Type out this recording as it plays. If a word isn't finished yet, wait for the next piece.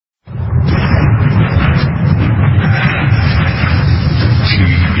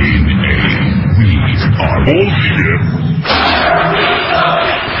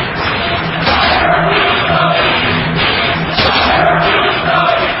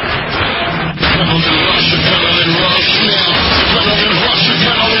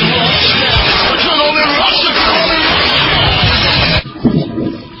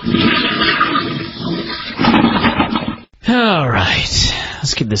All right,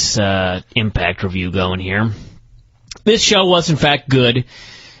 let's get this Impact review going here. This show was, in fact, good.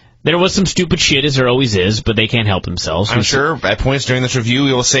 There was some stupid shit, as there always is, but they can't help themselves. I'm sure at points during this review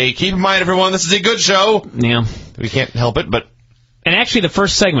we will say, keep in mind, everyone, this is a good show. Yeah. We can't help it, but... And actually, the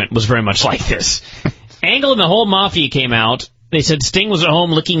first segment was very much like this. Angle and the whole Mafia came out. They said Sting was at home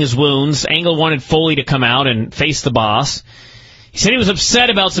licking his wounds. Angle wanted Foley to come out and face the boss. He said he was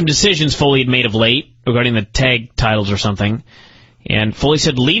upset about some decisions Foley had made of late regarding the tag titles or something. And Foley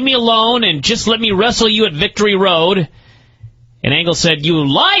said, leave me alone and just let me wrestle you at Victory Road. And Angle said, you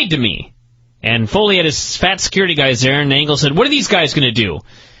lied to me. And Foley had his fat security guys there, and Angle said, what are these guys going to do?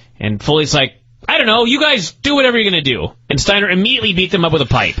 And Foley's like, I don't know, you guys do whatever you're going to do. And Steiner immediately beat them up with a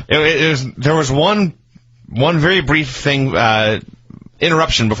pipe. There was one very brief thing,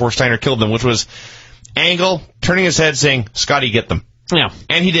 interruption before Steiner killed them, which was Angle turning his head saying, Scotty, get them. Yeah.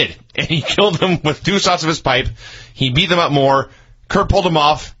 And he did. And he killed them with 2 shots of his pipe. He beat them up more. Kurt pulled him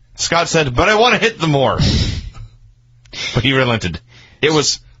off. Scott said, but I want to hit them more. But he relented. It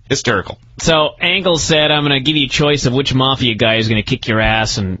was hysterical. So Angle said, I'm going to give you a choice of which Mafia guy is going to kick your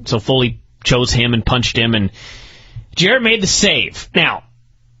ass. And so Foley chose him and punched him. And Jarrett made the save. Now,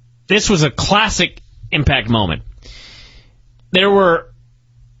 this was a classic Impact moment. There were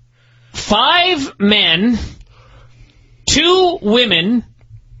 5 men, 2 women,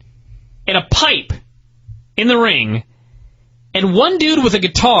 and a pipe in the ring, and 1 dude with a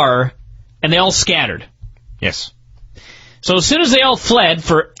guitar, and they all scattered. Yes. So as soon as they all fled,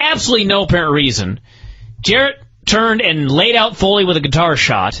 for absolutely no apparent reason, Jarrett turned and laid out Foley with a guitar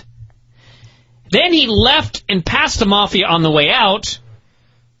shot. Then he left and passed the Mafia on the way out,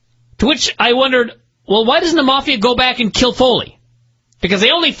 to which I wondered, well, why doesn't the Mafia go back and kill Foley? Because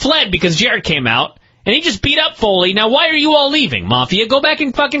they only fled because Jarrett came out, and he just beat up Foley. Now, why are you all leaving, Mafia? Go back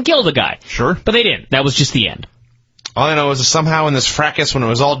and fucking kill the guy. Sure. But they didn't. That was just the end. All I know is that somehow in this fracas, when it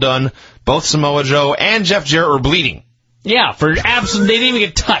was all done, both Samoa Joe and Jeff Jarrett were bleeding. Yeah, for absolute, they didn't even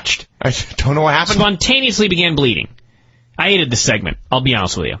get touched. I don't know what happened. Spontaneously began bleeding. I hated this segment. I'll be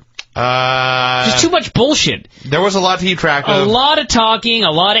honest with you. Just too much bullshit. There was a lot to keep track of. A lot of talking,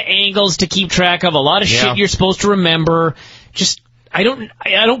 a lot of angles to keep track of, a lot of shit you're supposed to remember. Just, I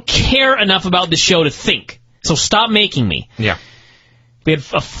don't care enough about the show to think. So stop making me. Yeah. We had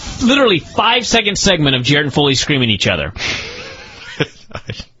a literally 5-second segment of Jarrett and Foley screaming at each other.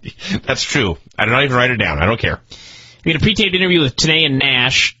 That's true. I did not even write it down. I don't care. We had a pre-taped interview with TNA and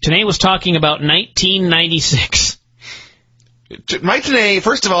Nash. TNA was talking about 1996. Mike TNA,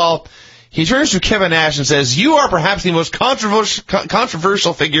 first of all, he turns to Kevin Nash and says, you are perhaps the most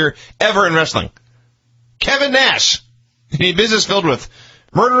controversial figure ever in wrestling. Kevin Nash. In a business filled with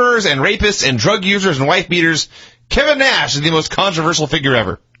murderers and rapists and drug users and wife beaters, Kevin Nash is the most controversial figure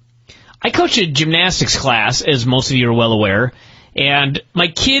ever. I coach a gymnastics class, as most of you are well aware, and my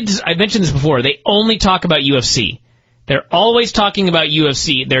kids, I mentioned this before, they only talk about UFC. They're always talking about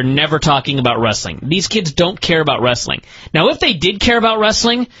UFC. They're never talking about wrestling. These kids don't care about wrestling. Now, if they did care about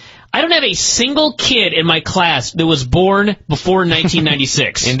wrestling, I don't have a single kid in my class that was born before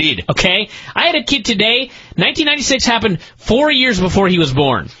 1996. Indeed. Okay? I had a kid today. 1996 happened 4 years before he was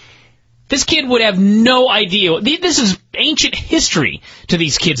born. This kid would have no idea. This is ancient history to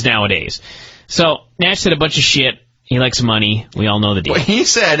these kids nowadays. So, Nash said a bunch of shit. He likes money. We all know the deal. Well, he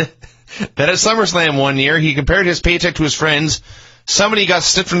said that at SummerSlam one year, he compared his paycheck to his friends. Somebody got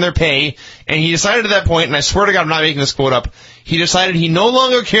stripped from their pay, and he decided at that point, and I swear to God I'm not making this quote up, he decided he no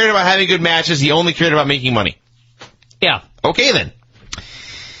longer cared about having good matches, he only cared about making money. Yeah. Okay, then.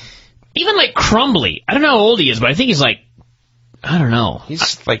 Even like Crumbly, I don't know how old he is, but I think he's like, I don't know.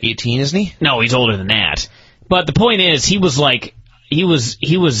 He's like 18, isn't he? No, he's older than that. But the point is, he was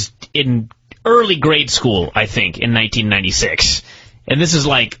in early grade school, I think, in 1996. And this is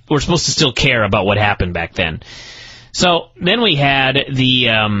like, we're supposed to still care about what happened back then. So then we had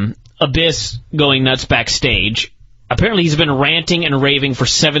the Abyss going nuts backstage. Apparently he's been ranting and raving for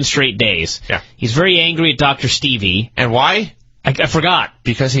 7 straight days. Yeah. He's very angry at Dr. Stevie. And why? I forgot.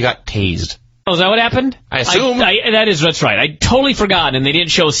 Because he got tased. Oh, is that what happened? I assume. That's right. I totally forgot, and they didn't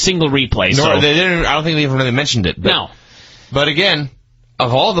show a single replay. They didn't. I don't think they even really mentioned it. But, no. But again,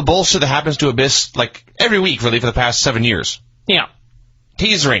 of all the bullshit that happens to Abyss, like every week really for the past 7 years. Yeah.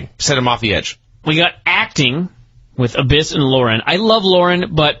 Tasering set him off the edge. We got acting with Abyss and Lauren. I love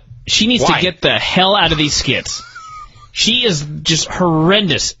Lauren, but she needs to get the hell out of these skits. She is just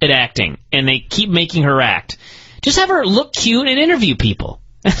horrendous at acting, and they keep making her act. Just have her look cute and interview people.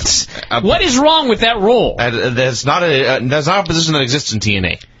 What is wrong with that role? That's not a position that exists in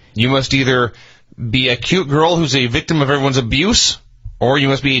TNA. You must either be a cute girl who's a victim of everyone's abuse, or you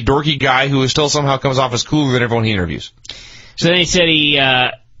must be a dorky guy who still somehow comes off as cooler than everyone he interviews. So then he said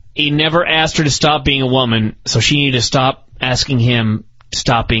he never asked her to stop being a woman, so she needed to stop asking him to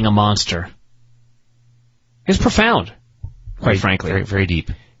stop being a monster. It's profound, quite frankly. Very, very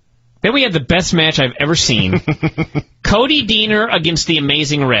deep. Then we had the best match I've ever seen. Cody Deaner against the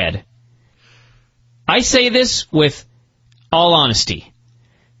Amazing Red. I say this with all honesty.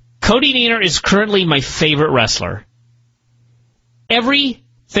 Cody Deaner is currently my favorite wrestler.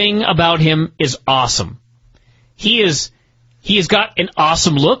 Everything about him is awesome. He has got an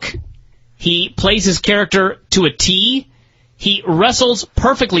awesome look. He plays his character to a T. He wrestles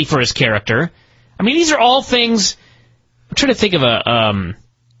perfectly for his character. I mean, these are all things. I'm trying to think of the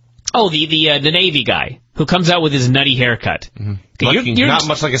Navy guy who comes out with his nutty haircut. Mm-hmm. You're not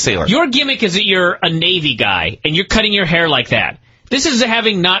much like a sailor. Your gimmick is that you're a Navy guy, and you're cutting your hair like that. This is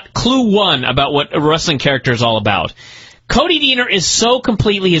having not clue one about what a wrestling character is all about. Cody Deaner is so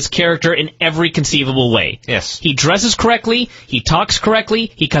completely his character in every conceivable way. Yes. He dresses correctly, he talks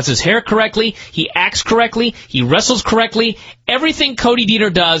correctly, he cuts his hair correctly, he acts correctly, he wrestles correctly. Everything Cody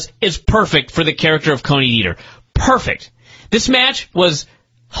Deaner does is perfect for the character of Cody Deaner. Perfect. This match was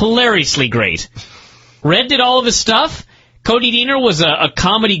hilariously great. Red did all of his stuff. Cody Deaner was a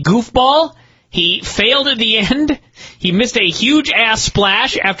comedy goofball. He failed at the end. He missed a huge ass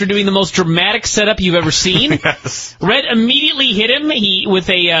splash after doing the most dramatic setup you've ever seen. Yes. Red immediately hit him with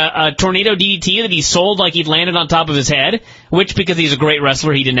a tornado DDT that he sold like he'd landed on top of his head, which, because he's a great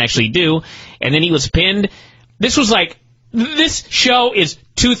wrestler, he didn't actually do. And then he was pinned. This show is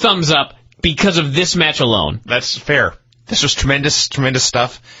 2 thumbs up because of this match alone. That's fair. This was tremendous, tremendous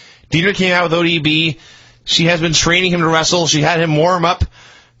stuff. Deaner came out with ODB. She has been training him to wrestle. She had him warm up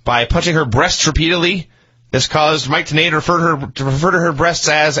by punching her breasts repeatedly. This caused Mike Tenay to refer to her breasts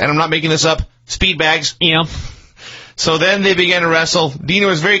as, and I'm not making this up, speed bags. Yeah. So then they began to wrestle. Deaner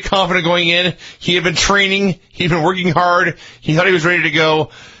was very confident going in. He had been training. He'd been working hard. He thought he was ready to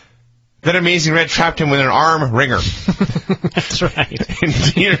go. Then Amazing Red trapped him with an arm wringer. That's right. And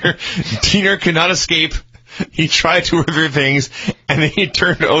Deaner could not escape. He tried 2 or 3 things, and then he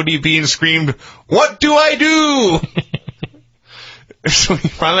turned to ODB and screamed, "What do I do?" So he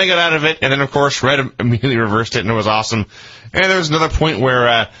finally got out of it, and then, of course, Red immediately reversed it, and it was awesome. And there was another point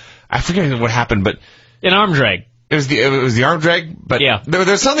where, I forget what happened, but... An arm drag. It was the arm drag, but yeah.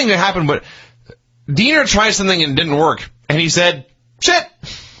 There's something that happened, but Deaner tried something and it didn't work, and he said, "Shit!"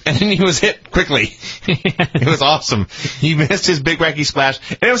 And then he was hit quickly. It was awesome. He missed his big wacky splash.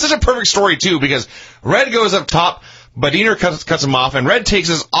 And it was such a perfect story, too, because Red goes up top, but Deaner cuts him off, and Red takes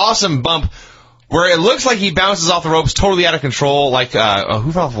this awesome bump where it looks like he bounces off the ropes totally out of control, like,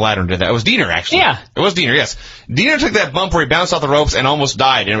 who fell off the ladder and did that? It was Deaner, actually. Yeah. It was Deaner, yes. Deaner took that bump where he bounced off the ropes and almost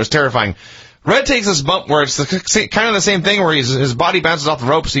died, and it was terrifying. Red takes this bump where it's kind of the same thing, where his body bounces off the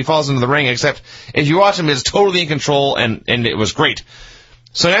ropes, he falls into the ring, except if you watch him, he's totally in control, and it was great.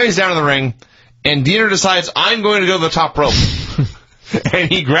 So now he's down in the ring, and Deaner decides, I'm going to go to the top rope. And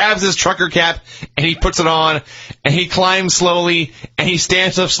he grabs his trucker cap, and he puts it on, and he climbs slowly, and he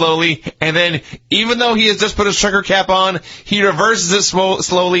stands up slowly, and then, even though he has just put his trucker cap on, he reverses it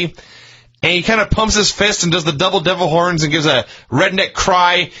slowly, and he kind of pumps his fist and does the double devil horns and gives a redneck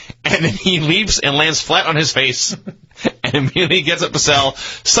cry, and then he leaps and lands flat on his face, and immediately gets up to sell.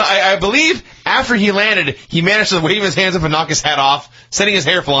 So I believe after he landed, he managed to wave his hands up and knock his hat off, sending his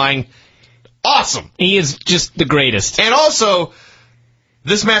hair flying. Awesome! He is just the greatest. And also,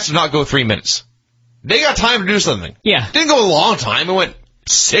 this match did not go 3 minutes. They got time to do something. Yeah. It didn't go a long time. It went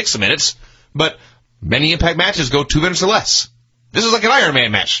 6 minutes. But many Impact matches go 2 minutes or less. This is like an Iron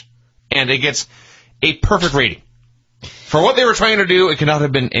Man match. And it gets a perfect rating. For what they were trying to do, it could not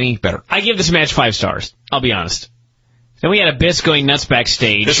have been any better. I give this match 5 stars. I'll be honest. Then we had Abyss going nuts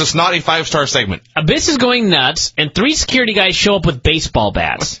backstage. This is not a 5-star segment. Abyss is going nuts, and 3 security guys show up with baseball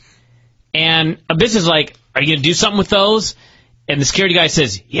bats. And Abyss is like, are you going to do something with those? And the security guy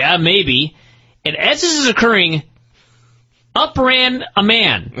says, yeah, maybe. And as this is occurring, up ran a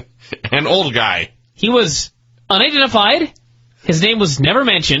man. An old guy. He was unidentified. His name was never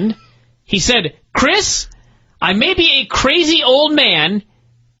mentioned. He said, Chris, I may be a crazy old man,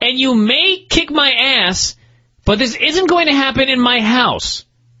 and you may kick my ass, but this isn't going to happen in my house.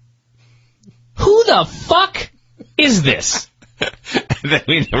 Who the fuck is this? Then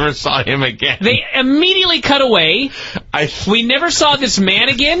we never saw him again. They immediately cut away. We never saw this man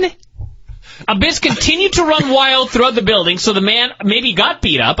again. Abyss continued to run wild throughout the building, so the man maybe got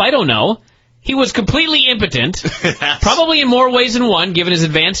beat up. I don't know. He was completely impotent, probably in more ways than one, given his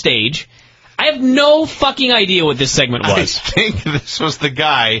advanced age. I have no fucking idea what this segment was. I think this was the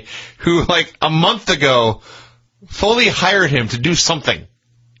guy who, like, a month ago, Foley hired him to do something.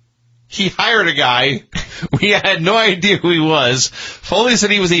 He hired a guy. We had no idea who he was. Foley said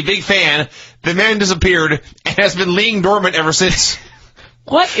he was a big fan. The man disappeared and has been laying dormant ever since.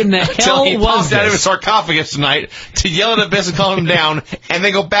 What in the hell was this? Until he popped out of his sarcophagus tonight to yell at Abyss and calm him down, and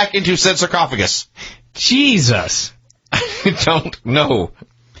then go back into said sarcophagus. Jesus. I don't know.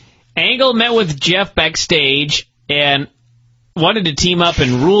 Angle met with Jeff backstage and wanted to team up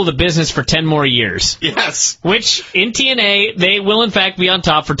and rule the business for 10 more years. Yes. Which, in TNA, they will in fact be on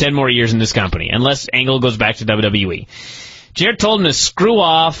top for 10 more years in this company, unless Angle goes back to WWE. Jarrett told him to screw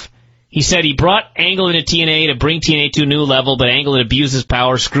off. He said he brought Angle into TNA to bring TNA to a new level, but Angle had abused his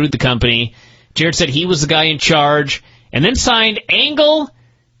power, screwed the company. Jarrett said he was the guy in charge, and then signed Angle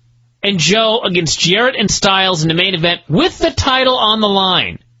and Joe against Jarrett and Styles in the main event with the title on the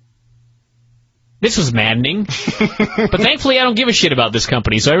line. This was maddening. But thankfully I don't give a shit about this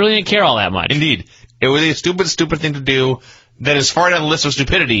company, so I really didn't care all that much. Indeed. It was a stupid thing to do that is far down the list of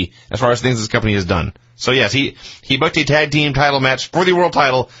stupidity as far as things this company has done. So yes, he booked a tag team title match for the world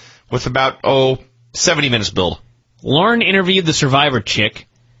title with about, 70 minutes build. Lauren interviewed the Survivor chick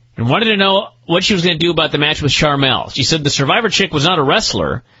and wanted to know what she was going to do about the match with Sharmell. She said the Survivor chick was not a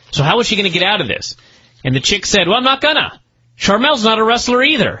wrestler, so how was she going to get out of this? And the chick said, well, I'm not gonna. Sharmell's not a wrestler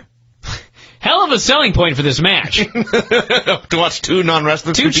either. Hell of a selling point for this match. To watch two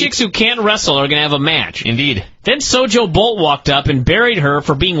non-wrestlers Two compete? chicks who can't wrestle are going to have a match. Indeed. Then Sojo Bolt walked up and buried her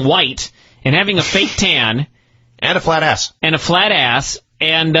for being white and having a fake tan. And a flat ass.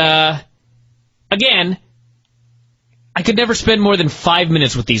 And, again, I could never spend more than 5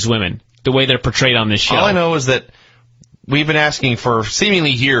 minutes with these women, the way they're portrayed on this show. All I know is that we've been asking for seemingly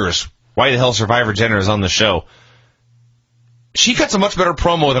years why the hell Survivor Jenner is on the show. She cuts a much better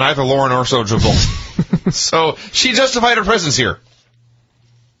promo than either Lauren or Sojo Bolt. So she justified her presence here.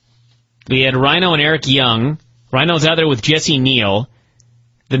 We had Rhino and Eric Young. Rhino's out there with Jesse Neal,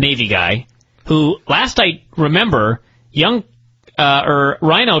 the Navy guy, who, last I remember,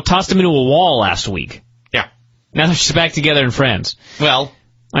 Rhino tossed him into a wall last week. Yeah. Now they're just back together and friends. Well,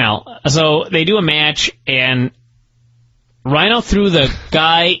 so they do a match, and Rhino threw the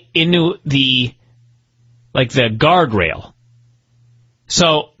guy into the guardrail.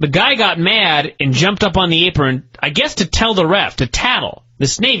 So the guy got mad and jumped up on the apron, I guess to tell the ref, to tattle.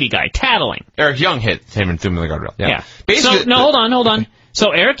 This Navy guy, tattling. Eric Young hit him and threw him in the guardrail. Yeah. So, hold on.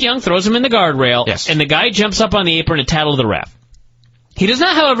 So Eric Young throws him in the guardrail, yes, and the guy jumps up on the apron to tattle the ref. He does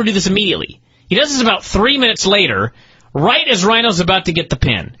not, however, do this immediately. He does this about 3 minutes later, right as Rhino's about to get the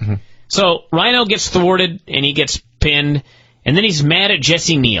pin. Mm-hmm. So Rhino gets thwarted, and he gets pinned, and then he's mad at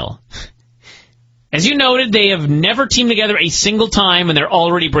Jesse Neal. As you noted, they have never teamed together a single time, and they're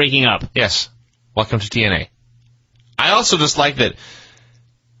already breaking up. Yes. Welcome to TNA. I also just like that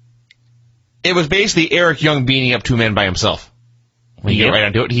it was basically Eric Young beating up two men by himself. When you get right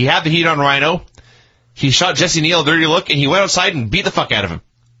onto it. He had the heat on Rhino. He shot Jesse Neal a dirty look, and he went outside and beat the fuck out of him.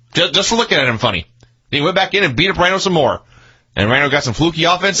 Just for looking at him funny. Then he went back in and beat up Rhino some more. And Rhino got some fluky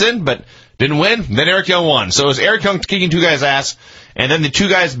offense in, but didn't win. Then Eric Young won. So it was Eric Young kicking two guys' ass, and then the two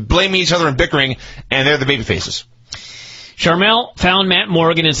guys blaming each other and bickering, and they're the baby faces. Sharmell found Matt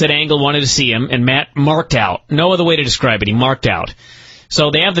Morgan and said Angle wanted to see him, and Matt marked out. No other way to describe it. He marked out.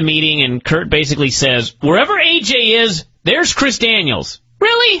 So they have the meeting, and Kurt basically says, wherever AJ is, there's Chris Daniels.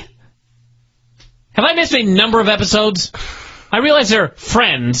 Really? Have I missed a number of episodes? I realize they're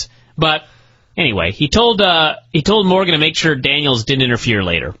friends, but anyway, he told Morgan to make sure Daniels didn't interfere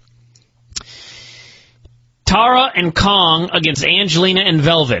later. Tara and Kong against Angelina and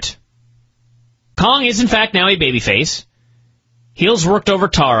Velvet. Kong is, in fact, now a babyface. Heels worked over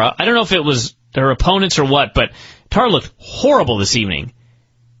Tara. I don't know if it was her opponents or what, but Tara looked horrible this evening.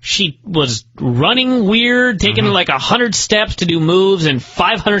 She was running weird, taking like 100 steps to do moves and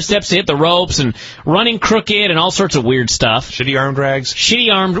 500 steps to hit the ropes and running crooked and all sorts of weird stuff. Shitty arm drags.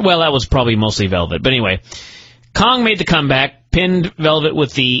 Well, that was probably mostly Velvet. But anyway, Kong made the comeback, pinned Velvet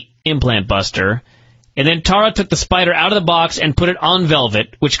with the implant buster, and then Tara took the spider out of the box and put it on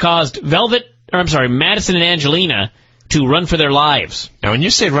Velvet, which caused Madison and Angelina to run for their lives. Now, when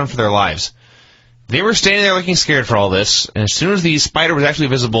you say run for their lives, they were standing there looking scared for all this, and as soon as the spider was actually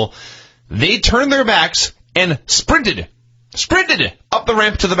visible, they turned their backs and sprinted up the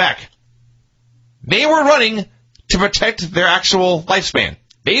ramp to the back. They were running to protect their actual lifespan.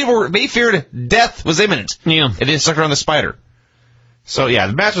 They feared death was imminent. Yeah. And they stuck around the spider. So, yeah,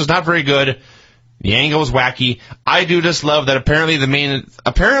 the match was not very good. The angle was wacky. I do just love that apparently the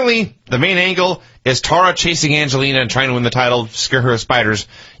main angle is Tara chasing Angelina and trying to win the title, scare her with spiders,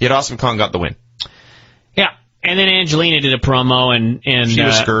 yet Awesome Kong got the win. Yeah, and then Angelina did a promo, and she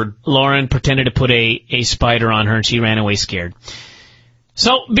was scared. Lauren pretended to put a spider on her, and she ran away scared.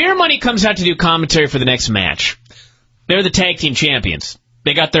 So, Beer Money comes out to do commentary for the next match. They're the tag team champions.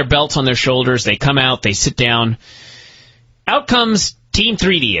 They got their belts on their shoulders. They come out. They sit down. Out comes Team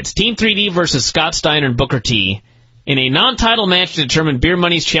 3D. It's Team 3D versus Scott Steiner and Booker T in a non-title match to determine Beer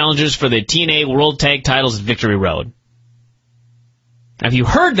Money's challengers for the TNA World Tag Titles at Victory Road. Now, if you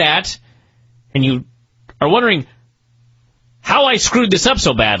heard that, and you are wondering how I screwed this up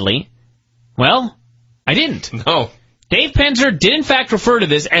so badly, well, I didn't. No. Dave Penzer did in fact refer to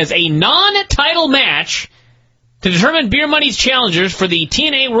this as a non-title match to determine Beer Money's challengers for the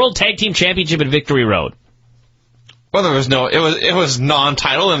TNA World Tag Team Championship at Victory Road. Well, it was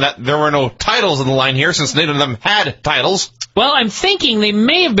non-title, and that there were no titles on the line here since none of them had titles. Well, I'm thinking they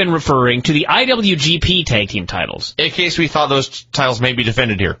may have been referring to the IWGP Tag Team titles. In case we thought those titles may be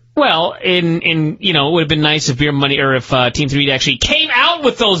defended here. Well, it would have been nice if Beer Money, or if Team 3D actually came out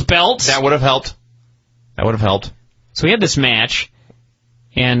with those belts. That would have helped. So we had this match,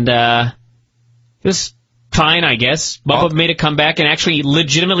 and it was fine, I guess. Bubba made a comeback and actually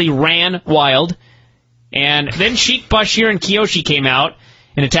legitimately ran wild. And then Sheik, Bashir, and Kiyoshi came out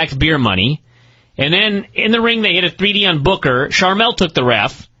and attacked Beer Money. And then in the ring, they hit a 3D on Booker. Sharmell took the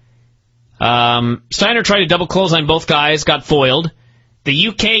ref. Steiner tried to double clothesline both guys, got foiled. The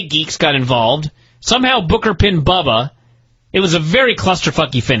UK geeks got involved. Somehow Booker pinned Bubba. It was a very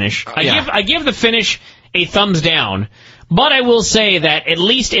clusterfucky finish. I give the finish a thumbs down. But I will say that at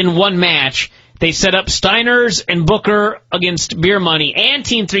least in one match, they set up Steiner's and Booker against Beer Money and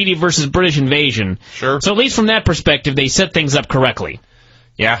Team 3D versus British Invasion. Sure. So at least from that perspective, they set things up correctly.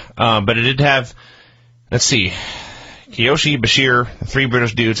 Yeah, but it did have, let's see, Kiyoshi, Bashir, 3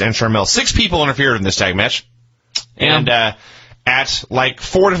 British dudes, and Sharmell. 6 people interfered in this tag match. Yeah. And at like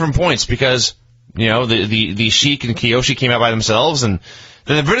 4 different points because, the Sheik and Kiyoshi came out by themselves, and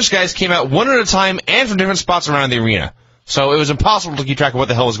then the British guys came out one at a time and from different spots around the arena. So it was impossible to keep track of what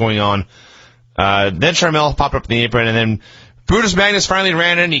the hell was going on. Then Sharmell popped up in the apron, and then Brutus Magnus finally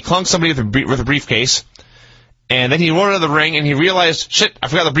ran in. He clunked somebody with a briefcase. And then he rolled out of the ring, and he realized, shit, I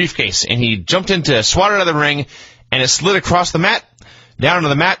forgot the briefcase. And he jumped in to swat it out of the ring, and it slid across the mat, down to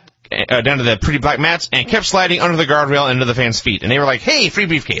the pretty black mats, and kept sliding under the guardrail into the fans' feet. And they were like, hey, free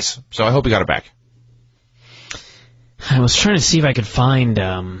briefcase. So I hope he got it back. I was trying to see if I could find,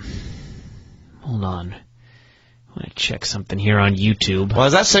 hold on. I want to check something here on YouTube. Well,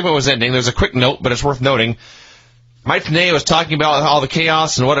 as that segment was ending, there's a quick note, but it's worth noting. Mike Tenay was talking about all the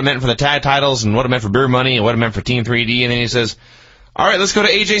chaos and what it meant for the tag titles and what it meant for Beer Money and what it meant for Team 3D, and then he says, all right, let's go to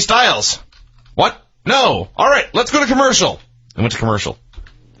AJ Styles. What? No. All right, let's go to commercial. And went to commercial.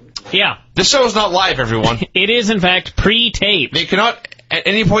 Yeah. This show is not live, everyone. It is, in fact, pre-taped. They cannot, at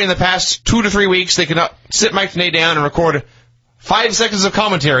any point in the past 2 to 3 weeks, they cannot sit Mike Tenay down and record 5 seconds of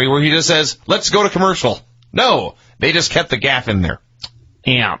commentary where he just says, let's go to commercial. No, they just kept the gaff in there.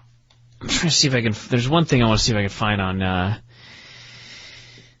 Yeah. I'm trying to see if I can... There's one thing I want to see if I can find on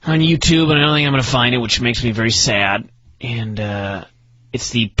YouTube, and I don't think I'm going to find it, which makes me very sad. And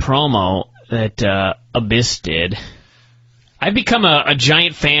it's the promo that Abyss did. I've become a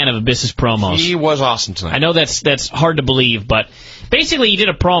giant fan of Abyss's promos. He was awesome tonight. I know that's hard to believe, but basically he did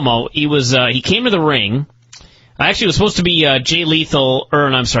a promo. He came to the ring. Actually, it was supposed to be Jay Lethal, it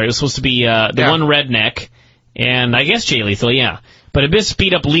was supposed to be the one redneck, and I guess Jay Lethal, yeah. But Abyss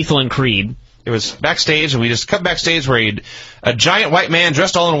beat up Lethal and Creed. It was backstage, and we just cut backstage where a giant white man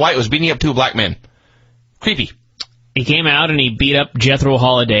dressed all in white was beating up 2 black men. Creepy. He came out and he beat up Jethro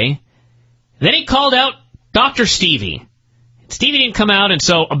Holiday. Then he called out Dr. Stevie. Stevie didn't come out, and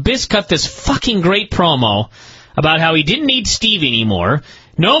so Abyss cut this fucking great promo about how he didn't need Stevie anymore.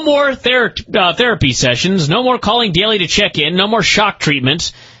 No more therapy sessions, no more calling daily to check in, no more shock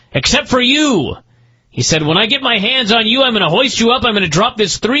treatments, except for you. He said, when I get my hands on you, I'm going to hoist you up, I'm going to drop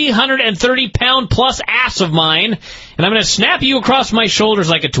this 330-pound-plus ass of mine, and I'm going to snap you across my shoulders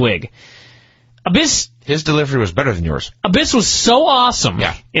like a twig. Abyss... His delivery was better than yours. Abyss was so awesome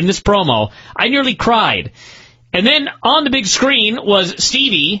in this promo, I nearly cried. And then on the big screen was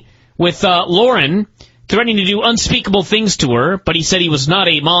Stevie with Lauren threatening to do unspeakable things to her, but he said he was not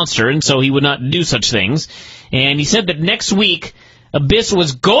a monster, and so he would not do such things. And he said that next week, Abyss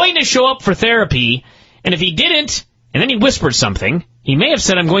was going to show up for therapy, and if he didn't, and then he whispered something, he may have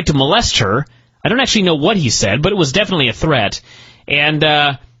said, I'm going to molest her. I don't actually know what he said, but it was definitely a threat. And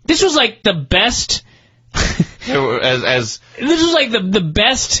this was like the best This was like the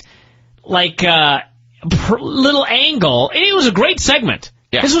best, like, little angle. And it was a great segment.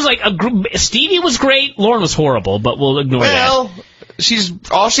 Yeah. This was like Stevie was great, Lauren was horrible, but we'll ignore that. Well,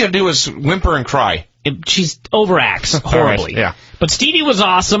 all she had to do was whimper and cry. She's overacts horribly. Right, yeah. But Stevie was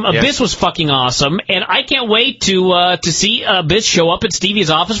awesome. Abyss was fucking awesome, and I can't wait to see Abyss show up at Stevie's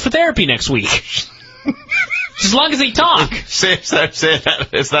office for therapy next week. As long as they talk. Say that.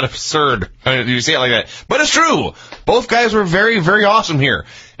 It's that absurd. I mean, you say it like that. But it's true. Both guys were very, very awesome here.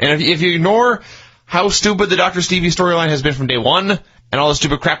 And if you ignore how stupid the Dr. Stevie storyline has been from day one, and all the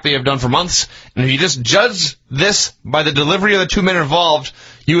stupid crap they have done for months, and if you just judge this by the delivery of the two men involved,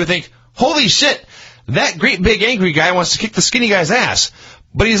 you would think, holy shit, that great big angry guy wants to kick the skinny guy's ass.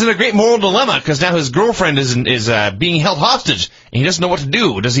 But he's in a great moral dilemma because now his girlfriend is being held hostage and he doesn't know what to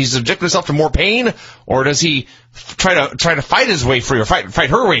do. Does he subject himself to more pain, or does he try to fight his way free, or fight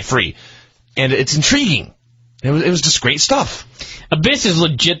her way free? And it's intriguing. It was just great stuff. Abyss is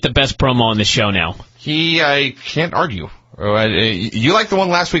legit the best promo on the show now. I can't argue. You liked the one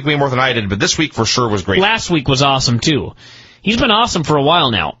last week way more than I did, but this week for sure was great. Last week was awesome too. He's been awesome for a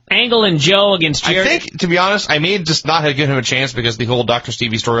while now. Angle and Joe against Jared. I think, to be honest, I may just not have given him a chance because the whole Dr.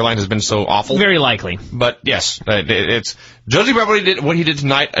 Stevie storyline has been so awful. Very likely. But yes, it's judging by what he did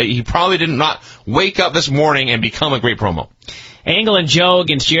tonight, he probably did not wake up this morning and become a great promo. Angle and Joe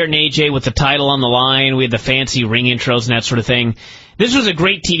against Jarrett and AJ with the title on the line. We had the fancy ring intros and that sort of thing. This was a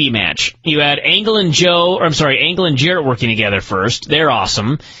great TV match. You had Angle and Jarrett working together first. They're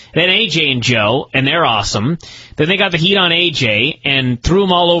awesome. Then AJ and Joe, and they're awesome. Then they got the heat on AJ and threw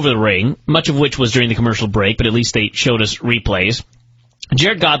him all over the ring, much of which was during the commercial break, but at least they showed us replays.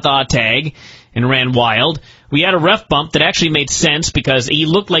 Jarrett got the hot tag and ran wild. We had a ref bump that actually made sense because he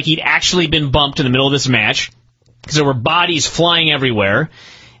looked like he'd actually been bumped in the middle of this match because there were bodies flying everywhere.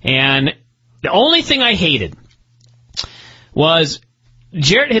 And the only thing I hated was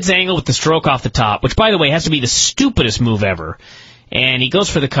Jarrett hits Angle with the stroke off the top, which, by the way, has to be the stupidest move ever. And he goes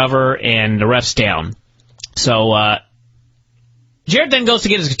for the cover, and the ref's down. So, Jarrett then goes to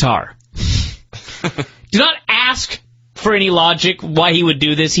get his guitar. Do not ask for any logic why he would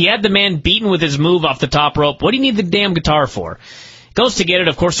do this. He had the man beaten with his move off the top rope. What do you need the damn guitar for? Goes to get it.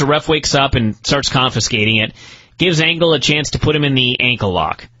 Of course, the ref wakes up and starts confiscating it. Gives Angle a chance to put him in the ankle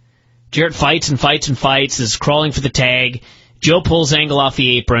lock. Jarrett fights and fights and fights, is crawling for the tag. Joe pulls Angle off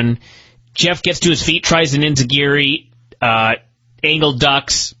the apron. Jeff gets to his feet, tries an enziguri. Angle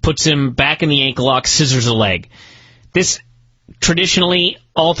ducks, puts him back in the ankle lock, scissors a leg. This, traditionally,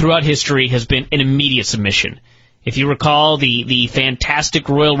 all throughout history, has been an immediate submission. If you recall the fantastic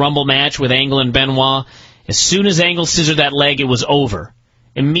Royal Rumble match with Angle and Benoit, as soon as Angle scissored that leg, it was over.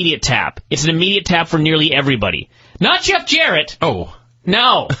 Immediate tap. It's an immediate tap for nearly everybody. Not Jeff Jarrett. Oh.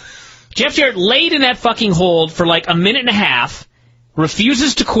 No. Jeff Jarrett laid in that fucking hold for like a minute and a half,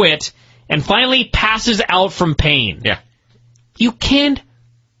 refuses to quit, and finally passes out from pain. Yeah. You can't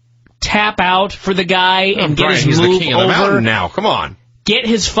tap out for the guy and get his he's move the king over. Of the mountain now. Come on. Get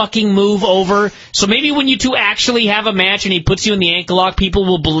his fucking move over. So maybe when you two actually have a match and he puts you in the ankle lock, people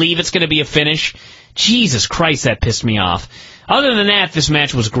will believe it's going to be a finish. Jesus Christ, that pissed me off. Other than that, this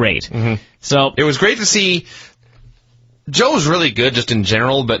match was great. Mm-hmm. So it was great to see. Joe's really good just in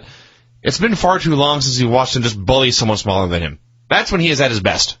general, but it's been far too long since we watched him just bully someone smaller than him. That's when he is at his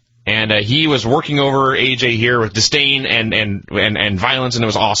best. And he was working over AJ here with disdain and violence, and it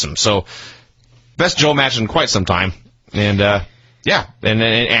was awesome. So, best Joe match in quite some time. And, yeah,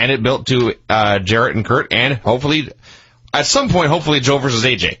 and it built to Jarrett and Kurt, and hopefully, at some point, hopefully Joe versus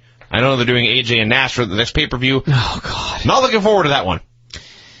AJ. I know they're doing AJ and Nash for the next pay-per-view. Oh, God. Not looking forward to that one.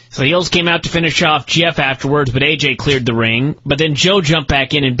 So the Heels came out to finish off Jeff afterwards, but AJ cleared the ring. But then Joe jumped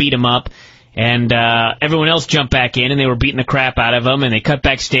back in and beat him up. And everyone else jumped back in, and they were beating the crap out of him. And they cut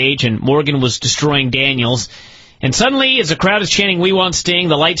backstage, and Morgan was destroying Daniels. And suddenly, as the crowd is chanting, "We want Sting,"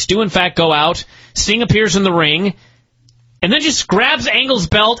 the lights do in fact go out. Sting appears in the ring, and then just grabs Angle's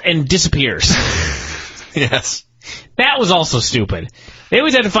belt and disappears. Yes. That was also stupid. They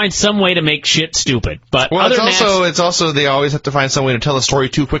always have to find some way to make shit stupid. But well, it's also they always have to find some way to tell the story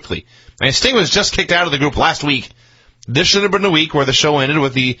too quickly. I mean, Sting was just kicked out of the group last week. This should have been the week where the show ended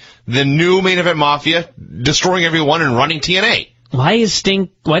with the new main event Mafia destroying everyone and running TNA. Why does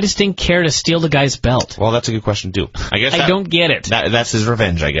Sting care to steal the guy's belt? Well, that's a good question too. I guess I don't get it. That's his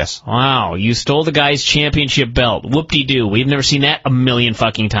revenge, I guess. Wow, you stole the guy's championship belt. Whoop-de-doo. We've never seen that a million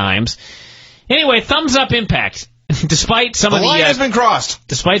fucking times. Anyway, thumbs up Impact. Despite some of the line has been crossed.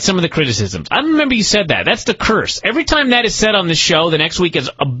 Despite some of the criticisms. I remember you said that. That's the curse. Every time that is said on this show, the next week is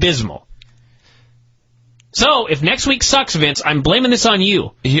abysmal. So, if next week sucks, Vince, I'm blaming this on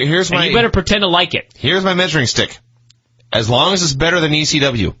you. You better pretend to like it. Here's my measuring stick. As long as it's better than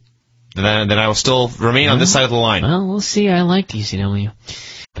ECW, then I will still remain on this side of the line. Well, we'll see. I liked ECW.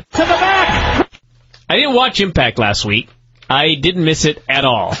 To the back! I didn't watch Impact last week. I didn't miss it at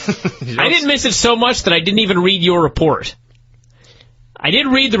all. I didn't miss it so much that I didn't even read your report. I did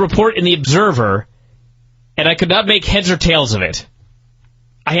read the report in the Observer, and I could not make heads or tails of it.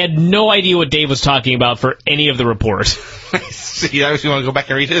 I had no idea what Dave was talking about for any of the report. See, I actually want to go back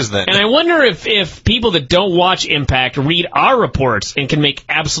and read his then. And I wonder if people that don't watch Impact read our reports and can make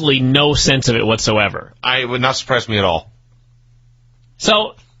absolutely no sense of it whatsoever. It would not surprise me at all.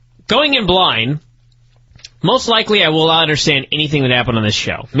 So, going in blind, most likely I will not understand anything that happened on this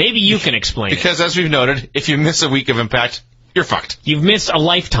show. Maybe you can explain Because as we've noted, if you miss a week of Impact, you're fucked. You've missed a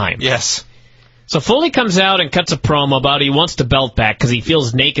lifetime. Yes. So Foley comes out and cuts a promo about he wants the belt back because he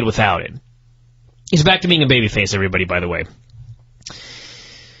feels naked without it. He's back to being a babyface, everybody, by the way.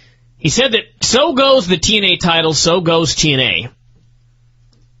 He said that so goes the TNA title, so goes TNA.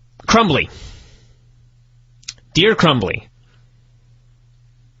 Crumbly. Dear Crumbly,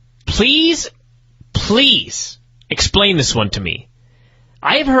 please explain this one to me.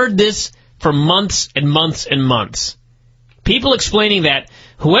 I have heard this for months and months and months. People explaining that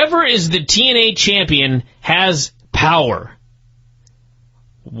whoever is the TNA champion has power.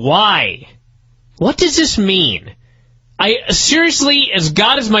 Why? What does this mean? I seriously, as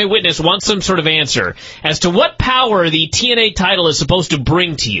God is my witness, want some sort of answer as to what power the TNA title is supposed to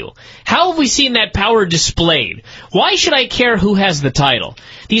bring to you. How have we seen that power displayed? Why should I care who has the title?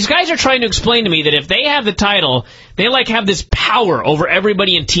 These guys are trying to explain to me that if they have the title, they have this power over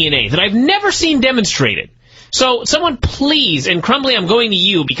everybody in TNA that I've never seen demonstrated. So, someone please, and Crumbly, I'm going to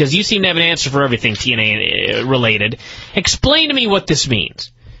you because you seem to have an answer for everything TNA related. Explain to me what this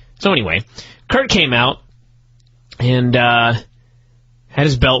means. So anyway, Kurt came out and had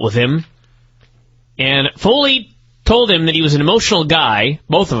his belt with him, and Foley told him that he was an emotional guy,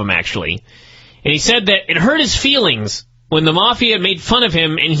 both of them actually, and he said that it hurt his feelings when the Mafia made fun of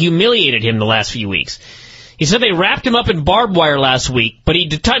him and humiliated him the last few weeks. He said they wrapped him up in barbed wire last week, but he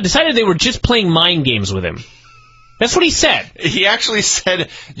decided they were just playing mind games with him. That's what he said. He actually said,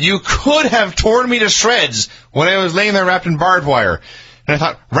 you could have torn me to shreds when I was laying there wrapped in barbed wire. And I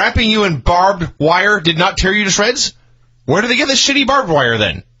thought, wrapping you in barbed wire did not tear you to shreds? Where did they get this shitty barbed wire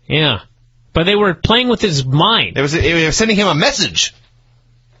then? Yeah. But they were playing with his mind. It was sending him a message.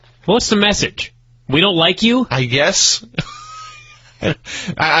 What's the message? We don't like you? I guess.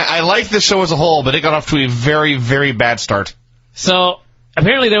 I like this show as a whole, but it got off to a very, very bad start. So,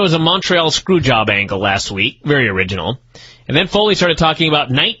 apparently there was a Montreal Screwjob angle last week. Very original. And then Foley started talking about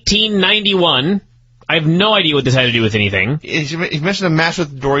 1991. I have no idea what this had to do with anything. He mentioned a match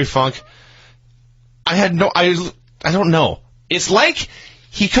with Dory Funk. I don't know. It's like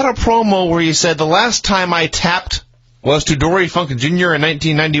he cut a promo where he said, the last time I tapped was to Dory Funk Jr. in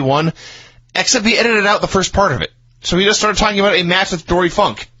 1991, except he edited out the first part of it. So he just started talking about a match with Dory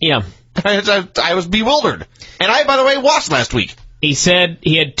Funk. Yeah. I was bewildered. And I, by the way, watched last week. He said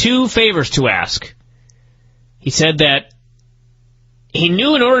he had two favors to ask. He said that he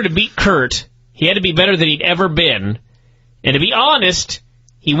knew in order to beat Kurt, he had to be better than he'd ever been. And to be honest,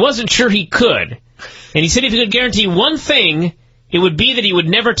 he wasn't sure he could. And he said if he could guarantee one thing, it would be that he would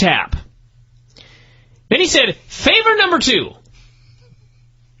never tap. Then he said, favor number 2.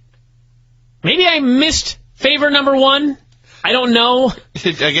 Maybe I missed favor number 1. I don't know.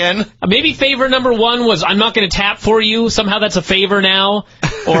 Again? Maybe favor number 1 was, I'm not going to tap for you. Somehow that's a favor now.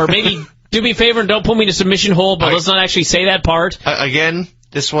 Or maybe, do me a favor and don't put me in a submission hold, but let's not actually say that part. Again,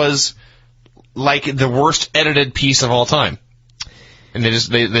 this was like the worst edited piece of all time. And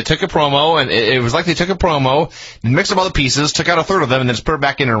they took a promo, and it was like they took a promo, mixed up all the pieces, took out a third of them, and then just put it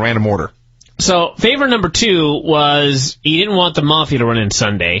back in a random order. So, favor number 2 was he didn't want the Mafia to run in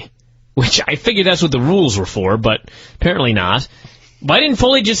Sunday, which I figured that's what the rules were for, but apparently not. Why didn't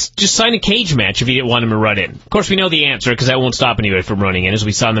Foley just sign a cage match if he didn't want him to run in? Of course, we know the answer, because that won't stop anybody from running in, as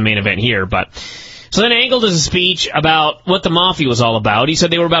we saw in the main event here. But so then Angle does a speech about what the Mafia was all about. He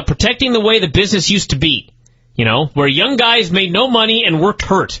said they were about protecting the way the business used to be. You know, where young guys made no money and worked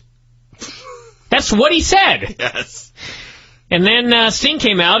hurt. That's what he said. Yes. And then Sting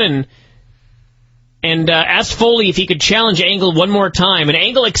came out and asked Foley if he could challenge Angle one more time. And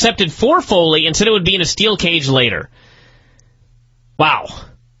Angle accepted for Foley and said it would be in a steel cage later. Wow.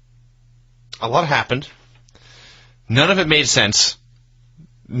 A lot happened. None of it made sense.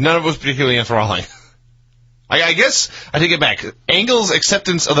 None of it was particularly enthralling. I guess I take it back. Angle's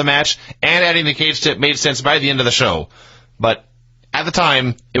acceptance of the match and adding the cage tip made sense by the end of the show. But at the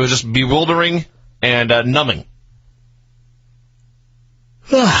time, it was just bewildering and numbing.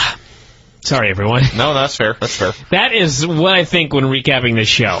 Sorry, everyone. No, that's fair. That's fair. That is what I think when recapping this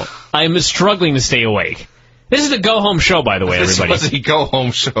show. I'm struggling to stay awake. This is the go-home show, by the way, everybody. This was a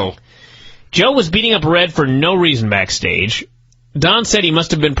go-home show. Joe was beating up Red for no reason backstage. Don said he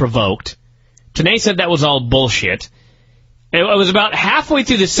must have been provoked. TNA said that was all bullshit. It was about halfway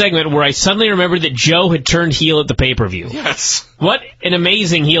through this segment where I suddenly remembered that Joe had turned heel at the pay-per-view. Yes. What an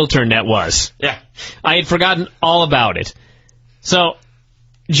amazing heel turn that was. Yeah. I had forgotten all about it. So,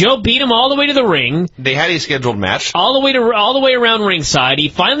 Joe beat him all the way to the ring. They had a scheduled match. All the way around ringside. He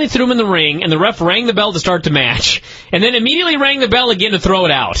finally threw him in the ring, and the ref rang the bell to start the match, and then immediately rang the bell again to throw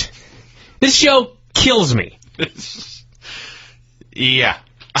it out. This show kills me. Yeah.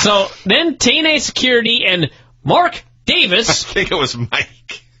 So, then TNA Security and Mark Davis... I think it was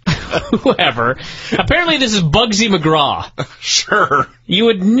Mike. Whoever. Apparently this is Bugsy McGraw. Sure. You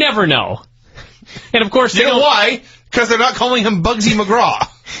would never know. And of course... You know why? Because they're not calling him Bugsy McGraw.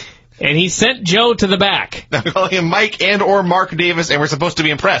 And he sent Joe to the back. They're calling him Mike and or Mark Davis, and we're supposed to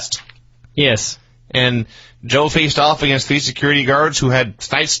be impressed. Yes. And Joe faced off against 3 security guards who had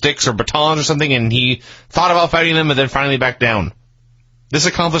nightsticks or batons or something, and he thought about fighting them and then finally backed down. This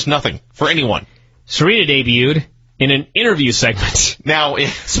accomplished nothing for anyone. Sarita debuted in an interview segment. Now,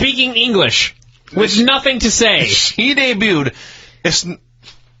 speaking English with nothing to say. She debuted.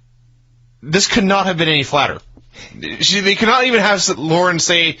 This could not have been any flatter. They could not even have Lauren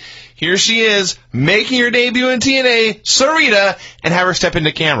say, here she is, making her debut in TNA, Sarita, and have her step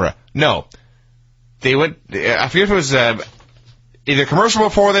into camera. No. They went, I forget if it was either commercial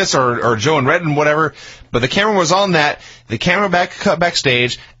before this or Joe and Red and whatever, but the camera was on that. The camera cut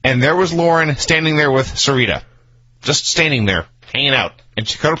backstage, and there was Lauren standing there with Sarita. Just standing there, hanging out. And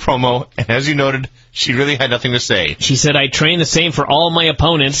she cut a promo, and as you noted, she really had nothing to say. She said, I train the same for all my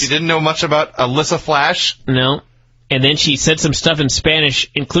opponents. She didn't know much about Alyssa Flash. No. And then she said some stuff in Spanish,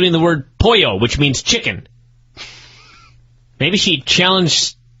 including the word pollo, which means chicken. Maybe she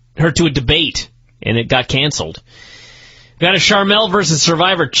challenged her to a debate, and it got canceled. Got a Charmel versus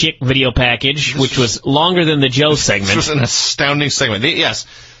Survivor Chick video package, which was longer than the Joe segment. This was an astounding segment. Yes,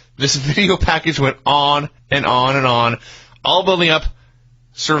 this video package went on and on and on, all building up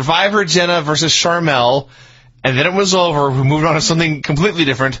Survivor Jenna versus Charmel, and then it was over. We moved on to something completely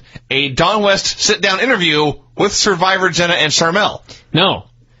different. A Don West sit-down interview with Survivor Jenna and Charmel. No.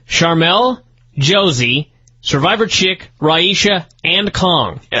 Charmel, Josie, Survivor Chick, Raisha, and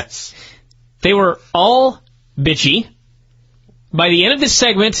Kong. Yes. They were all bitchy. By the end of this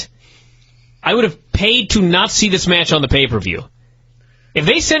segment, I would have paid to not see this match on the pay-per-view. If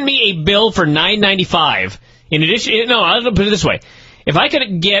they send me a bill for $9.95, in addition... No, I'll put it this way. If I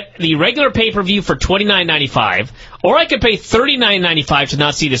could get the regular pay-per-view for $29.95, or I could pay $39.95 to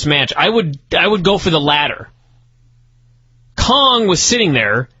not see this match, I would go for the latter. Kong was sitting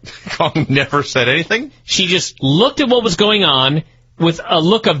there. Kong never said anything? She just looked at what was going on with a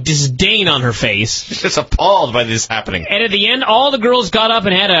look of disdain on her face. She's just appalled by this happening. And at the end, all the girls got up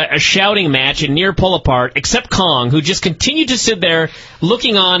and had a shouting match and near pull apart, except Kong, who just continued to sit there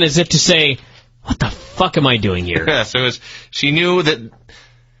looking on as if to say, what the fuck am I doing here? Yeah, so she knew that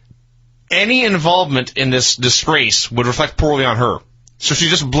any involvement in this disgrace would reflect poorly on her. So she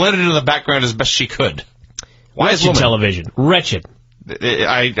just blended into the background as best she could. Wretched television. Wretched.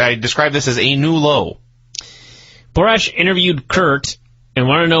 I describe this as a new low. Borash interviewed Kurt and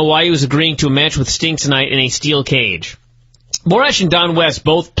wanted to know why he was agreeing to a match with Sting tonight in a steel cage. Borash and Don West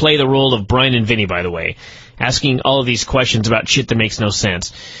both play the role of Bryan and Vinny, by the way, asking all of these questions about shit that makes no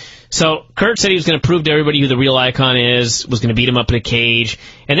sense. So Kurt said he was going to prove to everybody who the real icon is, was going to beat him up in a cage,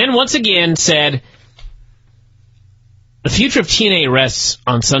 and then once again said, the future of TNA rests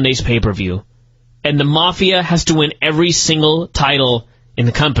on Sunday's pay-per-view, and the Mafia has to win every single title in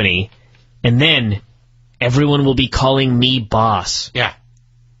the company, and then everyone will be calling me boss. Yeah.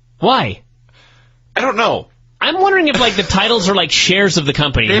 Why? I don't know. I'm wondering if, like, the titles are like shares of the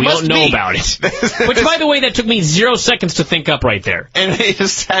company. We don't know about it. Which, by the way, that took me 0 seconds to think up right there. And he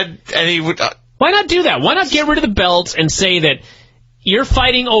just had, and he would... Why not do that? Why not get rid of the belts and say that you're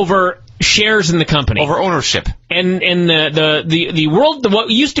fighting over shares in the company? Over ownership. And the world, what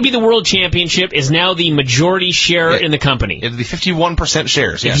used to be the world championship is now the majority share in the company. It'd be 51%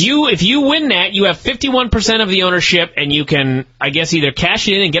 shares, yes. If you win that, you have 51% of the ownership, and you can, I guess, either cash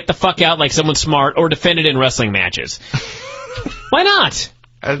it in and get the fuck out like someone smart, or defend it in wrestling matches. Why not?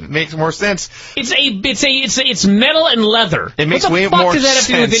 It makes more sense. It's metal and leather. It makes way more sense. What the fuck does that have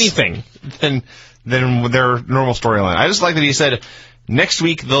to do with anything? Than their normal storyline. I just like that he said, Next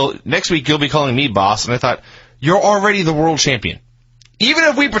week you'll be calling me boss, and I thought, you're already the world champion. even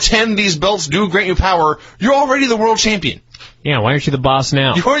if we pretend these belts do grant you power, you're already the world champion. Yeah, why aren't you the boss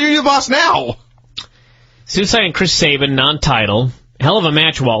now? You're the boss now. Suicide and Chris Sabin, non-title. Hell of a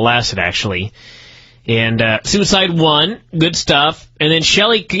match while it lasted, actually. And Suicide won. Good stuff. And then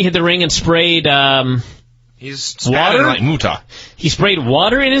Shelley hit the ring and sprayed He's water like Muta. He sprayed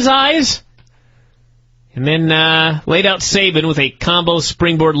water in his eyes. And then laid out Sabin with a combo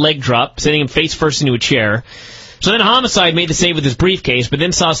springboard leg drop, sending him face first into a chair. So then Homicide made the save with his briefcase, but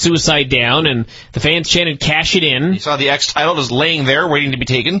then saw Suicide down, and the fans chanted, "Cash it in." He saw the X title just laying there, waiting to be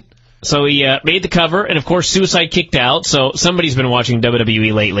taken. So he made the cover, and of course Suicide kicked out, so somebody's been watching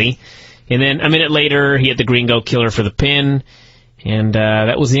WWE lately. And then a minute later, he hit the Gringo Killer for the pin, and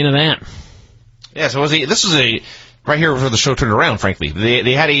that was the end of that. Yeah, so this was right here where the show turned around, frankly.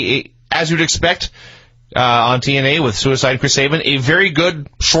 They had as you'd expect, on TNA with Suicide and Chris Sabin, a very good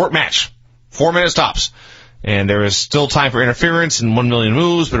short match. 4 minutes tops. And there was still time for interference and 1 million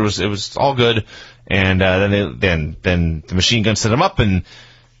moves, but it was all good. And then the machine gun set him up, and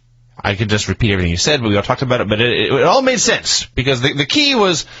I could just repeat everything you said, but we all talked about it. But it all made sense because the key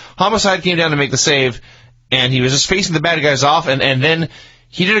was Homicide came down to make the save, and he was just facing the bad guys off, and then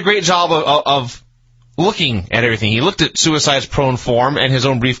he did a great job of looking at everything. He looked at Suicide's prone form and his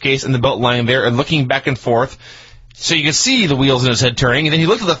own briefcase and the belt lying there, and looking back and forth, so you could see the wheels in his head turning. And then he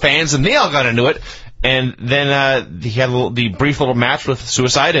looked at the fans, and they all got into it. And then he had the brief little match with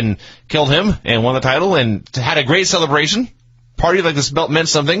Suicide and killed him and won the title and had a great celebration. Party like this belt meant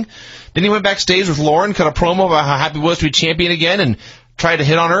something. Then he went backstage with Lauren, cut a promo about how happy he was to be champion again, and tried to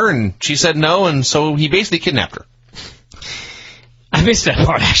hit on her, and she said no, and so he basically kidnapped her. I missed that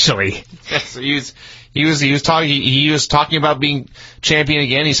part, actually. Yes, he was talking about being champion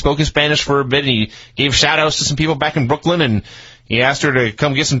again. He spoke in Spanish for a bit, and he gave shout-outs to some people back in Brooklyn, and he asked her to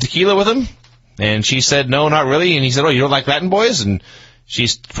come get some tequila with him. And she said, no, not really. And he said, oh, you don't like Latin boys? And she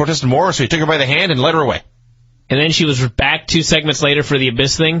protested more, so he took her by the hand and led her away. And then she was back 2 segments later for the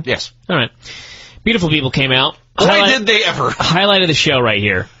Abyss thing? Yes. All right. Beautiful people came out. Why did they ever? Highlight of the show right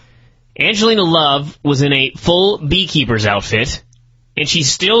here. Angelina Love was in a full Beekeeper's outfit, and she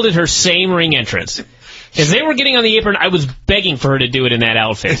still did her same ring entrance. As they were getting on the apron, I was begging for her to do it in that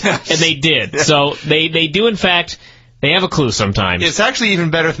outfit. And they did. So they do, in fact... They have a clue sometimes. It's actually even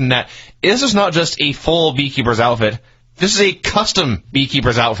better than that. This is not just a full Beekeeper's outfit. This is a custom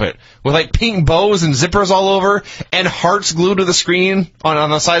Beekeeper's outfit with like pink bows and zippers all over and hearts glued to the screen on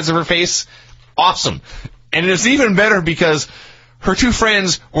the sides of her face. Awesome. And it's even better because her 2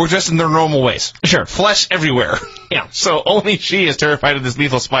 friends were just in their normal ways. Sure. Flesh everywhere. Yeah. So only she is terrified of this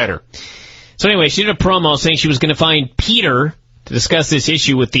lethal spider. So anyway, she did a promo saying she was going to find Peter to discuss this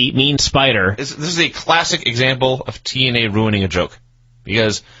issue with the mean spider. This is a classic example of TNA ruining a joke.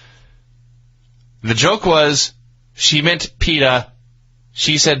 Because the joke was, she meant PETA,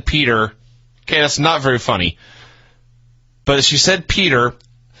 she said Peter. Okay, that's not very funny. But she said Peter,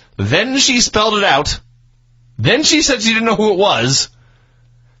 then she spelled it out, then she said she didn't know who it was,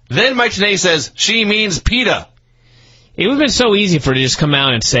 then Mike Tenay says, she means PETA. It would have been so easy for her to just come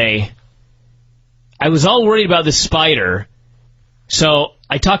out and say, I was all worried about this spider, so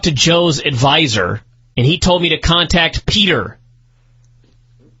I talked to Joe's advisor, and he told me to contact Peter.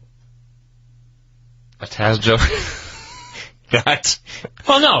 A Taz joke? That?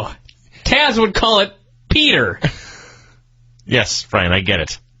 Well, no. Taz would call it Peter. Yes, Brian, I get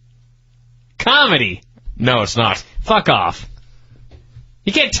it. Comedy. No, it's not. Fuck off.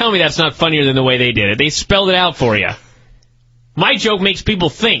 You can't tell me that's not funnier than the way they did it. They spelled it out for you. My joke makes people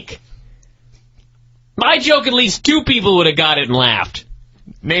think. My joke, at least 2 people would have got it and laughed.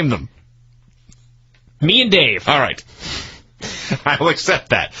 Name them. Me and Dave. All right. I will accept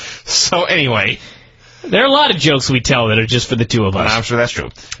that. So anyway. There are a lot of jokes we tell that are just for the 2 of us. I'm sure that's true.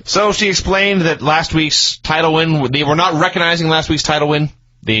 So she explained that last week's title win, they were not recognizing last week's title win.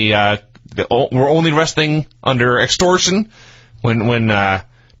 They were only wrestling under extortion when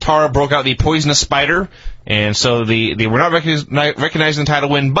Tara broke out the poisonous spider. And so they were not recognizing the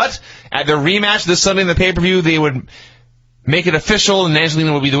title win, but at their rematch this Sunday in the pay-per-view, they would make it official, and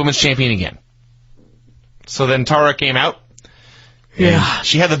Angelina would be the women's champion again. So then Tara came out. Yeah.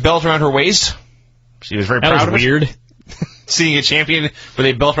 She had the belt around her waist. She was very proud of it. That was weird. Seeing a champion with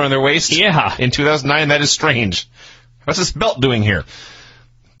a belt around their waist. Yeah. In 2009, that is strange. What's this belt doing here?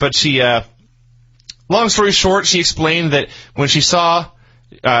 But she, long story short, she explained that when she saw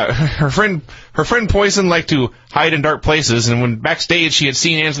her friend Poison liked to hide in dark places, and when backstage she had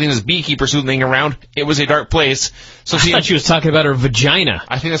seen Angelina's beekeeper suit laying around, it was a dark place. So I thought she was talking about her vagina.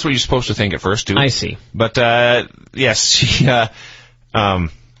 I think that's what you're supposed to think at first, too. I see. But yes,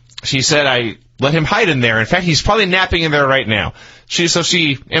 she said, let him hide in there. In fact, he's probably napping in there right now.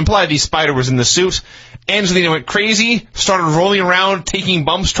 She implied the spider was in the suit. Angelina went crazy, started rolling around, taking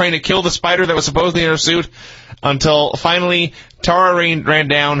bumps, trying to kill the spider that was supposedly in her suit, until finally Tara ran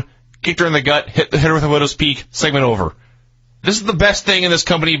down, kicked her in the gut, hit her with a widow's peak, segment over. This is the best thing in this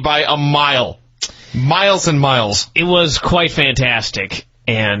company by a mile. Miles and miles. It was quite fantastic.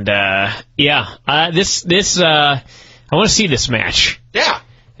 And, I want to see this match. Yeah.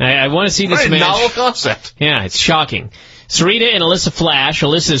 I want to see this match. What a novel concept. Yeah, it's shocking. Sarita and Alyssa Flash.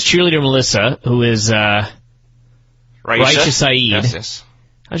 Alyssa's cheerleader Melissa, who is Raisha Saeed. Yes.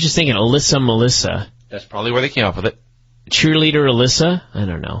 I was just thinking Alyssa Melissa. That's probably where they came up with it. Cheerleader Alyssa? I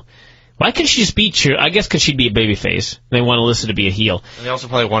don't know. Why couldn't she just be I guess because she'd be a babyface. They want Alyssa to be a heel. And they also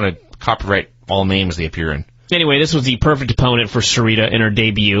probably want to copyright all names they appear in. Anyway, this was the perfect opponent for Sarita in her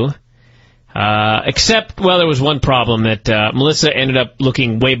debut. Except, there was one problem that Melissa ended up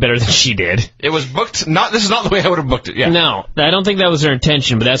looking way better than she did. It was booked, this is not the way I would have booked it, yeah. No, I don't think that was their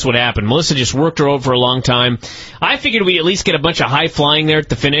intention, but that's what happened. Melissa just worked her over for a long time. I figured we'd at least get a bunch of high flying there at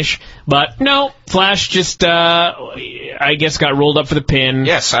the finish, but no, Flash just, I guess, got rolled up for the pin.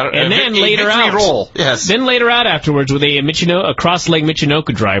 Yes, and then later out. Roll. Yes. Then later out afterwards with a cross-leg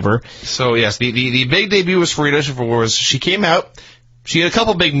Michinoku driver. So, yes, the big debut was for Rita. She came out. She had a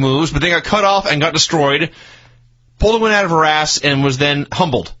couple big moves, but they got cut off and got destroyed, pulled a win out of her ass, and was then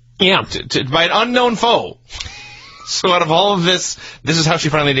humbled. Yeah. By an unknown foe. So out of all of this is how she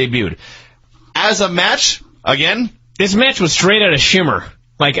finally debuted. As a match, again... This match was straight out of Shimmer.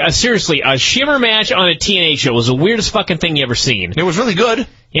 Like, seriously, a Shimmer match on a TNA show was the weirdest fucking thing you ever seen. It was really good.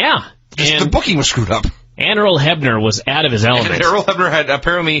 Yeah. Just the booking was screwed up. And Earl Hebner was out of his element. And Earl Hebner had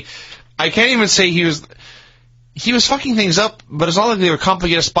apparently... I can't even say he was fucking things up, but it's not like they were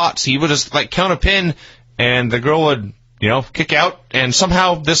complicated spots. He would just, count a pin, and the girl would, kick out, and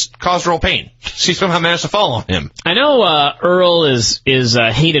somehow this caused Earl pain. She somehow managed to fall on him. I know Earl is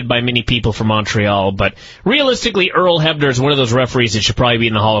hated by many people from Montreal, but realistically, Earl Hebner is one of those referees that should probably be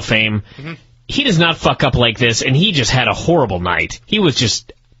in the Hall of Fame. Mm-hmm. He does not fuck up like this, and he just had a horrible night. He was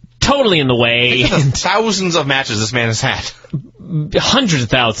just totally in the way. Think of the thousands of matches this man has had. Hundreds of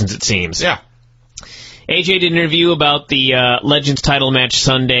thousands, it seems. Yeah. AJ did an interview about the Legends title match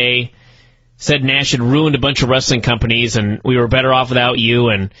Sunday, said Nash had ruined a bunch of wrestling companies and we were better off without you,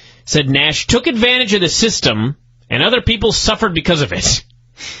 and said Nash took advantage of the system and other people suffered because of it.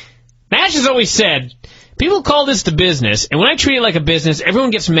 Nash has always said, people call this the business, and when I treat it like a business,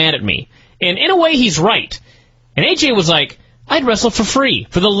 everyone gets mad at me. And in a way, he's right. And AJ was like, I'd wrestle for free,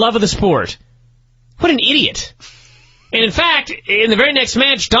 for the love of the sport. What an idiot. And in fact, in the very next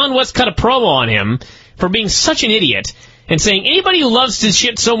match, Don West cut a promo on him for being such an idiot and saying anybody who loves this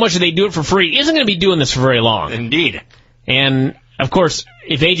shit so much that they do it for free isn't going to be doing this for very long. Indeed. And, of course,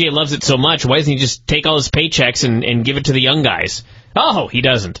 if AJ loves it so much, why doesn't he just take all his paychecks and give it to the young guys? Oh, he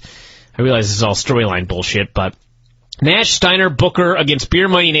doesn't. I realize this is all storyline bullshit, but Nash, Steiner, Booker against Beer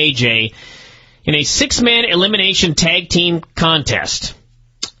Money and AJ in a 6-man elimination tag team contest.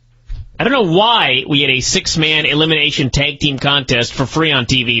 I don't know why we had a 6-man elimination tag team contest for free on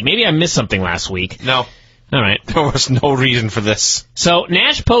TV. Maybe I missed something last week. No. All right. There was no reason for this. So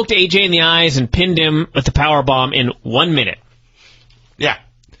Nash poked AJ in the eyes and pinned him with the powerbomb in 1 minute. Yeah.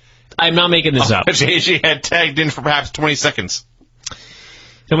 I'm not making this up. AJ had tagged in for perhaps 20 seconds.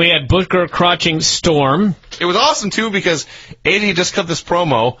 Then we had Booker crotching Storm. It was awesome, too, because AJ just cut this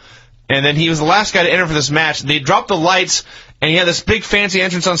promo, and then he was the last guy to enter for this match. They dropped the lights, and he had this big fancy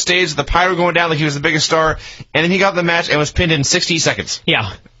entrance on stage with the pyro going down like he was the biggest star, and then he got the match and was pinned in 60 seconds.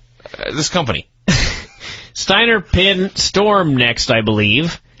 Yeah. This company. Steiner pinned Storm next, I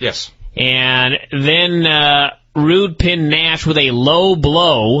believe. Yes. And then Rude pinned Nash with a low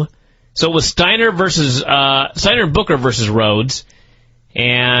blow. So it was Steiner and Booker versus Rhodes.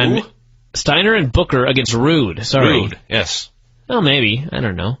 And Ooh. Steiner and Booker against Rude. Sorry. Rude, yes. Oh, maybe. I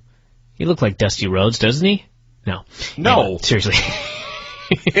don't know. He looked like Dusty Rhodes, doesn't he? No. No. Anyway, seriously.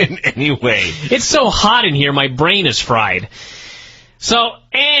 In any way. It's so hot in here, my brain is fried. So,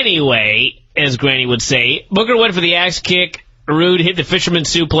 anyway, as Granny would say, Booker went for the axe kick. Rude hit the fisherman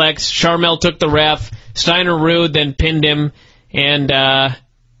suplex. Charmel took the ref. Steiner, Rude, then pinned him. And,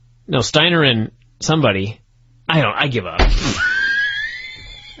 Steiner and somebody. I give up.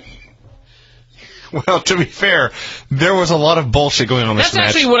 Well, to be fair, there was a lot of bullshit going on in this match.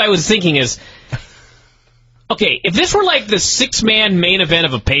 That's actually what I was thinking is, okay, if this were like the 6-man main event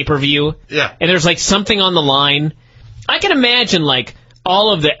of a pay-per-view, yeah, and there's like something on the line, I can imagine like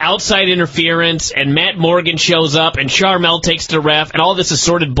all of the outside interference and Matt Morgan shows up and Charmel takes the ref and all this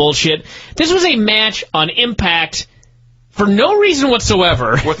assorted bullshit. This was a match on Impact for no reason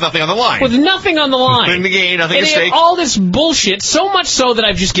whatsoever. With nothing on the line. With nothing on the line. Nothing to gain, nothing and to they had stake. all this bullshit, so much so that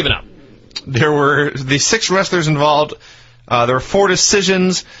I've just given up. There were the 6 wrestlers involved. There were 4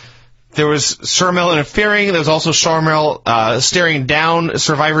 decisions. There was Sharmell interfering. There was also Sharmell staring down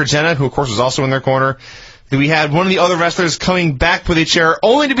Survivor Jenna, who, of course, was also in their corner. We had one of the other wrestlers coming back with a chair,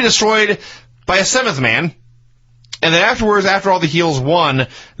 only to be destroyed by a 7th man. And then afterwards, after all the heels won,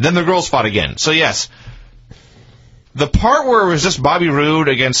 then the girls fought again. So, yes, the part where it was just Bobby Roode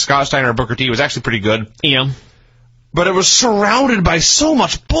against Scott Steiner and Booker T was actually pretty good. Yeah. But it was surrounded by so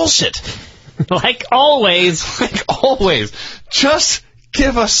much bullshit. Like always. Like always. Just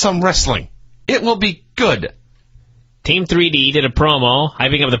give us some wrestling. It will be good. Team 3D did a promo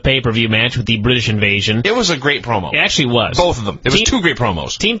hyping up the pay-per-view match with the British Invasion. It was a great promo. It actually was. Both of them. It was 2 great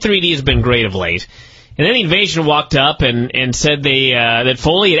promos. Team 3D has been great of late. And then the Invasion walked up and said that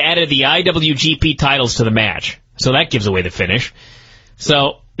Foley had added the IWGP titles to the match. So that gives away the finish.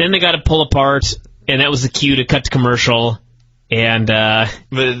 So then they got to pull apart, and that was the cue to cut to commercial. And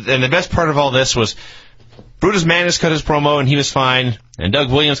the best part of all this was Brutus Manis cut his promo, and he was fine. And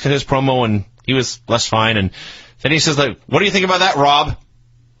Doug Williams cut his promo, and he was less fine. And then he says, like, what do you think about that, Rob?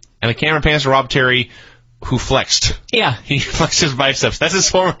 And the camera pans to Rob Terry, who flexed. Yeah. He flexed his biceps. That's his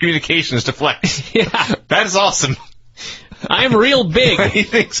form of communication, is to flex. Yeah. That is awesome. I'm real big. He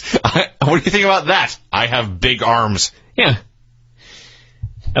thinks, what do you think about that? I have big arms. Yeah.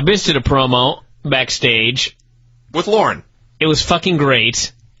 Abyss did a promo backstage. With Lauren. It was fucking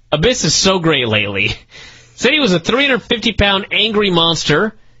great. Abyss is so great lately. Said he was a 350-pound angry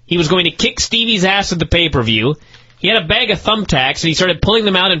monster. He was going to kick Stevie's ass at the pay-per-view. He had a bag of thumbtacks, and he started pulling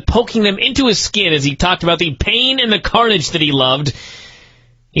them out and poking them into his skin as he talked about the pain and the carnage that he loved.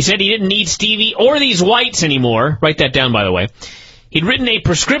 He said he didn't need Stevie or these whites anymore. Write that down, by the way. He'd written a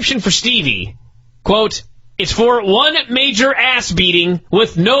prescription for Stevie. Quote, it's for one major ass beating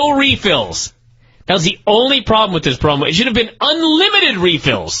with no refills. That was the only problem with this promo. It should have been unlimited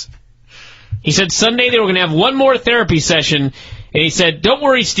refills. He said Sunday they were going to have one more therapy session, and he said, don't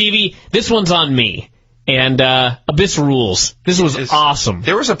worry, Stevie, this one's on me. And Abyss rules. This was awesome.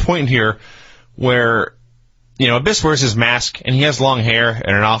 There was a point here where, Abyss wears his mask, and he has long hair,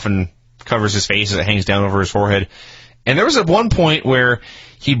 and it often covers his face as it hangs down over his forehead. And there was at one point where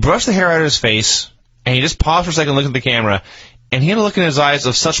he brushed the hair out of his face, and he just paused for a second and looked at the camera, and he had a look in his eyes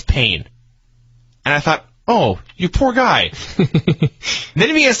of such pain. And I thought, oh, you poor guy. Then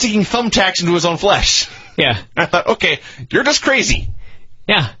he began sticking thumbtacks into his own flesh. Yeah. And I thought, okay, you're just crazy.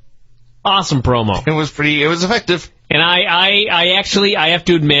 Yeah. Awesome promo. It was effective. And I have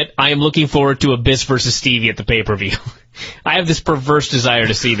to admit, I am looking forward to Abyss versus Stevie at the pay-per-view. I have this perverse desire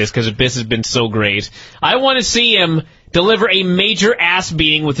to see this because Abyss has been so great. I want to see him deliver a major ass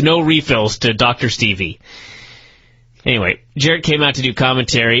beating with no refills to Dr. Stevie. Anyway, Jarrett came out to do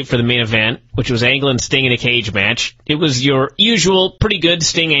commentary for the main event, which was Angle and Sting in a cage match. It was your usual, pretty good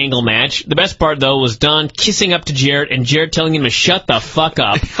Sting Angle match. The best part, though, was Don kissing up to Jarrett and Jarrett telling him to shut the fuck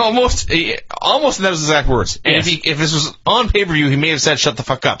up. Almost in those exact words. And yes. if this was on pay-per-view, he may have said shut the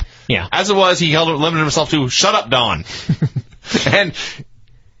fuck up. Yeah. As it was, he limited himself to shut up, Don. And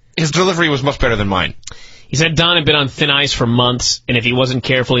his delivery was much better than mine. He said Don had been on thin ice for months, and if he wasn't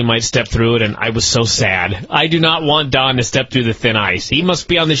careful, he might step through it, and I was so sad. I do not want Don to step through the thin ice. He must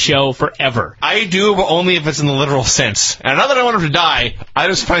be on the show forever. I do, but only if it's in the literal sense. And not that I want him to die, I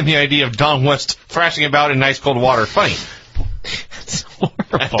just find the idea of Don West thrashing about in nice cold water funny. That's horrible.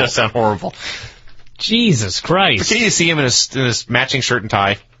 That does sound horrible. Jesus Christ. But can you see him in his matching shirt and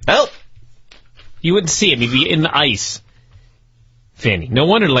tie? Well, you wouldn't see him. He'd be in the ice. Vinny. No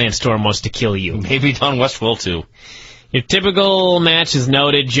wonder Lance Storm wants to kill you. Maybe Don West will, too. Your typical match is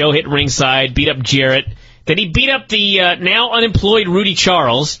noted. Joe hit ringside, beat up Jarrett. Then he beat up the now unemployed Rudy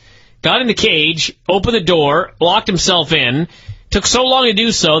Charles, got in the cage, opened the door, locked himself in. Took so long to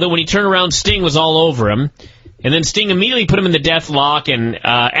do so that when he turned around, Sting was all over him. And then Sting immediately put him in the death lock, and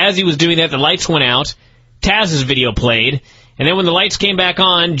as he was doing that, the lights went out. Taz's video played. And then when the lights came back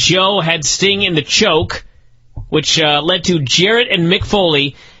on, Joe had Sting in the choke, which led to Jarrett and Mick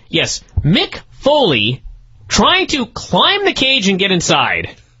Foley. Yes, Mick Foley trying to climb the cage and get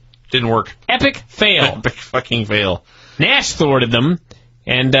inside. Didn't work. Epic fail. Epic fucking fail. Nash thwarted them,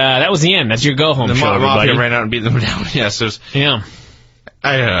 and that was the end. That's your go-home show, everybody. The Mafia ran out and beat them down. Yes, yeah.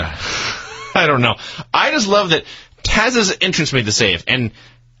 I don't know. I just love that Taz's entrance made the save. And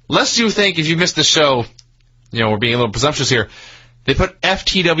lest you think, if you missed the show, we're being a little presumptuous here, they put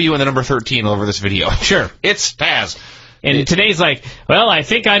FTW and the number 13 all over this video. Sure. It's Taz. And today's like, well, I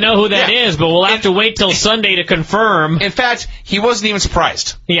think I know who that is, but we'll have to wait till Sunday to confirm. In fact, he wasn't even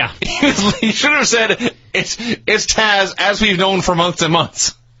surprised. Yeah. He should have said, It's Taz, as we've known for months and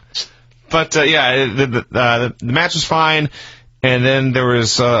months. But, the match was fine, and then there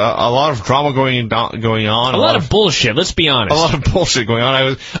was a lot of drama going on. A lot of bullshit, let's be honest. A lot of bullshit going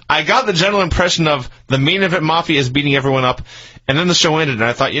on. I got the general impression of the main event Mafia is beating everyone up, and then the show ended, and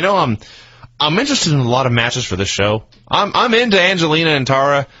I thought, I'm interested in a lot of matches for this show. I'm into Angelina and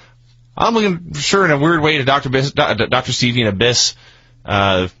Tara. I'm looking, sure, in a weird way to Dr. Stevie and Abyss.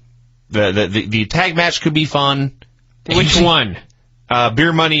 The tag match could be fun. Which one?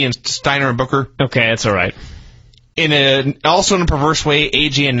 Beer Money and Steiner and Booker. Okay, that's all right. Also in a perverse way,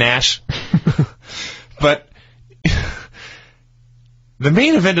 AJ and Nash. But the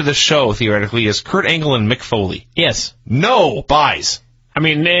main event of the show, theoretically, is Kurt Angle and Mick Foley. Yes. No buys. I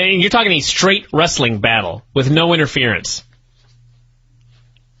mean, you're talking a straight wrestling battle with no interference.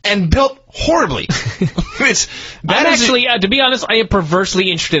 And built horribly. To be honest, I am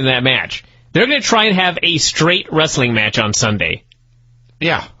perversely interested in that match. They're going to try and have a straight wrestling match on Sunday.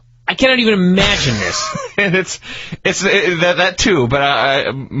 Yeah. I cannot even imagine this. And it's that too,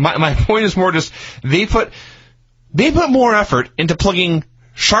 but my point is more just they put more effort into plugging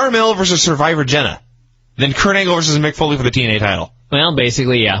Charmel versus Survivor Jenna than Kurt Angle versus Mick Foley for the TNA title. Well,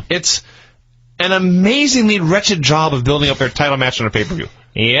 basically, yeah. It's an amazingly wretched job of building up their title match on a pay-per-view.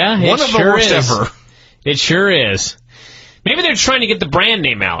 Yeah, it One of the worst ever. It sure is. Maybe they're trying to get the brand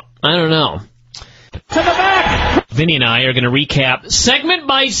name out. I don't know. To the back! Vinny and I are going to recap segment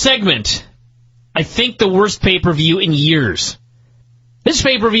by segment. I think the worst pay-per-view in years. This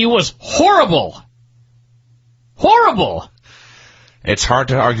pay-per-view was horrible. Horrible. It's hard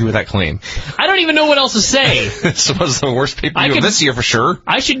to argue with that claim. I don't even know what else to say. This was the worst pay-per-view of this year for sure.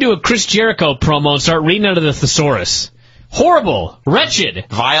 I should do a Chris Jericho promo and start reading out of the thesaurus. Horrible. Wretched.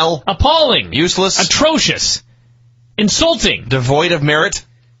 Vile. Appalling. Useless. Atrocious. Insulting. Devoid of merit.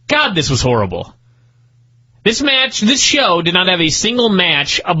 God, this was horrible. This show did not have a single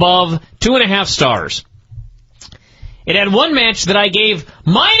match above 2.5 stars. It had one match that I gave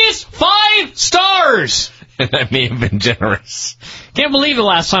 -5 stars. That may have been generous. Can't believe the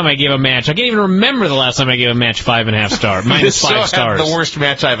last time I gave a match. I can't even remember the last time I gave a match 5.5 stars. -5 stars. The worst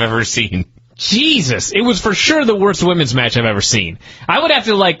match I've ever seen. Jesus, it was for sure the worst women's match I've ever seen. I would have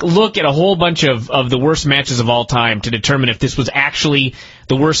to look at a whole bunch of the worst matches of all time to determine if this was actually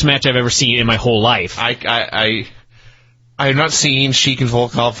the worst match I've ever seen in my whole life. I have not seen Sheik and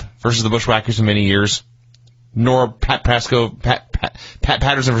Volkov versus the Bushwhackers in many years, nor Pat Patterson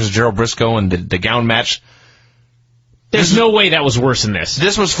versus Gerald Briscoe and the gown match. There's no way that was worse than this.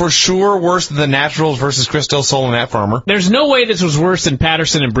 This was for sure worse than the Naturals versus Chris Del Sol and Matt Farmer. There's no way this was worse than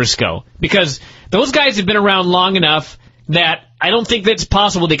Patterson and Briscoe, because those guys have been around long enough that I don't think that's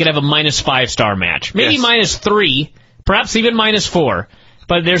possible they could have a -5 star match. Maybe -3, perhaps even -4,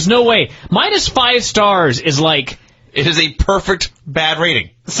 but there's no way. -5 stars is like... It is a perfect bad rating.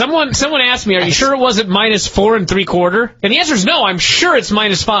 Someone asked me, are you sure it wasn't -4 3/4? And the answer is no, I'm sure it's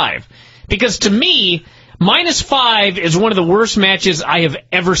 -5. Because to me... -5 is one of the worst matches I have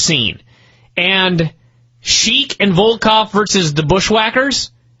ever seen. And Sheik and Volkov versus the Bushwhackers,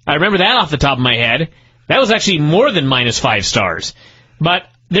 I remember that off the top of my head. That was actually more than -5 stars. But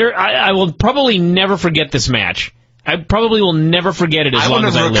I will probably never forget this match. I probably will never forget it as long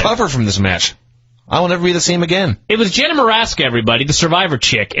as I live. I will never recover from this match. I will never be the same again. It was Jenna Maraska, everybody, the Survivor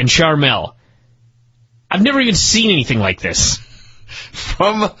chick, and Charmel. I've never even seen anything like this.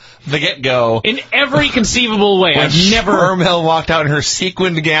 From the get-go. In every conceivable way. When Charmel walked out in her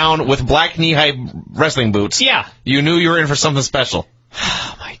sequined gown with black knee-high wrestling boots. Yeah. You knew you were in for something special.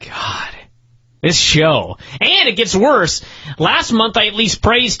 Oh, my God. This show. And it gets worse. Last month, I at least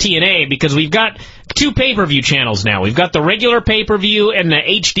praised TNA because we've got 2 pay-per-view channels now. We've got the regular pay-per-view and the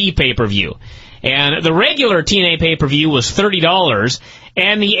HD pay-per-view. And the regular TNA pay-per-view was $30,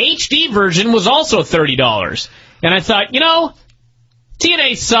 and the HD version was also $30. And I thought,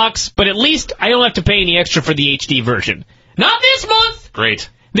 TNA sucks, but at least I don't have to pay any extra for the HD version. Not this month! Great.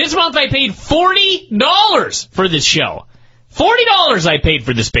 This month I paid $40 for this show. $40 I paid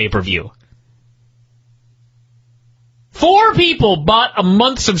for this pay-per-view. 4 people bought a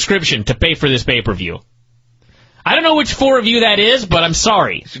month subscription to pay for this pay-per-view. I don't know which 4 of you that is, but I'm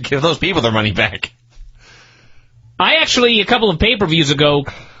sorry. Give those people their money back. I actually, a couple of pay-per-views ago,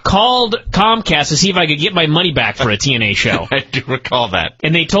 called Comcast to see if I could get my money back for a TNA show. I do recall that.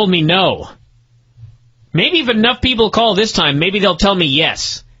 And they told me no. Maybe if enough people call this time, maybe they'll tell me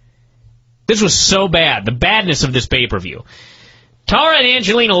yes. This was so bad. The badness of this pay-per-view. Tara and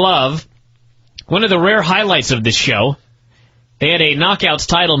Angelina Love, one of the rare highlights of this show, they had a Knockouts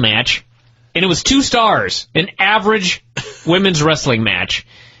title match, and it was 2 stars, an average women's wrestling match.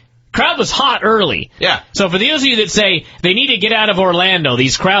 Crowd was hot early. Yeah. So for those of you that say they need to get out of Orlando,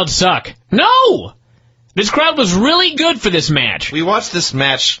 these crowds suck. No! This crowd was really good for this match. We watched this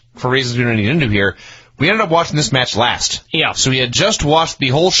match for reasons we don't need into here. We ended up watching this match last. Yeah. So we had just watched the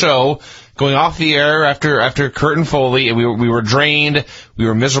whole show going off the air after Kurt and Foley, and we were drained. We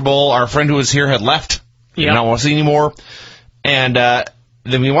were miserable. Our friend who was here had left. We did not want to see anymore. And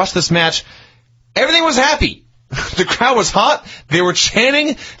then we watched this match. Everything was happy. The crowd was hot. They were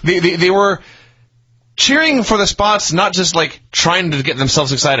chanting. They were cheering for the spots, not just like trying to get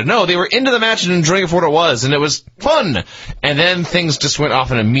themselves excited. No, they were into the match and enjoying it for what it was, and it was fun. And then things just went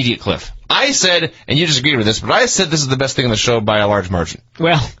off an immediate cliff. I said, and you disagreed with this, but I said this is the best thing on the show by a large margin.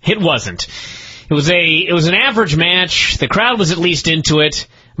 Well, it wasn't. It was an average match. The crowd was at least into it.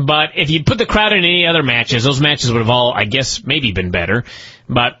 But if you put the crowd in any other matches, those matches would have all, I guess, maybe been better.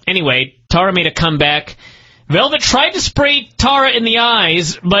 But anyway, Tara made a comeback. Velvet tried to spray Tara in the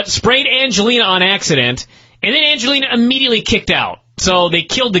eyes, but sprayed Angelina on accident, and then Angelina immediately kicked out. So they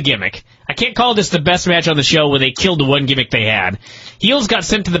killed the gimmick. I can't call this the best match on the show where they killed the one gimmick they had. Heels got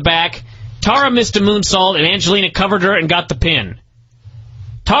sent to the back. Tara missed a moonsault, and Angelina covered her and got the pin.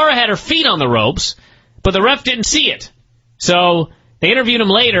 Tara had her feet on the ropes, but the ref didn't see it. So they interviewed him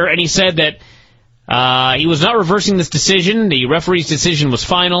later, and he said that he was not reversing this decision. The referee's decision was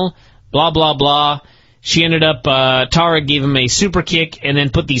final, blah, blah, blah. She ended up, Tara gave him a super kick and then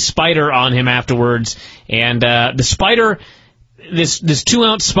put the spider on him afterwards. And the spider, this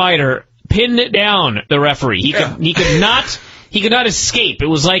 2-ounce spider, pinned down the referee. He could not escape. It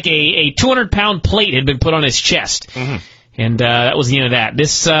was like a 200-pound plate had been put on his chest. Mm-hmm. And that was the end of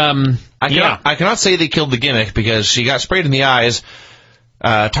that. I cannot say they killed the gimmick because she got sprayed in the eyes.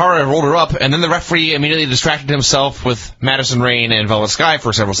 Tara rolled her up, and then the referee immediately distracted himself with Madison Rayne and Velvet Sky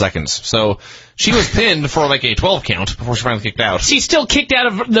for several seconds. So she was pinned for like a 12 count before she finally kicked out. She's still kicked out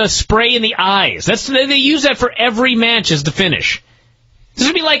of the spray in the eyes. They use that for every match as the finish. This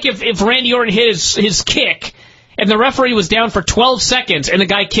would be like if Randy Orton hit his kick, and the referee was down for 12 seconds, and the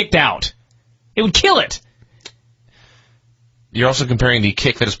guy kicked out. It would kill it. You're also comparing the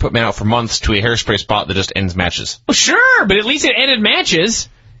kick that has put men out for months to a hairspray spot that just ends matches. Well, sure, but at least it ended matches.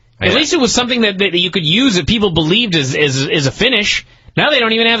 Yeah. At least it was something that you could use that people believed is a finish. Now they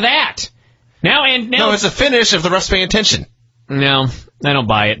don't even have that. Now it's a finish if the ref's paying attention. No, I don't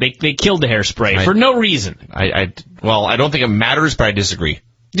buy it. They killed the hairspray for no reason. I don't think it matters, but I disagree.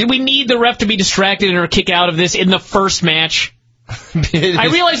 Did we need the ref to be distracted or kick out of this in the first match? I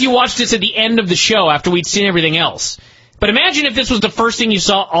realize you watched this at the end of the show after we'd seen everything else. But imagine if this was the first thing you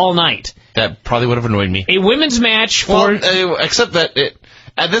saw all night. That probably would have annoyed me. A women's match for... Well, except that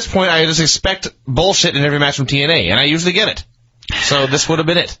at this point, I just expect bullshit in every match from TNA, and I usually get it. So this would have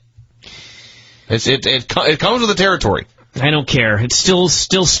been it. It comes with the territory. I don't care. It's still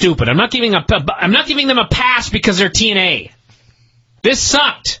stupid. I'm not giving them a pass because they're TNA. This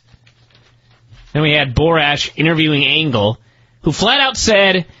sucked. Then we had Borash interviewing Angle, who flat out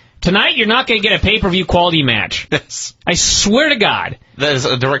said... Tonight, you're not going to get a pay-per-view quality match. Yes. I swear to God. That is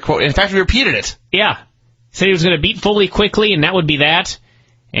a direct quote. In fact, we repeated it. Yeah. Said he was going to beat Foley quickly, and that would be that.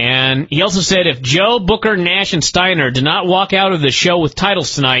 And he also said if Joe, Booker, Nash, and Steiner did not walk out of the show with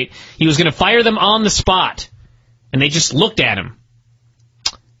titles tonight, he was going to fire them on the spot. And they just looked at him.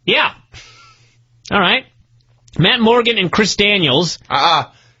 Yeah. All right. Matt Morgan and Chris Daniels.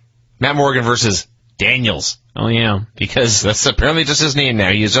 Matt Morgan versus Daniels. Oh, yeah. Because that's apparently just his name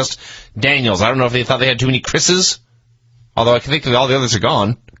now. He is just Daniels. I don't know if they thought they had too many Chris's. Although I think that all the others are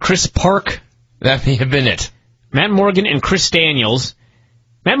gone. Chris Park. That may have been it. Matt Morgan and Chris Daniels.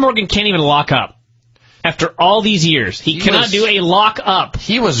 Matt Morgan can't even lock up. After all these years, he cannot do a lock up.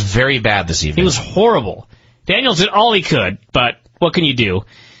 He was very bad this evening. He was horrible. Daniels did all he could, but what can you do?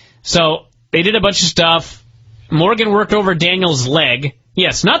 So they did a bunch of stuff. Morgan worked over Daniels' leg.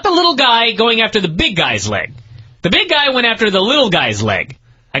 Yes, not the little guy going after the big guy's leg. The big guy went after the little guy's leg.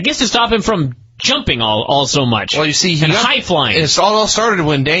 I guess to stop him from jumping all so much. Well, you see, high flying. It all started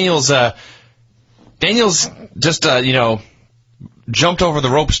when Daniels just jumped over the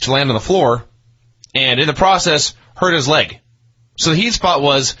ropes to land on the floor, and in the process hurt his leg. So the heat spot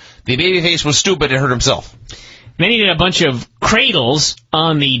was the babyface was stupid and hurt himself. Then he did a bunch of cradles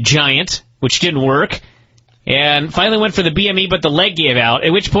on the Giant, which didn't work. And finally went for the BME, but the leg gave out,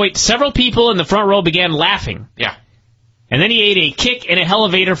 at which point several people in the front row began laughing. Yeah. And then he ate a kick and a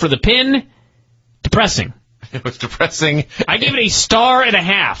elevator for the pin. Depressing. It was depressing. I gave it a 1.5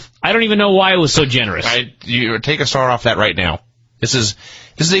 stars. I don't even know why it was so generous. You take a star off that right now. This is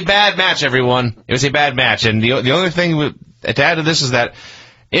a bad match, everyone. It was a bad match. And the only thing to add to this is that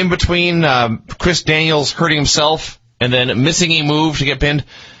in between Chris Daniels hurting himself and then missing a move to get pinned,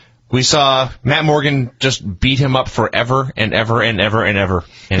 We saw Matt Morgan just beat him up forever and ever and ever and ever.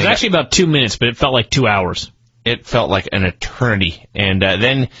 It was actually about 2 minutes, but it felt like 2 hours. It felt like an eternity. And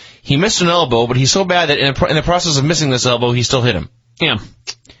then he missed an elbow, but he's so bad that in the process of missing this elbow, he still hit him. Yeah.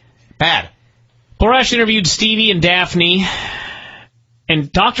 Bad. Borash interviewed Stevie and Daphne,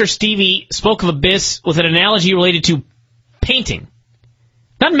 and Dr. Stevie spoke of Abyss with an analogy related to painting.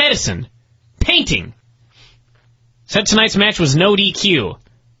 Not medicine. Painting. Said tonight's match was no DQ.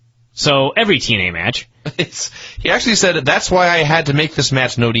 So, every TNA match. He actually said, that's why I had to make this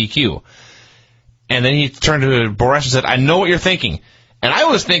match no DQ. And then he turned to Borash and said, I know what you're thinking. And I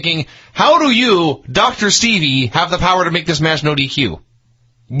was thinking, how do you, Dr. Stevie, have the power to make this match no DQ?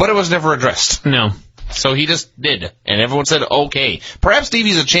 But it was never addressed. No. So he just did. And everyone said, okay. Perhaps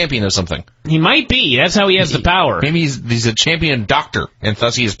Stevie's a champion of something. He might be. That's how he has the power. Maybe he's a champion doctor, and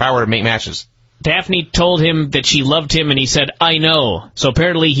thus he has power to make matches. Daphne told him that she loved him, and he said, I know. So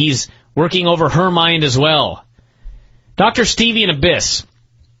apparently he's working over her mind as well. Dr. Stevie and Abyss.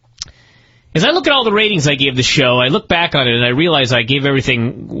 As I look at all the ratings I gave the show, I look back on it, and I realize I gave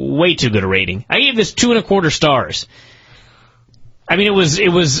everything way too good a rating. I gave this 2.25 stars. I mean, it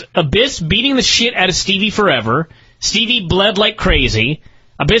was Abyss beating the shit out of Stevie forever. Stevie bled like crazy.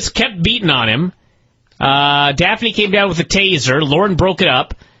 Abyss kept beating on him. Daphne came down with a taser. Lauren broke it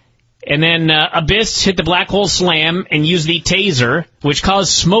up. And then Abyss hit the black hole slam and used the taser, which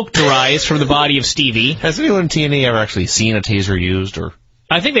caused smoke to rise from the body of Stevie. Has anyone in TNA ever actually seen a taser used? Or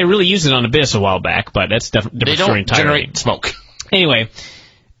I think they really used it on Abyss a while back, but that's different story entirely. They don't generate smoke. Anyway,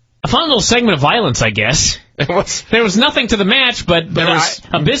 a fun little segment of violence, I guess. There was nothing to the match, but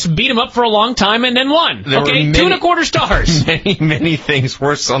Abyss beat him up for a long time and then won. Okay, 2.25 stars. Many things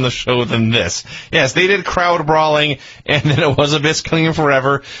worse on the show than this. Yes, they did crowd brawling, and then it was Abyss killing him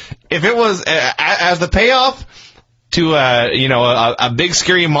forever. If it was as the payoff to a big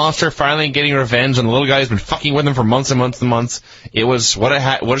scary monster finally getting revenge, and the little guy's been fucking with him for months and months and months, it was what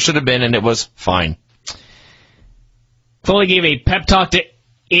it should have been, and it was fine. Foley gave a pep talk to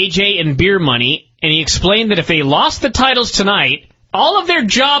AJ and Beer Money, and he explained that if they lost the titles tonight, all of their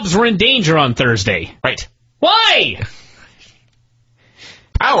jobs were in danger on Thursday. Right. Why?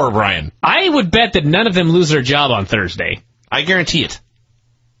 Power, Brian. I would bet that none of them lose their job on Thursday. I guarantee it.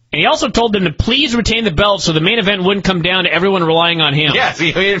 And he also told them to please retain the belt so the main event wouldn't come down to everyone relying on him. Yes,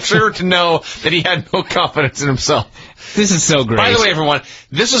 he made sure to know that he had no confidence in himself. This is so great. By the way, everyone,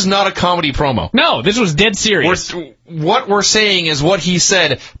 this is not a comedy promo. No, this was dead serious. What we're saying is what he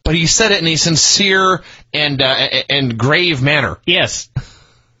said, but he said it in a sincere and grave manner. Yes.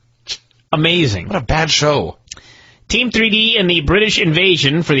 Amazing. What a bad show. Team 3D and the British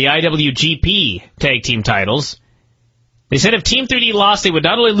Invasion for the IWGP tag team titles. They said if Team 3D lost, they would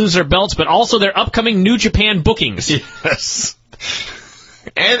not only lose their belts, but also their upcoming New Japan bookings. Yes.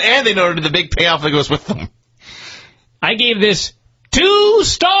 And they noted the big payoff that goes with them. I gave this 2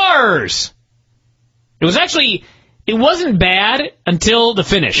 stars. It wasn't bad until the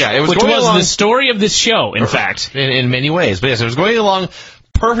finish. Yeah, it was which going was along, the story of this show, in fact. In many ways. But yes, it was going along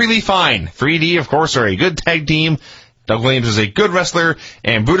perfectly fine. 3D, of course, are a good tag team. Doug Williams is a good wrestler,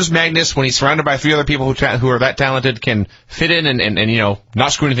 and Brutus Magnus, when he's surrounded by 3 other people who are that talented, can fit in and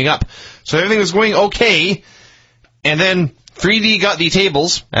not screw anything up. So everything was going okay, and then 3D got the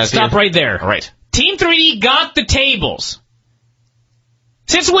tables. Stop right there. All right. Team 3D got the tables.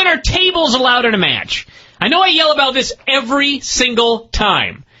 Since when are tables allowed in a match? I know I yell about this every single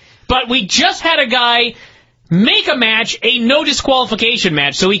time, but we just had a guy make a match a no disqualification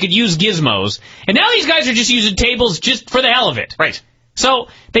match so he could use gizmos, and now these guys are just using tables just for the hell of it. Right. So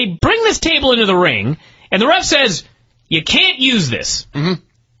they bring this table into the ring, and the ref says, you can't use this. Mm-hmm.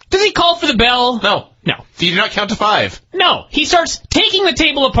 Does he call for the bell? No. No. He did not count to 5. No. He starts taking the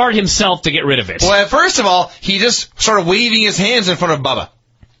table apart himself to get rid of it. Well, first of all, he just started waving his hands in front of Bubba.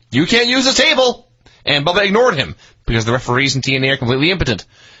 You can't use the table. And Bubba ignored him because the referees in TNA are completely impotent.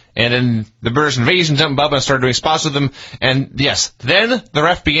 And then the British Invasion jumped Bubba and started doing spots with them. And yes, then the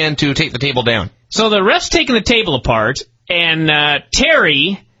ref began to take the table down. So the ref's taking the table apart, and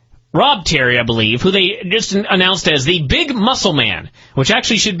Rob Terry, I believe, who they just announced as the Big Muscle Man, which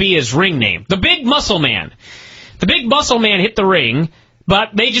actually should be his ring name. The Big Muscle Man. The Big Muscle Man hit the ring, but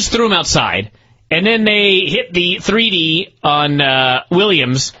they just threw him outside. And then they hit the 3D on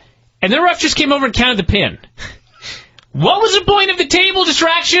Williams, and the ref just came over and counted the pin. What was the point of the table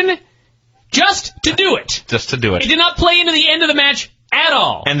distraction? Just to do it. Just to do it. It did not play into the end of the match at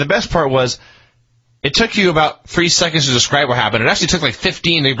all. And the best part was, it took you about 3 seconds to describe what happened. It actually took like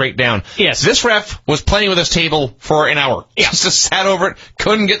 15 to break down. Yes. This ref was playing with his table for an hour. Yeah. Just sat over it,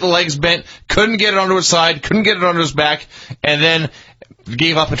 couldn't get the legs bent, couldn't get it onto his side, couldn't get it onto his back, and then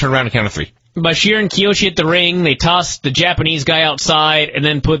gave up and turned around and counted 3. Bashir and Kiyoshi hit the ring. They tossed the Japanese guy outside and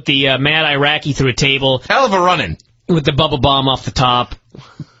then put the mad Iraqi through a table. Hell of a run-in. With the bubble bomb off the top.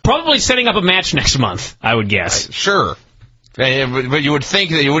 Probably setting up a match next month, I would guess. Sure. But you would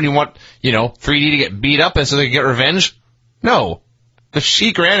think that you wouldn't want, 3D to get beat up and so they could get revenge? No. The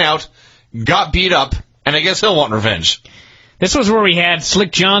Sheik ran out, got beat up, and I guess he'll want revenge. This was where we had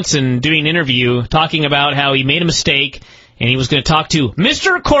Slick Johnson doing an interview talking about how he made a mistake and he was going to talk to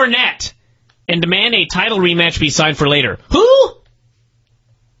Mr. Cornette and demand a title rematch be signed for later. Who?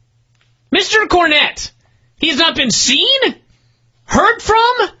 Mr. Cornette. He has not been seen, heard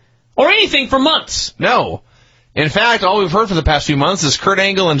from, or anything for months. No. In fact, all we've heard for the past few months is Kurt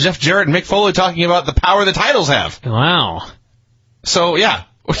Angle and Jeff Jarrett and Mick Foley talking about the power the titles have. Wow. So, yeah.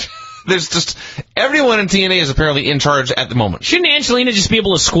 There's just... Everyone in TNA is apparently in charge at the moment. Shouldn't Angelina just be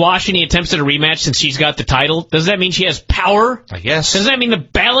able to squash any attempts at a rematch since she's got the title? Does that mean she has power? I guess. Does that mean the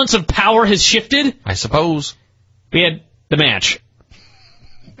balance of power has shifted? I suppose. We had the match.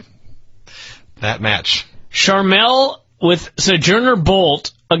 That match. Charmel with Sojourner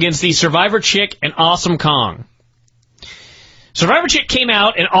Bolt against the Survivor Chick and Awesome Kong. Survivor Chick came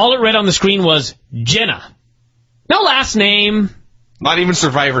out, and all it read on the screen was Jenna. No last name. Not even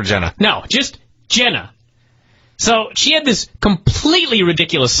Survivor Jenna. No, just Jenna. So she had this completely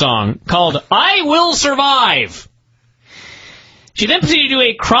ridiculous song called I Will Survive. She then proceeded to do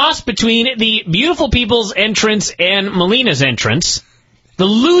a cross between the Beautiful People's entrance and Melina's entrance. The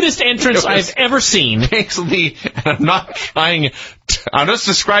lewdest entrance I've ever seen. Basically, I'm not trying... I'm just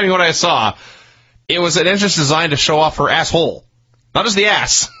describing what I saw. It was an entrance designed to show off her asshole. Not just the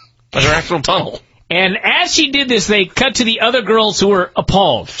ass, but her actual tunnel. And as she did this, they cut to the other girls who were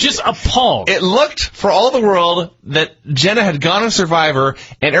appalled. Just appalled. It looked, for all the world, that Jenna had gone on Survivor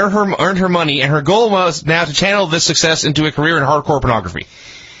and earned her money, and her goal was now to channel this success into a career in hardcore pornography.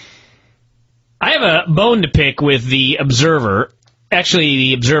 I have a bone to pick with the Observer. Actually,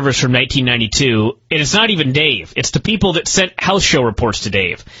 the Observer's from 1992, and it's not even Dave. It's the people that sent house show reports to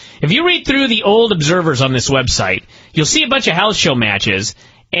Dave. If you read through the old Observers on this website, you'll see a bunch of house show matches,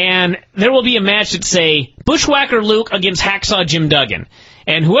 and there will be a match that say, Bushwhacker Luke against Hacksaw Jim Duggan.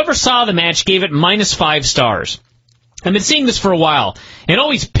 And whoever saw the match gave it -5 stars. I've been seeing this for a while, and it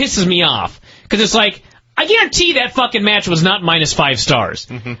always pisses me off, because it's like, I guarantee that fucking match was not -5 stars.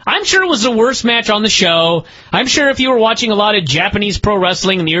 Mm-hmm. I'm sure it was the worst match on the show. I'm sure if you were watching a lot of Japanese pro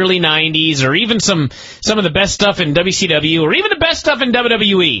wrestling in the early 90s, or even some of the best stuff in WCW, or even the best stuff in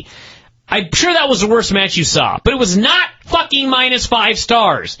WWE, I'm sure that was the worst match you saw. But it was not fucking -5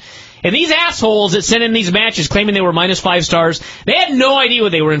 stars. And these assholes that sent in these matches claiming they were -5 stars, they had no idea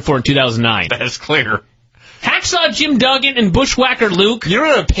what they were in for in 2009. That is clear. Hacksaw Jim Duggan and Bushwhacker Luke. You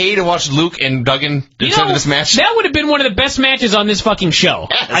don't have to pay to watch Luke and Duggan do this match? That would have been one of the best matches on this fucking show.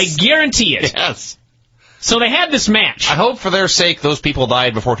 Yes. I guarantee it. Yes. So they had this match. I hope for their sake those people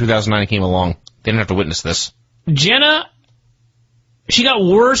died before 2009 came along. They didn't have to witness this. Jenna, she got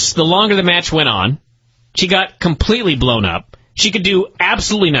worse the longer the match went on. She got completely blown up. She could do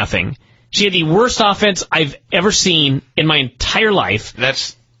absolutely nothing. She had the worst offense I've ever seen in my entire life.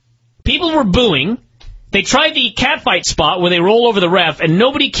 People were booing. They tried the catfight spot where they roll over the ref, and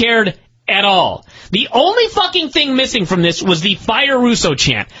nobody cared at all. The only fucking thing missing from this was the Fire Russo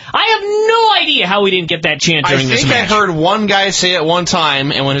chant. I have no idea how we didn't get that chant during this match. I think I heard one guy say it one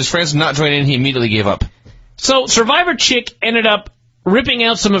time, and when his friends did not join in, he immediately gave up. So Survivor Chick ended up ripping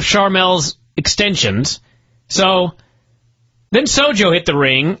out some of Charmel's extensions. So then Sojo hit the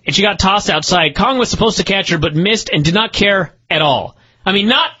ring, and she got tossed outside. Kong was supposed to catch her, but missed and did not care at all. I mean,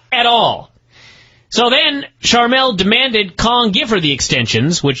 not at all. So then, Charmel demanded Kong give her the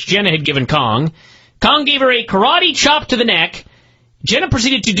extensions, which Jenna had given Kong. Kong gave her a karate chop to the neck. Jenna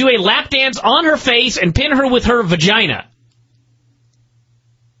proceeded to do a lap dance on her face and pin her with her vagina.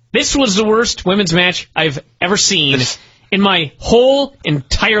 This was the worst women's match I've ever seen in my whole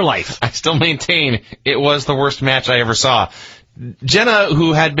entire life. I still maintain it was the worst match I ever saw. Jenna,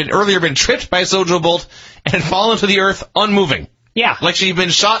 who had earlier been tripped by Sojo Bolt and fallen to the earth unmoving. Yeah. Like she'd been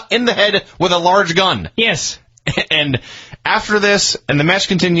shot in the head with a large gun. Yes. And after this, and the match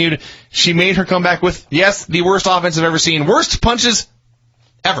continued, she made her comeback with, yes, the worst offense I've ever seen. Worst punches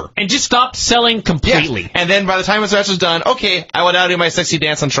ever. And just stopped selling completely. Yeah. And then by the time this match was done, okay, I would now do my sexy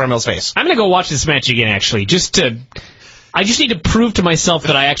dance on Charmel's face. I'm going to go watch this match again, actually, I just need to prove to myself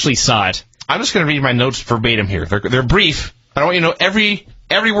that I actually saw it. I'm just going to read my notes verbatim here. They're brief. I want you to know every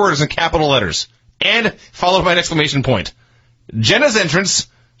word is in capital letters. And followed by an exclamation point. Jenna's entrance,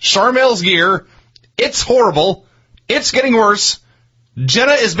 Charmel's gear, it's horrible, it's getting worse,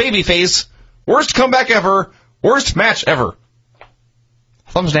 Jenna is babyface, worst comeback ever, worst match ever.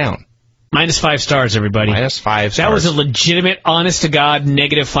 Thumbs down. -5 stars, everybody. -5 stars. That was a legitimate, honest-to-God,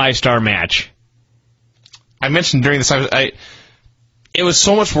 negative 5-star match. I mentioned during this, it was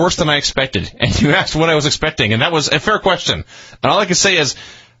so much worse than I expected. And you asked what I was expecting, and that was a fair question. And all I can say is,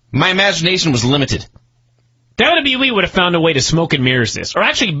 my imagination was limited. WWE would have found a way to smoke and mirrors this. Or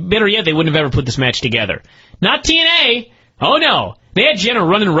actually, better yet, they wouldn't have ever put this match together. Not TNA. Oh, no. They had Jenna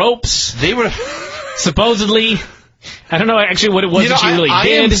running ropes. They would supposedly. I don't know actually what it was that she really did. I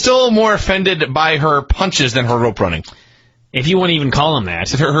am still more offended by her punches than her rope running. If you want to even call them that.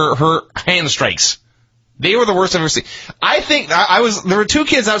 Her hand strikes. They were the worst I've ever seen. I think there were 2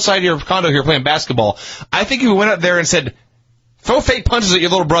 kids outside your condo here playing basketball. I think if we went up there and said, throw fake punches at your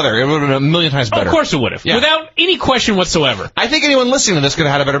little brother, it would have been a million times better. Of course it would have. Yeah. Without any question whatsoever. I think anyone listening to this could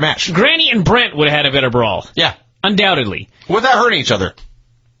have had a better match. Granny and Brent would have had a better brawl. Yeah. Undoubtedly. Without hurting each other.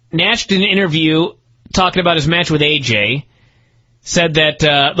 Nash did an interview talking about his match with AJ. Said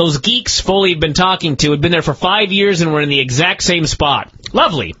that those geeks Foley had been talking to had been there for 5 years and were in the exact same spot.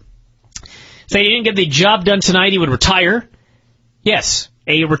 Lovely. Said he didn't get the job done tonight, he would retire. Yes.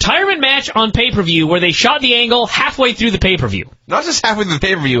 A retirement match on pay-per-view where they shot the angle halfway through the pay-per-view. Not just halfway through the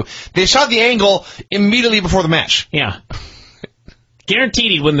pay-per-view. They shot the angle immediately before the match. Yeah.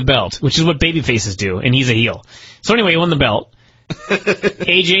 Guaranteed he'd win the belt, which is what babyfaces do, and he's a heel. So anyway, he won the belt.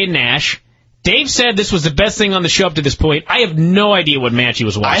 AJ and Nash. Dave said this was the best thing on the show up to this point. I have no idea what match he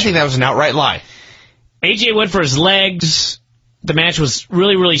was watching. I think that was an outright lie. AJ went for his legs. The match was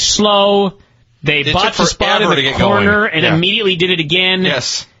really, really slow. They botched the spot in the corner and immediately did it again.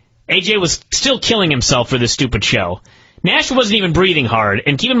 Yes. AJ was still killing himself for this stupid show. Nash wasn't even breathing hard.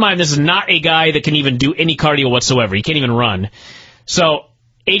 And keep in mind, this is not a guy that can even do any cardio whatsoever. He can't even run. So,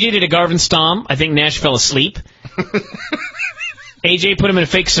 AJ did a Garvin Stomp. I think Nash fell asleep. AJ put him in a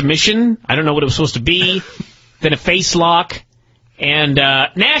fake submission. I don't know what it was supposed to be. Then a face lock. And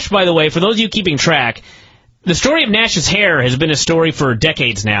Nash, by the way, for those of you keeping track, the story of Nash's hair has been a story for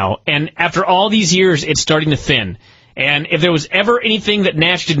decades now, and after all these years, it's starting to thin. And if there was ever anything that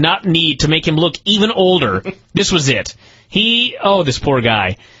Nash did not need to make him look even older, this was it. This poor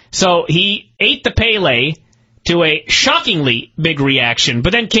guy. So he ate the Pele to a shockingly big reaction,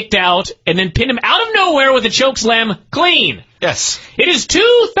 but then kicked out, and then pinned him out of nowhere with a chokeslam clean. Yes. It is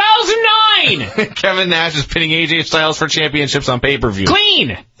 2009! Kevin Nash is pinning AJ Styles for championships on pay-per-view.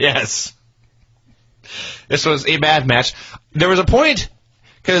 Clean! Yes. This was a bad match. There was a point,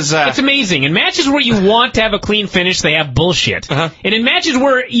 because... it's amazing. In matches where you want to have a clean finish, they have bullshit. Uh-huh. And in matches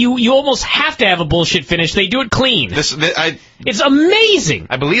where you almost have to have a bullshit finish, they do it clean. It's amazing.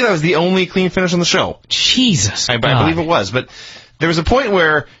 I believe that was the only clean finish on the show. Jesus I believe it was. But there was a point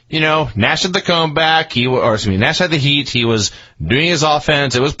where, Nash had the comeback, Nash had the heat, he was doing his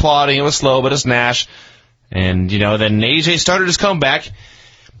offense, it was plodding, it was slow, but it's Nash. And, then AJ started his comeback,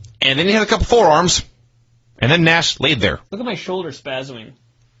 and then he had a couple forearms. And then Nash laid there. Look at my shoulder spasming.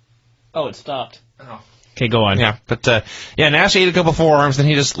 Oh, it stopped. Oh. Okay, go on. Yeah, but Nash ate a couple forearms, then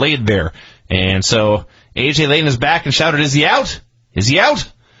he just laid there. And so AJ laid in his back and shouted, "Is he out? Is he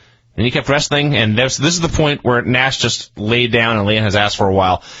out?" And he kept wrestling, and this is the point where Nash just laid down and lay on his ass for a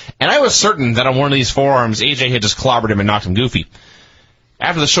while. And I was certain that on one of these forearms, AJ had just clobbered him and knocked him goofy.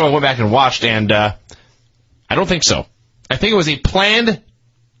 After the show, I went back and watched, and I don't think so. I think it was a planned,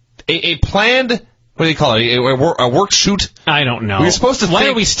 what do you call it? A work shoot? I don't know. We were supposed to Why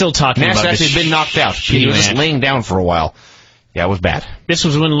are we still talking Nash about this? Nash actually had been knocked out. He was just laying down for a while. Yeah, it was bad. This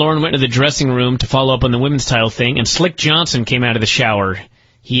was when Lauren went to the dressing room to follow up on the women's title thing, and Slick Johnson came out of the shower.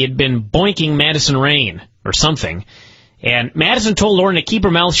 He had been boinking Madison Rayne, or something. And Madison told Lauren to keep her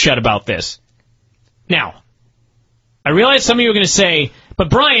mouth shut about this. Now, I realize some of you are going to say,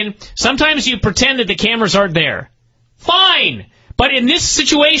 but Brian, sometimes you pretend that the cameras aren't there. Fine! But in this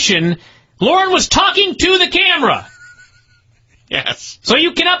situation, Lauren was talking to the camera. Yes. So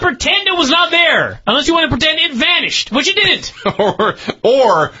you cannot pretend it was not there, unless you want to pretend it vanished, which it didn't.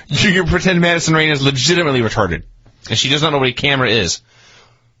 or you can pretend Madison Rayne is legitimately retarded, and she does not know what a camera is.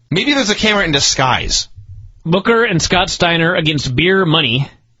 Maybe there's a camera in disguise. Booker and Scott Steiner against Beer Money,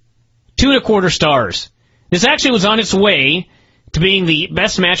 2.25 stars. This actually was on its way to being the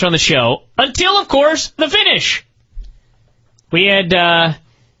best match on the show, until, of course, the finish. We had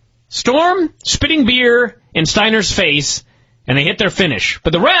Storm spitting beer in Steiner's face, and they hit their finish.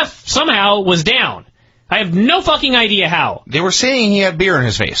 But the ref, somehow, was down. I have no fucking idea how. They were saying he had beer in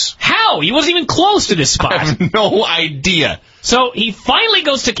his face. How? He wasn't even close to this spot. I have no idea. So he finally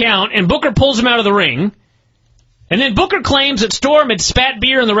goes to count, and Booker pulls him out of the ring. And then Booker claims that Storm had spat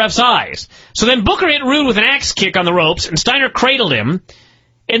beer in the ref's eyes. So then Booker hit Rude with an axe kick on the ropes, and Steiner cradled him.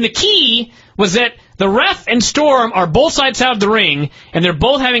 And the key was that The ref and Storm are both sides out of the ring, and they're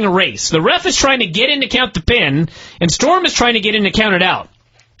both having a race. The ref is trying to get in to count the pin, and Storm is trying to get in to count it out.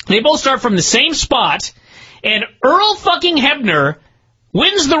 They both start from the same spot, and Earl fucking Hebner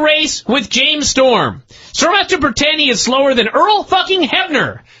wins the race with James Storm. Storm has to pretend he is slower than Earl fucking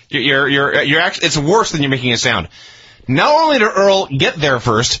Hebner. You're actually, it's worse than you're making it sound. Not only did Earl get there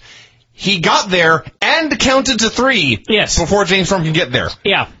first, he got there and counted to 3 before James Storm could get there.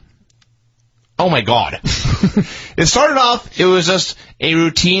 Yeah. Oh my God. It started off, it was just a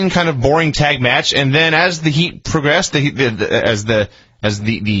routine kind of boring tag match, and then as the heat progressed, as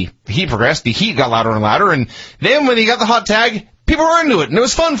the heat progressed, the heat got louder and louder, and then when he got the hot tag, people were into it, and it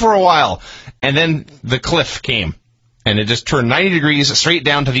was fun for a while. And then the cliff came, and it just turned 90 degrees straight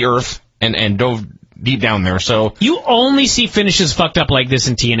down to the earth and dove deep down there. So you only see finishes fucked up like this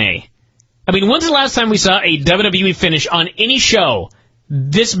in TNA. I mean, when's the last time we saw a WWE finish on any show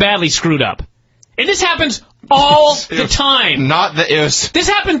this badly screwed up? And this happens all the time. This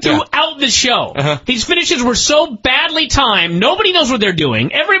happened throughout the show. Uh-huh. These finishes were so badly timed, nobody knows what they're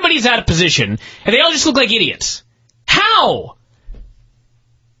doing, everybody's out of position, and they all just look like idiots. How?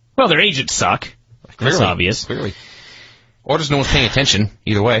 Well, their agents suck. That's obvious. Clearly. Or just no one's paying attention,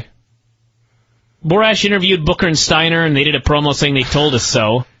 either way. Borash interviewed Booker and Steiner, and they did a promo saying they told us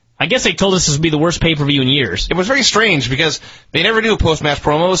so. I guess they told us this would be the worst pay-per-view in years. It was very strange, because they never do post-match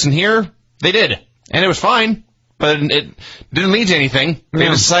promos, and here, they did. And it was fine, but it didn't lead to anything. They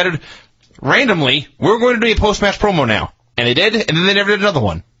decided, randomly, we're going to do a post-match promo now. And they did, and then they never did another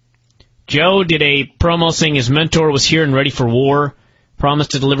one. Joe did a promo saying his mentor was here and ready for war,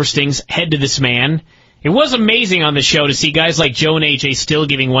 promised to deliver Sting's head to this man. It was amazing on the show to see guys like Joe and AJ still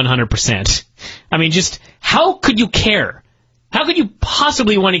giving 100%. I mean, just, how could you care? How could you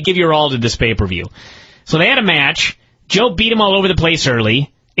possibly want to give your all to this pay-per-view? So they had a match. Joe beat him all over the place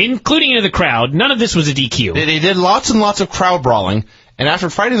early, including into the crowd. None of this was a DQ. They did lots and lots of crowd brawling, and after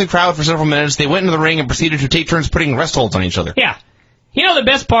fighting the crowd for several minutes, they went into the ring and proceeded to take turns putting rest holds on each other. Yeah. You know, the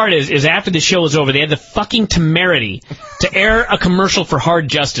best part is after the show was over, they had the fucking temerity to air a commercial for Hard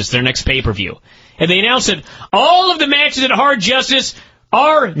Justice, their next pay-per-view. And they announced that all of the matches at Hard Justice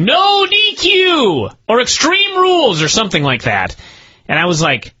are no DQ, or Extreme Rules, or something like that. And I was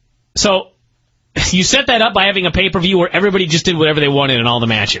like, so you set that up by having a pay-per-view where everybody just did whatever they wanted in all the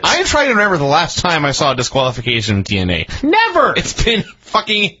matches. I am trying to remember the last time I saw a disqualification in TNA. Never! It's been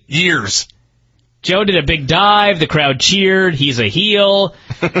fucking years. Joe did a big dive. The crowd cheered. He's a heel.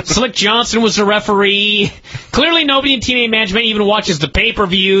 Slick Johnson was the referee. Clearly nobody in TNA management even watches the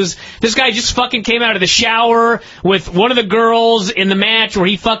pay-per-views. This guy just fucking came out of the shower with one of the girls in the match where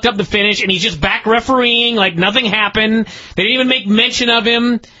he fucked up the finish, and he's just back refereeing like nothing happened. They didn't even make mention of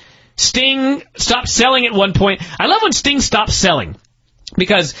him. Sting stopped selling at one point. I love when Sting stops selling,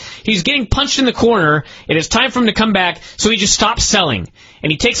 because he's getting punched in the corner, and it's time for him to come back, so he just stops selling.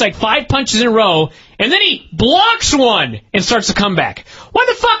 And he takes like 5 punches in a row, and then he blocks one and starts to come back. Why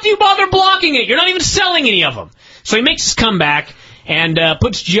the fuck do you bother blocking it? You're not even selling any of them. So he makes his comeback and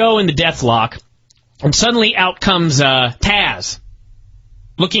puts Joe in the death lock, and suddenly out comes Taz,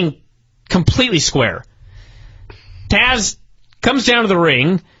 looking completely square. Taz comes down to the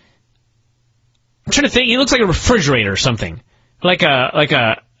ring. I'm trying to think. He looks like a refrigerator or something. Like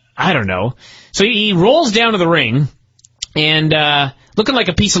a, I don't know. So he rolls down to the ring, and looking like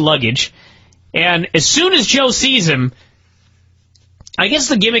a piece of luggage. And as soon as Joe sees him, I guess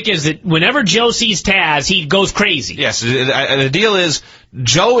the gimmick is that whenever Joe sees Taz, he goes crazy. Yes, the deal is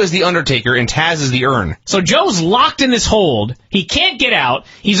Joe is the Undertaker and Taz is the Urn. So Joe's locked in this hold. He can't get out.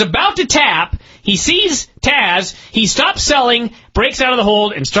 He's about to tap. He sees Taz. He stops selling, breaks out of the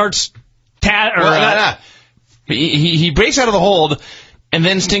hold, and starts He breaks out of the hold, and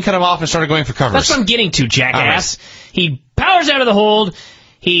then Sting cut him off and started going for covers. That's what I'm getting to, jackass. Right. He powers out of the hold.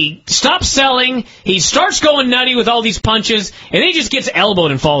 He stops selling. He starts going nutty with all these punches, and then he just gets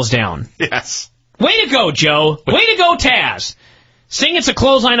elbowed and falls down. Yes. Way to go, Joe. Way to go, Taz. Sting gets a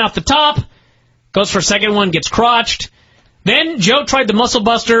clothesline off the top, goes for a second one, gets crotched. Then Joe tried the muscle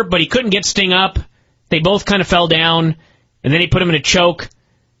buster, but he couldn't get Sting up. They both kind of fell down, and then he put him in a choke,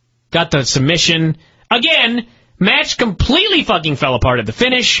 got the submission. Again, match completely fucking fell apart at the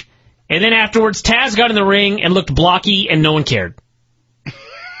finish, and then afterwards Taz got in the ring and looked blocky, and no one cared.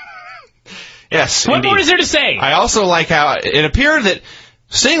 Yes, what indeed. more is there to say? I also like how it appeared that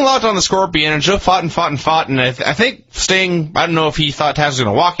Sting locked on the Scorpion, and Joe fought, and I think Sting, I don't know if he thought Taz was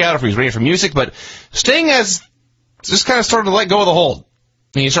going to walk out, or if he was waiting for music, but Sting has just kind of started to let go of the hold.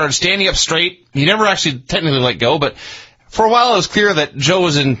 And he started standing up straight. He never actually technically let go, but for a while it was clear that Joe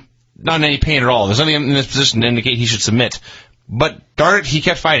was not in any pain at all. There's nothing in this position to indicate he should submit. But darn it, he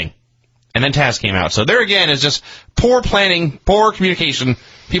kept fighting. And then Taz came out. So there again is just poor planning, poor communication,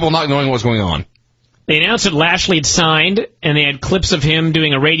 people not knowing what's going on. They announced that Lashley had signed, and they had clips of him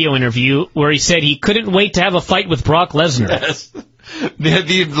doing a radio interview where he said he couldn't wait to have a fight with Brock Lesnar. Yes.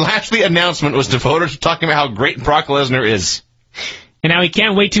 The Lashley announcement was devoted to talking about how great Brock Lesnar is. And how he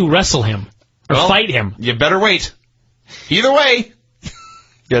can't wait to wrestle him, or fight him. You better wait. Either way,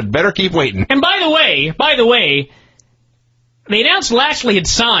 you better keep waiting. And by the way, they announced Lashley had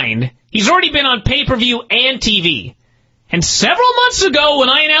signed. He's already been on pay-per-view and TV. And several months ago, when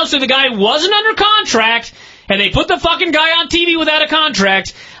I announced that the guy wasn't under contract, and they put the fucking guy on TV without a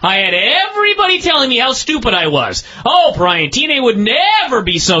contract, I had everybody telling me how stupid I was. Oh, Brian, TNA would never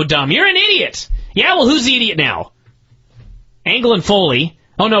be so dumb. You're an idiot. Yeah, well, who's the idiot now? Angle and Foley.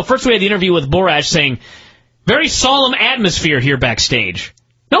 Oh, no, first we had the interview with Borash saying, very solemn atmosphere here backstage.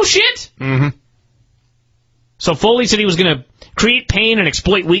 No shit? Mm-hmm. So Foley said he was going to create pain and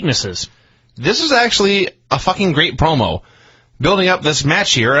exploit weaknesses. This is actually a fucking great promo, building up this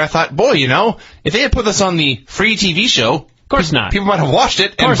match here, and I thought, boy, if they had put this on the free TV show, of course not. People might have watched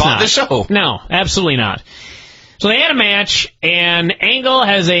it and bought the show. No, absolutely not. So they had a match, and Angle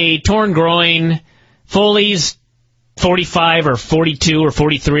has a torn groin, Foley's 45 or 42 or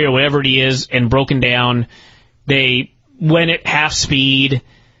 43 or whatever it is, and broken down. They went at half speed.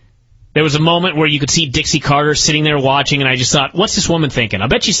 There was a moment where you could see Dixie Carter sitting there watching, and I just thought, what's this woman thinking? I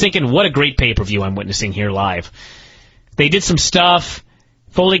bet she's thinking, what a great pay-per-view I'm witnessing here live. They did some stuff.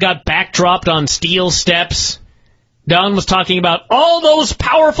 Foley got backdropped on steel steps. Dunn was talking about all those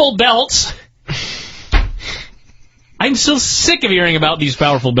powerful belts. I'm so sick of hearing about these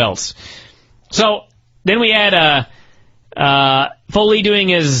powerful belts. So then we had Foley doing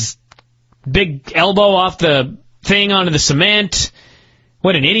his big elbow off the thing onto the cement.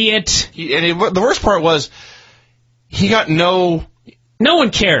 What an idiot. The worst part was, he got no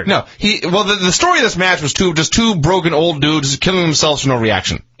one cared. No. The story of this match was just two broken old dudes killing themselves for no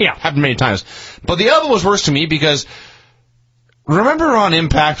reaction. Yeah. Happened many times. But the other was worse to me because, remember on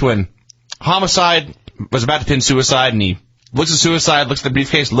Impact when Homicide was about to pin Suicide, and he looks at Suicide, looks at the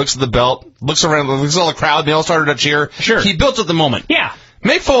briefcase, looks at the belt, looks around, looks at all the crowd, and they all started to cheer. Sure. He built up the moment. Yeah.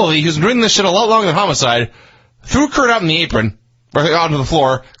 Mick Foley, who's been doing this shit a lot longer than Homicide, threw Kurt out in the apron, or onto the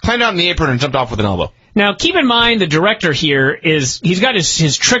floor, climbed out in the apron, and jumped off with an elbow. Now, keep in mind, the director here he's got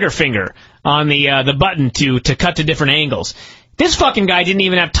his trigger finger on the button to cut to different angles. This fucking guy didn't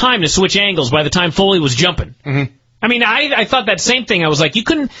even have time to switch angles by the time Foley was jumping. Mm-hmm. I mean, I thought that same thing. I was like, you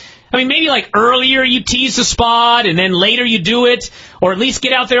couldn't, maybe like earlier you tease the spot, and then later you do it, or at least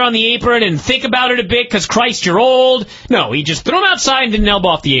get out there on the apron and think about it a bit, because Christ, you're old. No, he just threw him outside and didn't elbow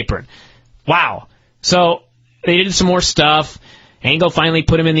off the apron. Wow. So, they did some more stuff. Angle finally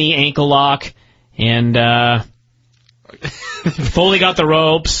put him in the ankle lock, and Foley got the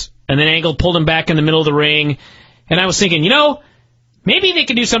ropes, and then Angle pulled him back in the middle of the ring. And I was thinking, maybe they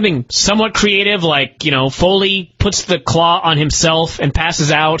could do something somewhat creative, like, Foley puts the claw on himself and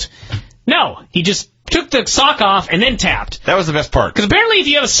passes out. No, he just took the sock off and then tapped. That was the best part. Because apparently if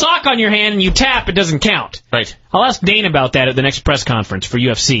you have a sock on your hand and you tap, it doesn't count. Right. I'll ask Dane about that at the next press conference for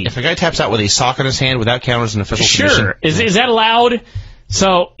UFC. If a guy taps out with a sock on his hand without counting as an official submission. Sure. Is that allowed?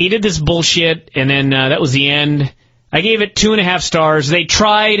 So he did this bullshit, and then that was the end. I gave it 2.5 stars. They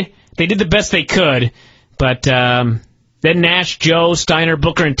tried. They did the best they could. But then Nash, Joe, Steiner,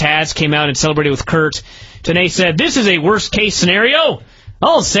 Booker, and Taz came out and celebrated with Kurt. TNA said, this is a worst-case scenario.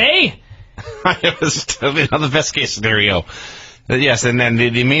 I'll say. It was totally not the best-case scenario. Yes, and then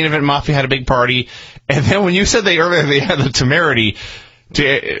the main event Mafia had a big party. And then when you said earlier they had the temerity,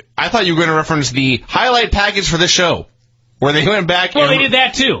 I thought you were going to reference the highlight package for this show, where they went back they did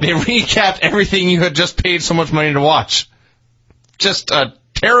that too. They recapped everything you had just paid so much money to watch. Just a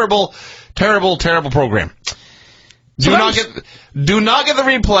terrible, terrible, terrible program. Do not get the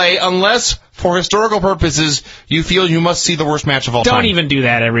replay unless, for historical purposes, you feel you must see the worst match of all time. Don't even do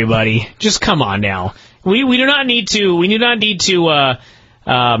that, everybody. Just come on now. We do not need to. We do not need to.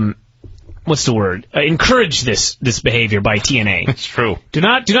 What's the word? Encourage this behavior by TNA. It's true. Do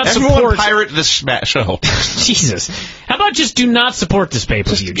not Everyone support. Pirate this show. Jesus. How about just do not support this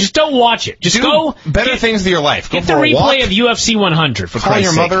pay-per-view? Just don't watch it. Just go better things in your life. Go get the replay of UFC 100 for Christ's sake. Call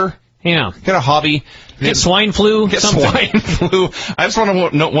your mother. Yeah. Get a hobby. Get swine flu. Get something. Swine flu. I just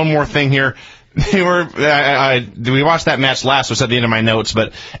want to note one more thing here. We watched that match last, so it's at the end of my notes,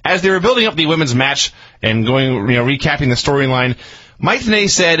 but as they were building up the women's match and going, recapping the storyline, Mike Tenay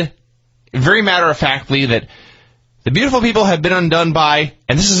said, very matter-of-factly, that the beautiful people have been undone by,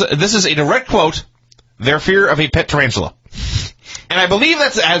 and this is a direct quote, their fear of a pet tarantula. And I believe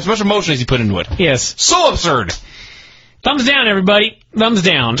that's as much emotion as he put into it. Yes. So absurd. Thumbs down, everybody. Thumbs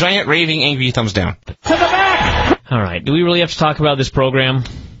down. Giant, raving, angry thumbs down. To the back! All right. Do we really have to talk about this program?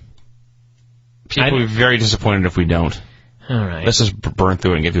 People will be very disappointed if we don't. All right. Let's just burn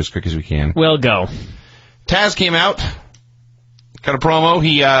through it and get through as quick as we can. We'll go. Taz came out, got a promo.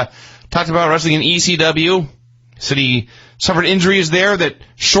 He talked about wrestling in ECW. Said he suffered injuries there that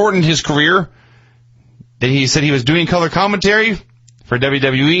shortened his career. That he said he was doing color commentary for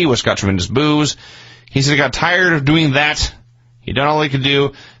WWE, which got tremendous boos. He said he got tired of doing that. He done all he could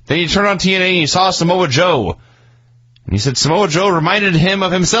do. Then he turned on TNA and he saw Samoa Joe. And he said Samoa Joe reminded him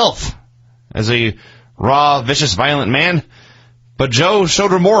of himself as a raw, vicious, violent man. But Joe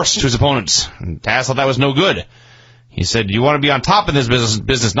showed remorse to his opponents. And Taz thought that was no good. He said, you want to be on top in this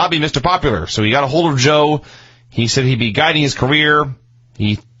business, not be Mr. Popular. So he got a hold of Joe. He said he'd be guiding his career.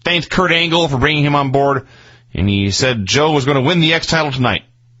 He thanked Kurt Angle for bringing him on board. And he said Joe was going to win the X title tonight.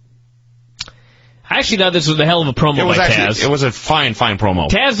 I actually thought this was a hell of a promo by Taz. It was a fine promo.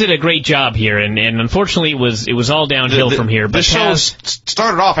 Taz did a great job here, and unfortunately it was all downhill from here. But the show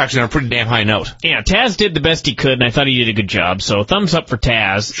started off actually on a pretty damn high note. Yeah, Taz did the best he could, and I thought he did a good job. So thumbs up for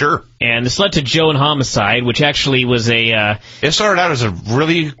Taz. Sure. And this led to Joe and Homicide, which actually was a... it started out as a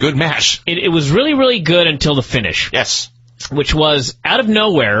really good match. It was really, really good until the finish. Yes. Which was out of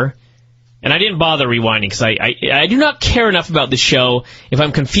nowhere... And I didn't bother rewinding because I do not care enough about this show. If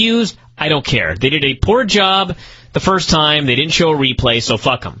I'm confused, I don't care. They did a poor job the first time. They didn't show a replay, so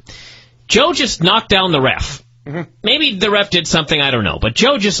fuck them. Joe just knocked down the ref. Mm-hmm. Maybe the ref did something, I don't know. But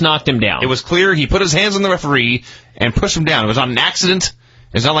Joe just knocked him down. It was clear he put his hands on the referee and pushed him down. It was on an accident.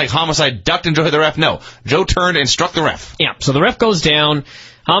 It's not like Homicide ducked and Joe hit the ref. No. Joe turned and struck the ref. Yeah, so the ref goes down.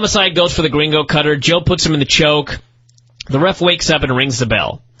 Homicide goes for the gringo cutter. Joe puts him in the choke. The ref wakes up and rings the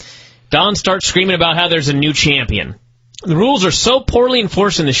bell. Don starts screaming about how there's a new champion. The rules are so poorly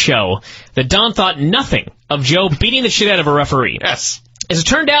enforced in the show that Don thought nothing of Joe beating the shit out of a referee. Yes. As it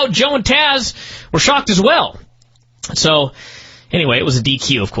turned out, Joe and Taz were shocked as well. So, anyway, it was a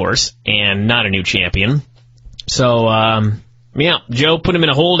DQ, of course, and not a new champion. So, yeah, Joe put him in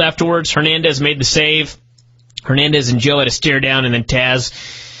a hold afterwards. Hernandez made the save. Hernandez and Joe had a stare down, and then Taz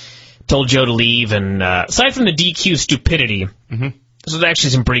told Joe to leave. And aside from the DQ stupidity... Mm-hmm. This was actually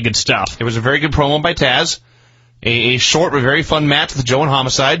some pretty good stuff. It was a very good promo by Taz. A short but very fun match with Joe and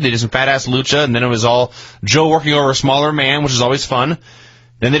Homicide. They did some fat-ass lucha, and then it was all Joe working over a smaller man, which is always fun.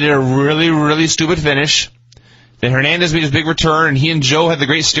 Then they did a really, really stupid finish. Then Hernandez made his big return, and he and Joe had the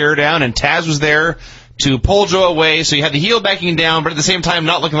great stare down, and Taz was there to pull Joe away, so you had the heel backing down, but at the same time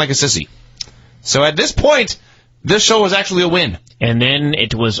not looking like a sissy. So at this point, this show was actually a win. And then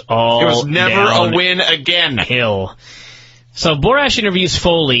it was all It was never a win again. Hill. So Borash interviews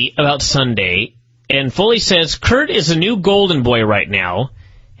Foley about Sunday, and Foley says Kurt is a new golden boy right now,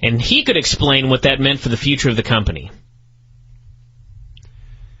 and he could explain what that meant for the future of the company.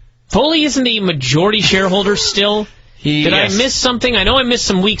 Foley isn't the majority shareholder still? Did I miss something? I know I missed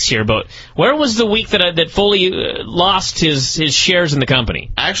some weeks here, but where was the week that Foley lost his shares in the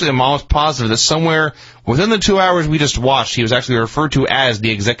company? Actually, I'm almost positive that somewhere within the 2 hours we just watched, he was actually referred to as the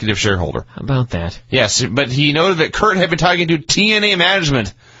executive shareholder. How about that? Yes, but he noted that Kurt had been talking to TNA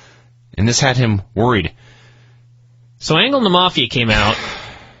management, and this had him worried. So Angle and the Mafia came out.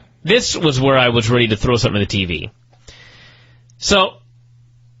 This was where I was ready to throw something at the TV. So...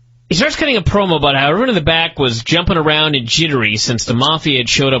 he starts cutting a promo about how everyone in the back was jumping around and jittery since the Mafia had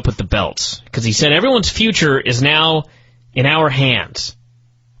showed up with the belts. Because he said everyone's future is now in our hands.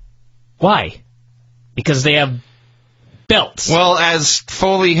 Why? Because they have belts. Well, as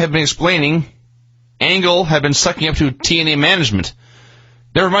Foley had been explaining, Angle had been sucking up to TNA management.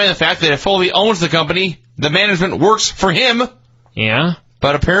 Never mind the fact that if Foley owns the company, the management works for him. Yeah?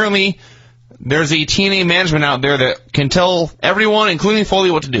 But apparently, there's a TNA management out there that can tell everyone, including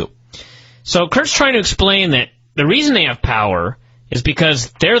Foley, what to do. So Kurt's trying to explain that the reason they have power is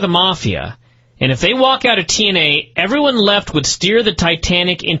because they're the Mafia, and if they walk out of TNA, everyone left would steer the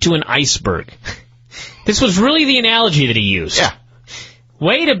Titanic into an iceberg. This was really the analogy that he used. Yeah.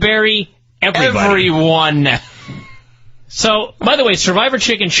 Way to bury everybody. Everyone. So, by the way, Survivor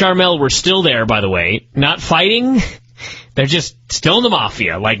Chick and Charmel were still there, by the way, not fighting. They're just still in the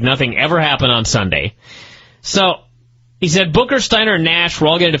Mafia, like nothing ever happened on Sunday. So... he said Booker, Steiner, and Nash were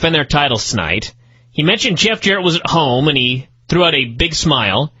all going to defend their titles tonight. He mentioned Jeff Jarrett was at home, and he threw out a big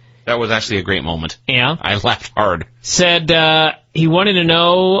smile. That was actually a great moment. Yeah. I laughed hard. Said he wanted to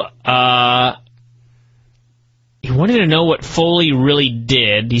know what Foley really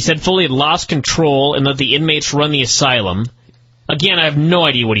did. He said Foley had lost control and let the inmates run the asylum. Again, I have no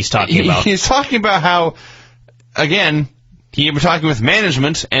idea what he's talking about. He's talking about how, again, he had been talking with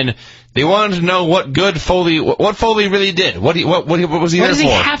management, and they wanted to know what Foley really did. What was he there for? Why does he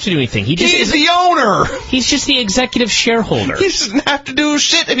have to do anything? He's the owner. He's just the executive shareholder. He doesn't have to do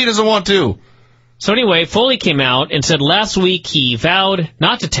shit if he doesn't want to. So anyway, Foley came out and said last week he vowed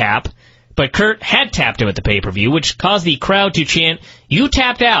not to tap, but Kurt had tapped him at the pay-per-view, which caused the crowd to chant, "You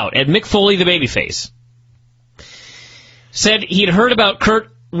tapped out," at Mick Foley, the babyface. Said he'd heard about Kurt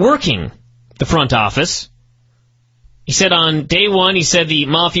working the front office. He said on day one, he said the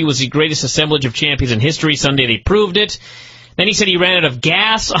Mafia was the greatest assemblage of champions in history. Sunday they proved it. Then he said he ran out of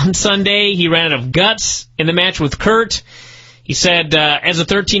gas on Sunday. He ran out of guts in the match with Kurt. He said, as a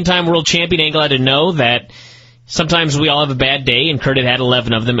 13-time world champion, Angle had to know that sometimes we all have a bad day, and Kurt had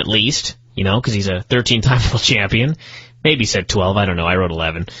 11 of them at least, because he's a 13-time world champion. Maybe he said 12, I don't know, I wrote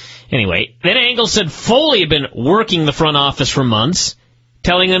 11. Anyway, then Angle said Foley had been working the front office for months,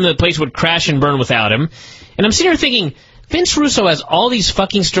 telling them the place would crash and burn without him. And I'm sitting here thinking, Vince Russo has all these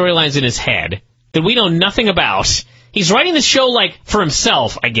fucking storylines in his head that we know nothing about. He's writing the show, for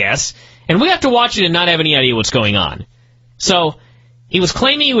himself, I guess, and we have to watch it and not have any idea what's going on. So, he was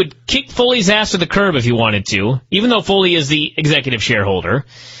claiming he would kick Foley's ass to the curb if he wanted to, even though Foley is the executive shareholder.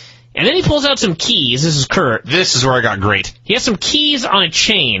 And then he pulls out some keys. This is Kurt. This is where I got great. He has some keys on a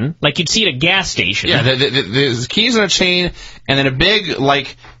chain, like you'd see at a gas station. Yeah, there's keys on a chain, and then a big,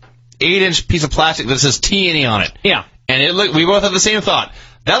 8-inch piece of plastic that says TNA on it. Yeah. And we both have the same thought.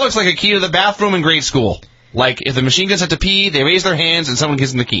 That looks like a key to the bathroom in grade school. If the machine guns have to pee, they raise their hands, and someone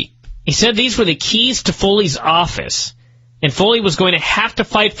gives them the key. He said these were the keys to Foley's office, and Foley was going to have to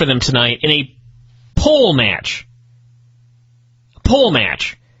fight for them tonight in a pole match.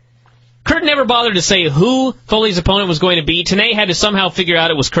 Kurt never bothered to say who Foley's opponent was going to be. TNA had to somehow figure out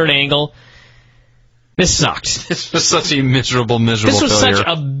it was Kurt Angle. This sucked. This was such a miserable failure. This was such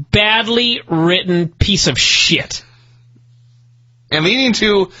a badly written piece of shit. And leading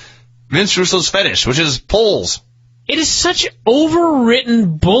to Vince Russo's fetish, which is poles. It is such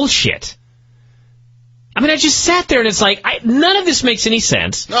overwritten bullshit. I just sat there and it's none of this makes any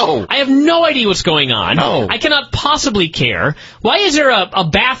sense. No. I have no idea what's going on. No. I cannot possibly care. Why is there a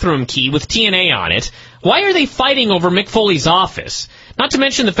bathroom key with TNA on it? Why are they fighting over Mick Foley's office? Not to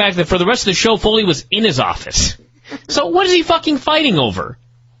mention the fact that for the rest of the show, Foley was in his office. So what is he fucking fighting over?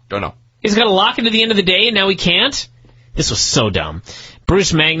 Don't know. He's got to lock it to the end of the day and now he can't? This was so dumb.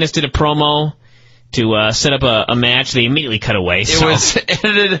 Bruce Magnus did a promo to set up a match. They immediately cut away. It was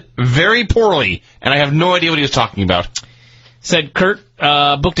edited very poorly, and I have no idea what he was talking about. Said Kurt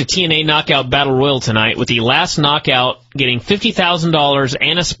booked a TNA Knockout Battle Royal tonight, with the last knockout getting $50,000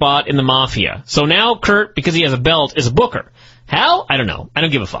 and a spot in the Mafia. So now Kurt, because he has a belt, is a booker. How? I don't know. I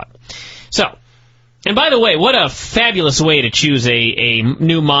don't give a fuck. So, and by the way, what a fabulous way to choose a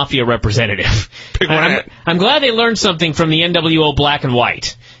new Mafia representative. I'm glad they learned something from the NWO Black and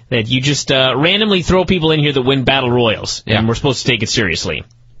White. That you just randomly throw people in here that win battle royals, and we're supposed to take it seriously.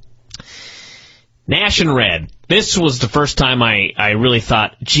 Nash and Red. This was the first time I really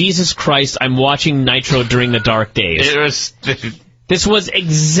thought, Jesus Christ, I'm watching Nitro during the dark days. This was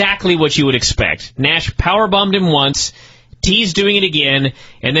exactly what you would expect. Nash powerbombed him once, T's doing it again,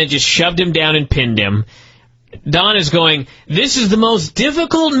 and then just shoved him down and pinned him. Don is going, this is the most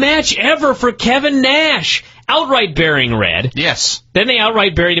difficult match ever for Kevin Nash. Outright burying Red. Yes. Then they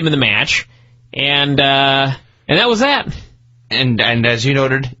outright buried him in the match, and that was that. And as you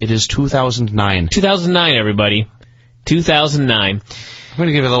noted, it is 2009. 2009, everybody. 2009. I'm going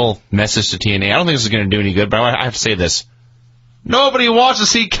to give a little message to TNA. I don't think this is going to do any good, but I have to say this. Nobody wants to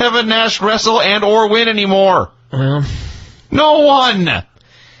see Kevin Nash wrestle and or win anymore. Well, no one.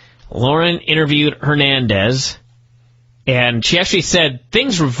 Lauren interviewed Hernandez, and she actually said,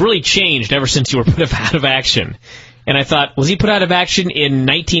 things have really changed ever since you were put out of action. And I thought, was he put out of action in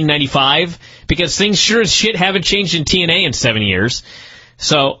 1995? Because things sure as shit haven't changed in TNA in 7 years.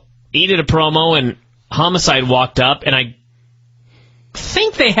 So he did a promo, and Homicide walked up, and I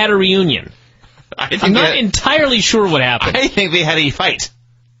think they had a reunion. I'm not entirely sure what happened. I think they had a fight.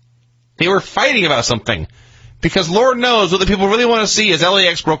 They were fighting about something. Because Lord knows what the people really want to see is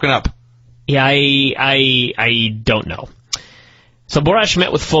LAX broken up. Yeah, I don't know. So Borash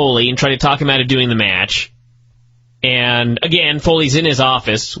met with Foley and tried to talk him out of doing the match. And again, Foley's in his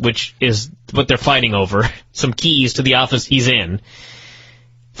office, which is what they're fighting over. Some keys to the office he's in.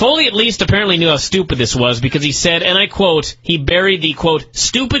 Foley at least apparently knew how stupid this was because he said, and I quote, he buried the, quote,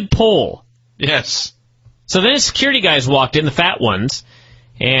 stupid pole. Yes. So then his security guys walked in, the fat ones,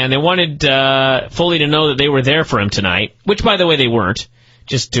 and they wanted Foley to know that they were there for him tonight, which, by the way, they weren't,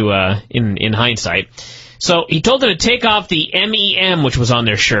 just to in hindsight. So he told them to take off the MEM, which was on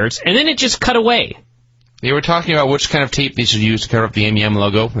their shirts, and then it just cut away. They were talking about which kind of tape they should use to cover up the MEM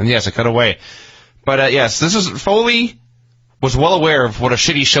logo, and yes, I cut away. But yes, Foley was well aware of what a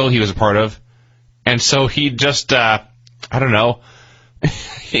shitty show he was a part of, and so he just, I don't know,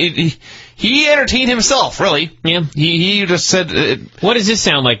 he entertained himself, really. Yeah. He just said... what does this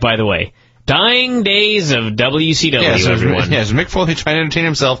sound like, by the way? Dying days of WCW, everyone. Yes, Mick Foley trying to entertain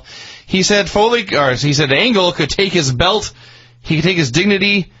himself. He said Angle could take his belt, he could take his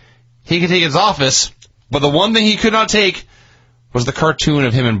dignity, he could take his office, but the one thing he could not take was the cartoon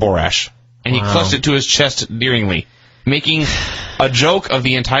of him and Borash. And he clutched it to his chest endearingly, making a joke of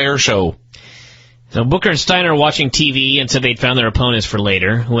the entire show. So Booker and Steiner are watching TV and said they'd found their opponents for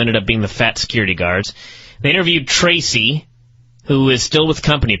later, who ended up being the fat security guards. They interviewed Tracy, who is still with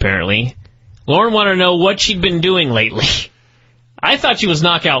company, apparently. Lauren wanted to know what she'd been doing lately. I thought she was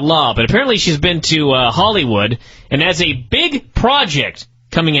Knockout Law, but apparently she's been to Hollywood and has a big project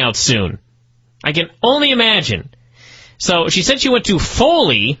coming out soon. I can only imagine. So she said she went to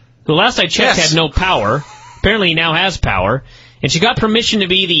Foley, who last I checked had no power. Apparently he now has power. And she got permission to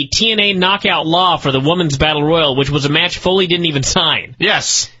be the TNA Knockout Law for the Women's Battle Royal, which was a match Foley didn't even sign.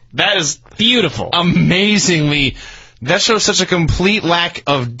 Yes, that is beautiful. Amazingly. That shows such a complete lack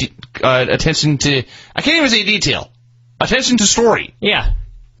of attention to... I can't even say detail. Attention to story. Yeah.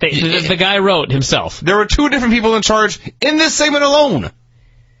 The guy wrote himself. There were 2 different people in charge in this segment alone.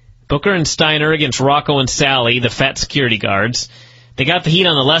 Booker and Steiner against Rocco and Sally, the fat security guards. They got the heat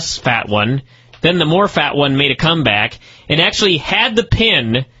on the less fat one. Then the more fat one made a comeback and actually had the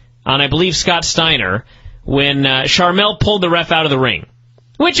pin on, I believe, Scott Steiner when Charmel pulled the ref out of the ring.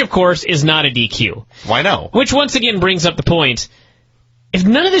 Which, of course, is not a DQ. Why no? Which, once again, brings up the point. If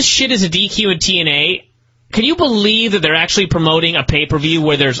none of this shit is a DQ in TNA, can you believe that they're actually promoting a pay-per-view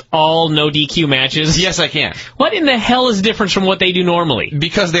where there's all no DQ matches? Yes, I can. What in the hell is different from what they do normally?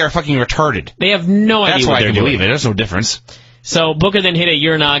 Because they are fucking retarded. They have no idea what they're doing. That's why I can believe it. There's no difference. So Booker then hit a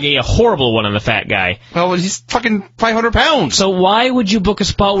Uranage, a horrible one on the fat guy. Well, he's fucking 500 pounds. So why would you book a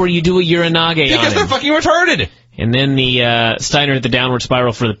spot where you do a Uranage on him? Because they're fucking retarded. And then the Steiner hit the downward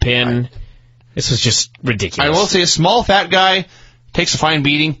spiral for the pin. This was just ridiculous. I will say a small fat guy takes a fine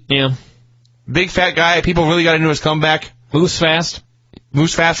beating. Yeah. Big fat guy, people really got into his comeback. Moves fast.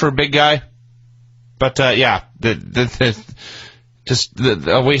 Moves fast for a big guy. But, yeah, just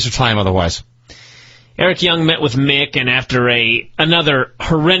a waste of time otherwise. Eric Young met with Mick, and after another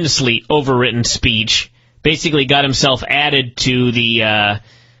horrendously overwritten speech, basically got himself added to the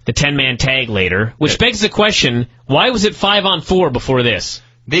 10-man tag later, which begs the question, why was it 5-on-4 before this?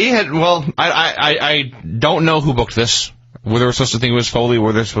 They had, well, I don't know who booked this, whether they were supposed to think it was Foley, or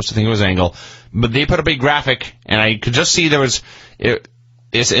whether they were supposed to think it was Angle, but they put up a graphic, and I could just see there was, it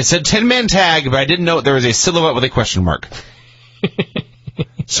said 10-man tag, but I didn't know there was a silhouette with a question mark.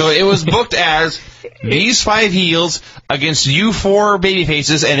 So it was booked as these 5 heels against you 4 baby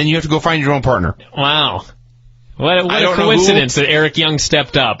faces, and then you have to go find your own partner. Wow. What a coincidence that Eric Young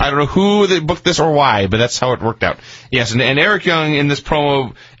stepped up. I don't know who they booked this or why, but that's how it worked out. Yes, and Eric Young in this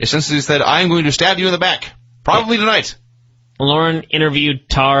promo essentially said, I'm going to stab you in the back. Probably tonight. Lauren interviewed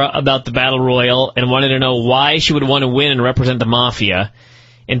Tara about the Battle Royal and wanted to know why she would want to win and represent the Mafia.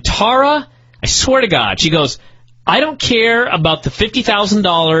 And Tara, I swear to God, she goes, I don't care about the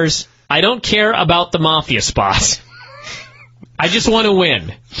 $50,000. I don't care about the Mafia spots. I just want to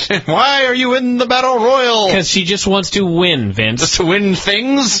win. Why are you in the Battle Royal? Because she just wants to win, Vince. Just to win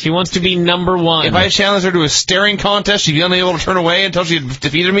things? She wants to be number 1. If I challenged her to a staring contest, she'd be unable to turn away until she had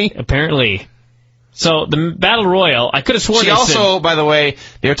defeated me? Apparently. So, the Battle Royal, I could have sworn she also, by the way,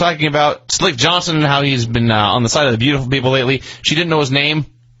 they were talking about Slick Johnson and how he's been on the side of the beautiful people lately. She didn't know his name.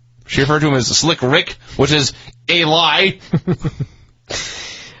 She referred to him as Slick Rick, which is a lie.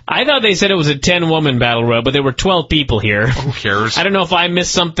 I thought they said it was a 10-woman battle royal, but there were 12 people here. Who cares? I don't know if I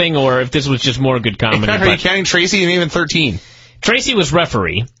missed something or if this was just more good comedy. Are you counting Tracy? Maybe even 13. Tracy was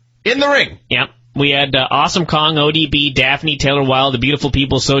referee. In the ring. Yep. We had Awesome Kong, ODB, Daphne, Taylor Wilde, the beautiful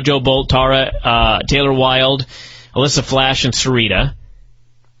people, Sojo Bolt, Tara, Taylor Wilde, Alyssa Flash, and Sarita.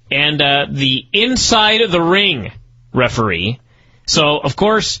 And the inside of the ring referee. So, of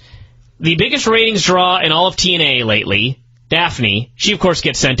course, the biggest ratings draw in all of TNA lately, Daphne, she, of course,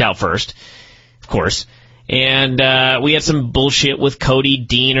 gets sent out first. Of course. And we had some bullshit with Cody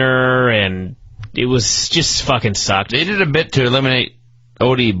Deaner, and it was just fucking sucked. They did a bit to eliminate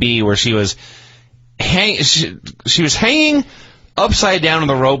ODB where she was she was hanging upside down on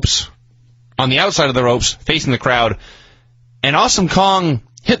the ropes, on the outside of the ropes, facing the crowd, and Awesome Kong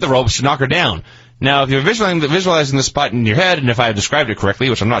hit the ropes to knock her down. Now, if you're visualizing the spot in your head, and if I have described it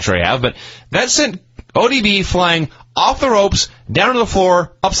correctly, which I'm not sure I have, but that sent ODB flying off the ropes, down to the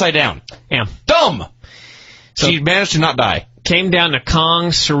floor, upside down. Yeah. Dumb! She managed to not die. Came down to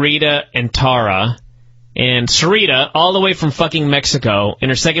Kong, Sarita, and Tara. And Sarita, all the way from fucking Mexico, in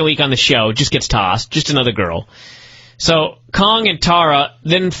her second week on the show, just gets tossed. Just another girl. So Kong and Tara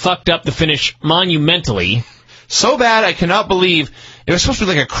then fucked up the finish monumentally. So bad, I cannot believe it was supposed to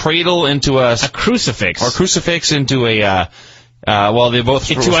be like a cradle into a crucifix. Or a crucifix into a, well, they both...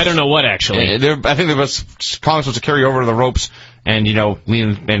 Into I don't know what, actually. I think they was Kong supposed to carry over to the ropes and,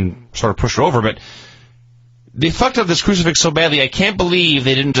 lean and sort of push her over, but they fucked up this crucifix so badly, I can't believe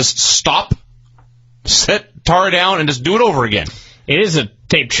they didn't just stop, set Tara down, and just do it over again. It is a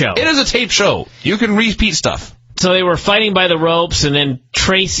taped show. It is a taped show. You can repeat stuff. So they were fighting by the ropes, and then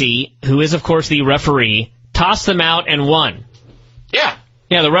Tracy, who is, of course, the referee, tossed them out and won. Yeah.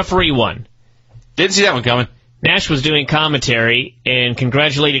 Yeah, the referee won. Didn't see that one coming. Nash was doing commentary and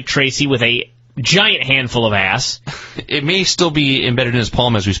congratulated Tracy with a giant handful of ass. It may still be embedded in his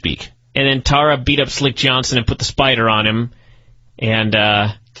palm as we speak. And then Tara beat up Slick Johnson and put the spider on him. And,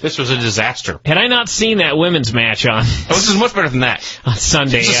 this was a disaster. Had I not seen that women's match on... Oh, this is much better than that. On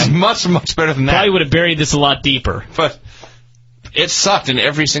Sunday. This is much, much better than that. Probably would have buried this a lot deeper. But it sucked in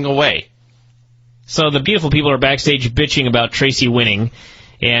every single way. So the beautiful people are backstage bitching about Tracy winning.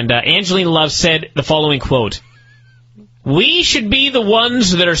 And Angelina Love said the following quote, "We should be the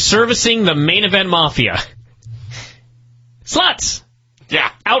ones that are servicing the main event mafia." Sluts!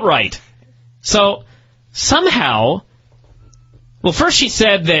 Yeah. Outright. So, somehow... Well, first she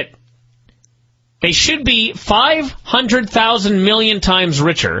said that they should be 500,000 million times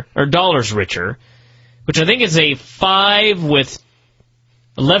richer, or dollars richer, which I think is a 5 with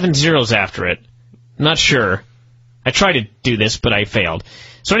 11 zeros after it. Not sure. I tried to do this, but I failed.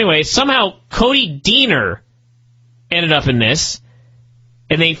 So anyway, somehow Cody Deaner ended up in this,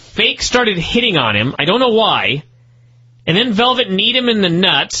 and they fake started hitting on him. I don't know why. And then Velvet kneed him in the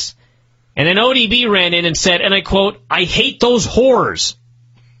nuts, and then ODB ran in and said, and I quote, "I hate those whores."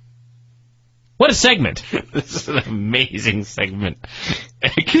 What a segment. This is an amazing segment.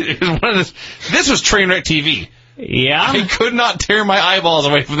 This was Trainwreck TV. Yeah? I could not tear my eyeballs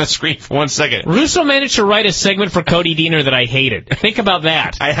away from the screen for 1 second. Russo managed to write a segment for Cody Deaner that I hated. Think about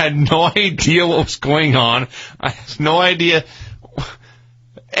that. I had no idea what was going on. I had no idea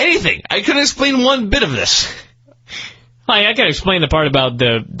anything. I couldn't explain one bit of this. I can explain the part about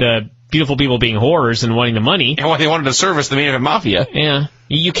the beautiful people being whores and wanting the money. And why they wanted to service the main event mafia. Yeah.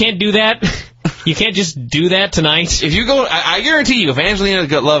 You can't do that. You can't just do that tonight. If you go, I guarantee you, if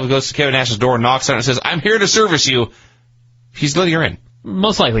Angelina Love goes to Kevin Nash's door and knocks on it and says, "I'm here to service you," he's letting her in.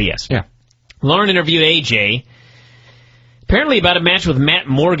 Most likely, yes. Yeah. Lauren interviewed AJ, apparently about a match with Matt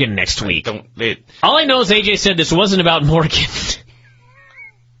Morgan next week. All I know is AJ said this wasn't about Morgan.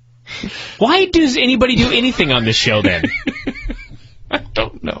 Why does anybody do anything on this show then? I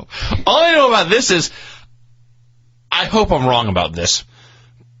don't know. All I know about this is, I hope I'm wrong about this,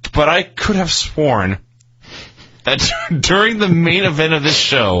 but I could have sworn that during the main event of this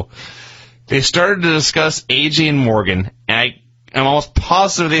show, they started to discuss AJ and Morgan, and I'm almost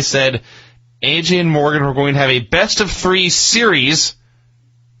positive they said AJ and Morgan were going to have a best of 3 series,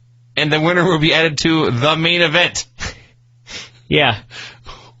 and the winner would be added to the main event. Yeah.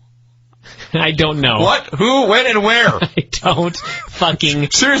 I don't know. What? Who? When? And where? I don't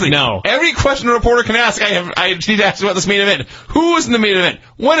fucking seriously know. Every question a reporter can ask, I need to ask about this main event. Who is in the main event?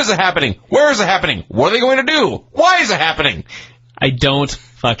 When is it happening? Where is it happening? What are they going to do? Why is it happening? I don't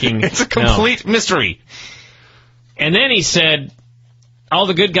fucking It's a complete mystery. And then he said, all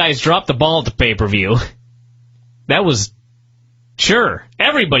the good guys dropped the ball at the pay-per-view. That was... Sure.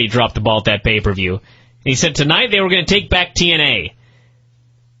 Everybody dropped the ball at that pay-per-view. And he said tonight they were going to take back TNA.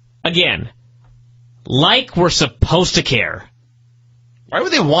 Again... Like we're supposed to care. Why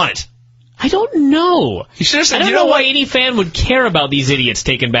would they want it? I don't know. You should have said, I don't know why any fan would care about these idiots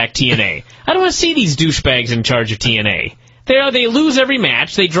taking back TNA. I don't want to see these douchebags in charge of TNA. They lose every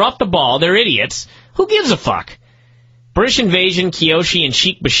match. They drop the ball. They're idiots. Who gives a fuck? British Invasion, Kiyoshi, and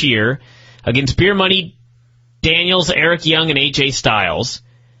Sheik Bashir against Beer Money, Daniels, Eric Young, and AJ Styles.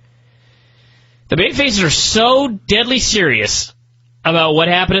 The babyfaces are so deadly serious about what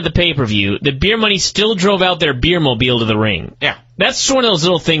happened at the pay-per-view, that Beer Money still drove out their beer mobile to the ring. Yeah. That's one of those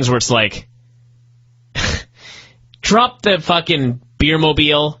little things where it's like, drop the fucking beer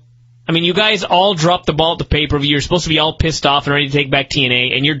mobile. I mean, you guys all dropped the ball at the pay-per-view. You're supposed to be all pissed off and ready to take back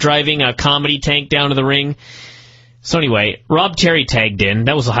TNA, and you're driving a comedy tank down to the ring. So anyway, Rob Terry tagged in.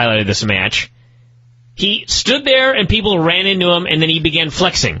 That was the highlight of this match. He stood there, and people ran into him, and then he began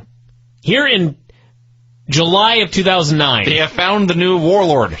flexing. Here in July of 2009. They have found the new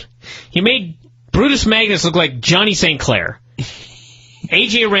warlord. He made Brutus Magnus look like Johnny St. Clair.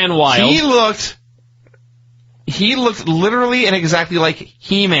 AJ ran wild. He looked he looked literally and exactly like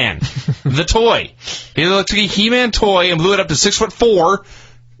He-Man, the toy. He looked like a He-Man toy and blew it up to 6'4",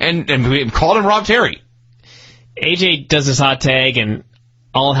 and we called him Rob Terry. AJ does his hot tag, and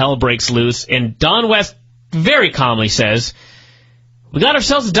all hell breaks loose, and Don West very calmly says, "We got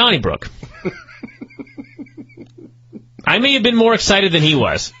ourselves a Donnybrook." I may have been more excited than he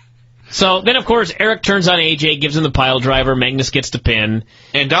was. So then, of course, Eric turns on AJ, gives him the pile driver, Magnus gets the pin.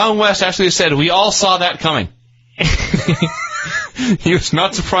 And Don West actually said, "We all saw that coming." He was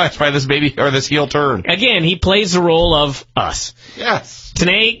not surprised by this this heel turn. Again, he plays the role of us. Yes.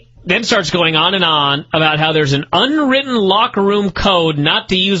 TNA then starts going on and on about how there's an unwritten locker room code not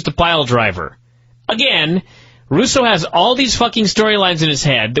to use the pile driver. Again, Russo has all these fucking storylines in his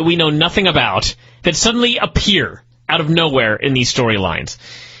head that we know nothing about that suddenly appear out of nowhere in these storylines.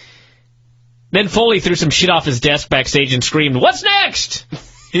 Then Foley threw some shit off his desk backstage and screamed, "What's next?"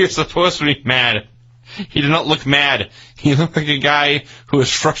 You're supposed to be mad. He did not look mad. He looked like a guy who was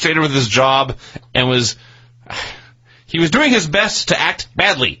frustrated with his job and he was doing his best to act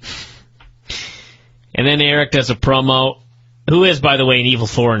badly. And then Eric does a promo, who is, by the way, an evil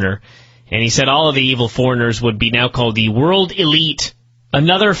foreigner. And he said all of the evil foreigners would be now called the World Elite.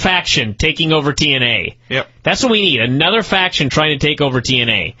 Another faction taking over TNA. Yep. That's what we need, another faction trying to take over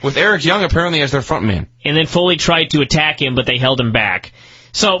TNA. With Eric Young apparently as their front man. And then Foley tried to attack him, but they held him back.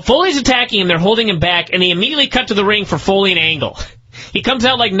 So Foley's attacking him, they're holding him back, and they immediately cut to the ring for Foley and Angle. He comes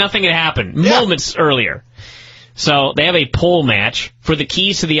out like nothing had happened, moments earlier. So they have a pole match for the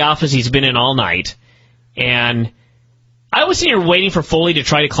keys to the office he's been in all night. And I was sitting here waiting for Foley to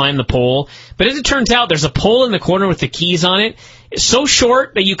try to climb the pole, but as it turns out, there's a pole in the corner with the keys on it. It's so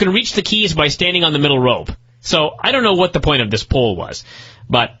short that you can reach the keys by standing on the middle rope. So I don't know what the point of this pole was.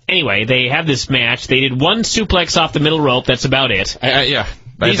 But anyway, they have this match. They did one suplex off the middle rope. That's about it. Yeah.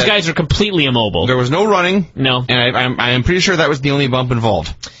 These guys are completely immobile. There was no running. No. And I'm pretty sure that was the only bump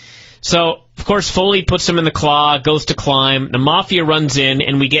involved. So, of course, Foley puts him in the claw, goes to climb. The Mafia runs in,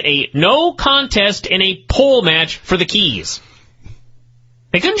 and we get a no contest in a pole match for the keys.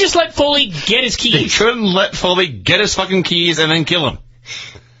 They couldn't just let Foley get his keys. They couldn't let Foley get his fucking keys and then kill him.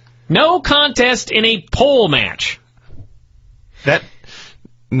 No contest in a pole match. That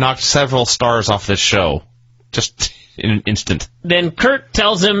knocked several stars off this show. Just in an instant. Then Kurt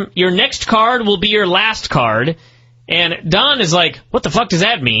tells him, "Your next card will be your last card." And Don is like, "What the fuck does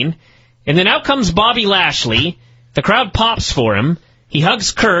that mean?" And then out comes Bobby Lashley. The crowd pops for him. He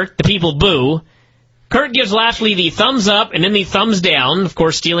hugs Kurt. The people boo. Kurt gives Lashley the thumbs up and then the thumbs down, of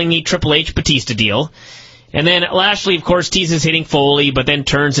course stealing the Triple H Batista deal. And then Lashley, of course, teases hitting Foley, but then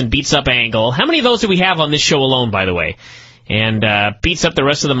turns and beats up Angle. How many of those do we have on this show alone, by the way? And beats up the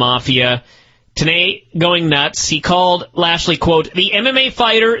rest of the Mafia. TNA going nuts. He called Lashley, quote, "the MMA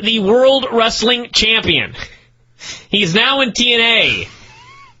fighter, the World Wrestling Champion." He's now in TNA.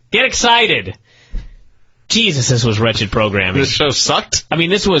 Get excited. Jesus, this was wretched programming. This show sucked? I mean,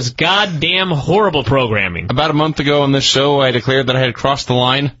 this was goddamn horrible programming. About a month ago on this show, I declared that I had crossed the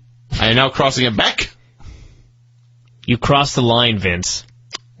line. I am now crossing it back. You crossed the line, Vince.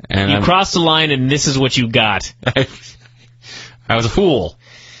 And you crossed the line, and this is what you got. I was a fool.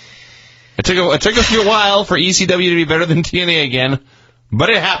 It took us a while for ECW to be better than TNA again, but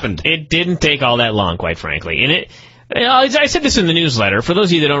it happened. It didn't take all that long, quite frankly. And I said this in the newsletter. For those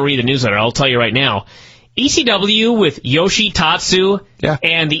of you that don't read the newsletter, I'll tell you right now. ECW with Yoshi Tatsu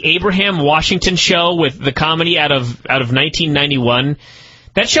and the Abraham Washington show with the comedy out of 1991.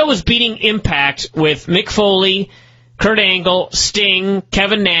 That show was beating Impact with Mick Foley, Kurt Angle, Sting,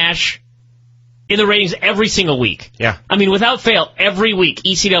 Kevin Nash in the ratings every single week. Yeah. I mean, without fail, every week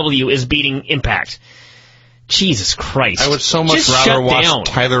ECW is beating Impact. Jesus Christ. I would so much rather watch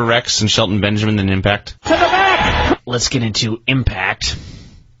Tyler Rex and Shelton Benjamin than Impact. To the back! Let's get into Impact.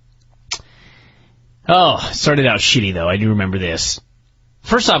 Oh, it started out shitty, though. I do remember this.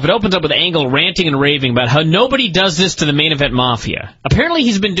 First off, it opens up with Angle ranting and raving about how nobody does this to the main event Mafia. Apparently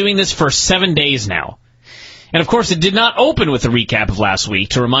he's been doing this for 7 days now. And of course, it did not open with a recap of last week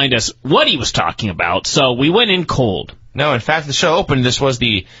to remind us what he was talking about, so we went in cold. No, in fact, the show opened. This was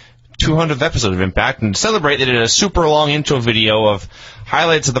the 200th episode of Impact, and to celebrate, they did a super long intro video of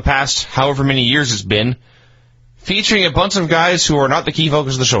highlights of the past however many years it's been, featuring a bunch of guys who are not the key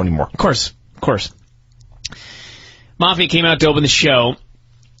focus of the show anymore. Of course. Mafia came out to open the show.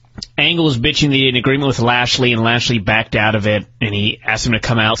 Angle was bitching the agreement with Lashley, and Lashley backed out of it, and he asked him to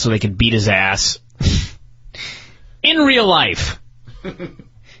come out so they could beat his ass. In real life.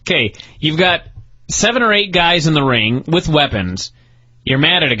 Okay, you've got 7 or 8 guys in the ring with weapons. You're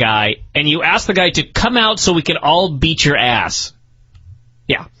mad at a guy, and you ask the guy to come out so we can all beat your ass.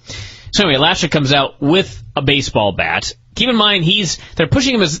 Yeah. So anyway, Lashley comes out with a baseball bat. Keep in mind, they're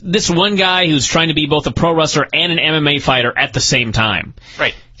pushing him as this one guy who's trying to be both a pro wrestler and an MMA fighter at the same time.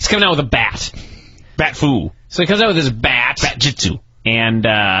 Right. He's coming out with a bat. Bat foo. So he comes out with his bat. Bat jitsu. And,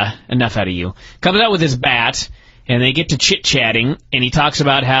 enough out of you. Comes out with his bat, and they get to chit-chatting, and he talks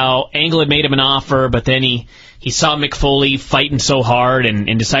about how Angle had made him an offer, but then he saw Mick Foley fighting so hard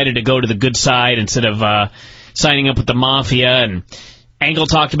and decided to go to the good side instead of signing up with the Mafia, and Angle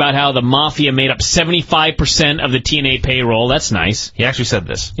talked about how the Mafia made up 75% of the TNA payroll. That's nice. He actually said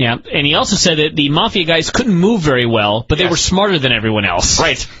this. Yeah, and he also said that the Mafia guys couldn't move very well, but they were smarter than everyone else.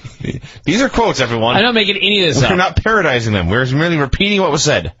 Right. These are quotes, everyone. I'm not making any of this up. We're not parodiizing them. We're merely repeating what was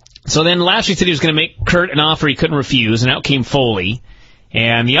said. So then Lashley said he was going to make Kurt an offer he couldn't refuse, and out came Foley.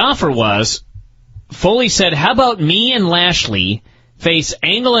 And the offer was, Foley said, how about me and Lashley face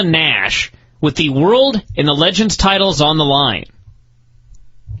Angle and Nash with the World and the Legends titles on the line?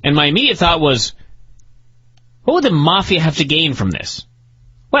 And my immediate thought was, what would the Mafia have to gain from this?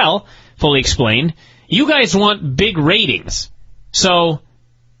 Well, Foley explained, you guys want big ratings. So,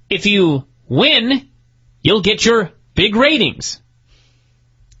 if you win, you'll get your big ratings.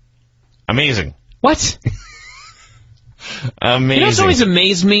 Amazing. What? Amazing. You know what's always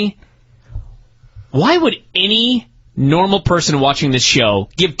amazed me? Why would any normal person watching this show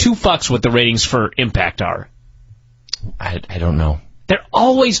give two fucks what the ratings for Impact are? I don't know. They're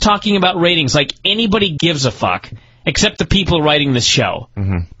always talking about ratings like anybody gives a fuck, except the people writing this show.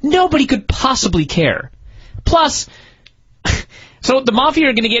 Mm-hmm. Nobody could possibly care. Plus, so the Mafia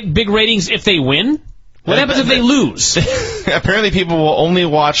are going to get big ratings if they win? What happens if they lose? Apparently people will only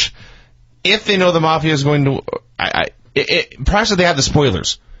watch if they know the Mafia is going to... perhaps if they have the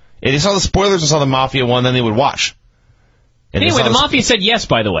spoilers. If they saw the spoilers and saw the Mafia one, then they would watch. Anyway, the Mafia said yes,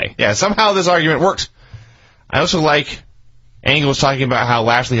 by the way. Yeah, somehow this argument worked. I also like... Angle was talking about how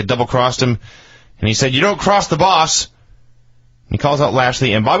Lashley had double-crossed him, and he said, you don't cross the boss. And he calls out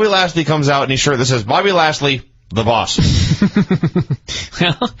Lashley, and Bobby Lashley comes out in his shirt that says, Bobby Lashley, the boss.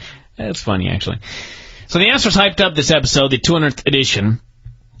 Well, that's funny, actually. So the answer's hyped up this episode, the 200th edition,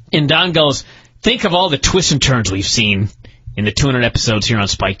 and Don goes, think of all the twists and turns we've seen in the 200 episodes here on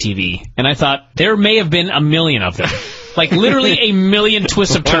Spike TV. And I thought, there may have been a million of them. Like, literally a million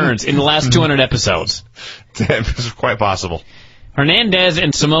twists of turns in the last 200 episodes. It's quite possible. Hernandez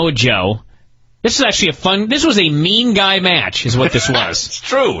and Samoa Joe. This is actually this was a mean guy match, is what this was.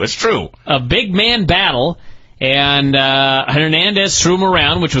 It's true. A big man battle, and Hernandez threw him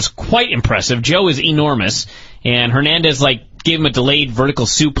around, which was quite impressive. Joe is enormous, and Hernandez, gave him a delayed vertical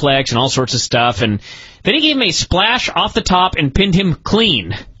suplex and all sorts of stuff, and then he gave him a splash off the top and pinned him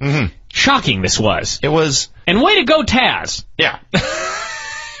clean. Mm-hmm. Shocking this was. It was. And way to go, Taz. Yeah.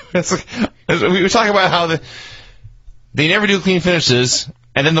 We were talking about how they never do clean finishes,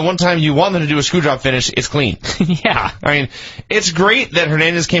 and then the one time you want them to do a screwjob finish, it's clean. Yeah. I mean, it's great that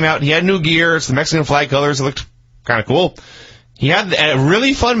Hernandez came out. He had new gear. It's the Mexican flag colors. It looked kind of cool. He had a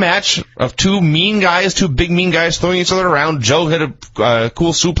really fun match of two big mean guys throwing each other around. Joe hit a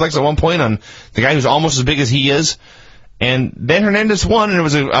cool suplex at one point on the guy who's almost as big as he is. And then Hernandez won, and it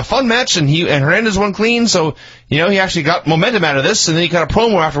was a fun match, and Hernandez won clean, so, he actually got momentum out of this, and then he got a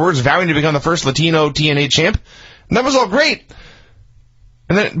promo afterwards vowing to become the first Latino TNA champ. And that was all great.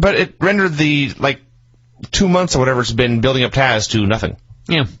 But it rendered the, 2 months or whatever it's been building up Taz to nothing.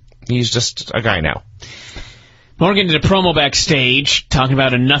 Yeah. He's just a guy now. Morgan did a promo backstage, talking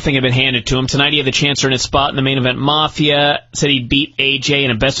about nothing had been handed to him. Tonight he had the chance to earn his spot in the main event Mafia. Said he'd beat AJ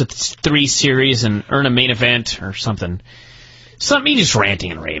in a best-of-3 series and earn a main event or something. He just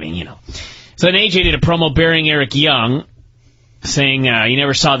ranting and raving, So then AJ did a promo burying Eric Young, saying he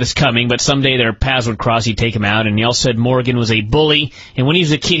never saw this coming, but someday their paths would cross, he'd take him out. And he also said Morgan was a bully, and when he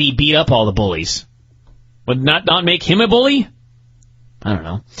was a kid, he beat up all the bullies. Would not make him a bully? I don't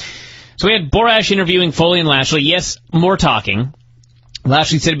know. So we had Borash interviewing Foley and Lashley. Yes, more talking.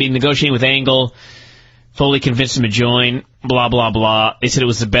 Lashley said he'd be negotiating with Angle. Foley convinced him to join. Blah, blah, blah. They said it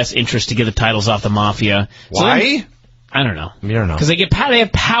was the best interest to get the titles off the Mafia. Why? I don't know. You don't know. Because they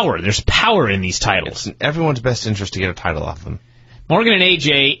have power. There's power in these titles. It's in everyone's best interest to get a title off them. Morgan and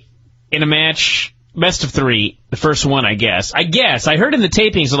AJ in a match, best of 3. The first one, I guess. I heard in the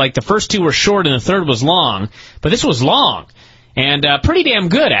tapings that the first 2 were short and the third was long. But this was long. And pretty damn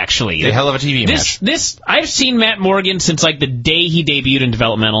good, actually. It's a hell of a TV match. I've seen Matt Morgan since the day he debuted in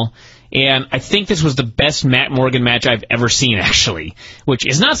developmental, and I think this was the best Matt Morgan match I've ever seen, actually. Which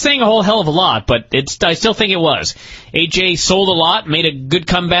is not saying a whole hell of a lot, but I still think it was. AJ sold a lot, made a good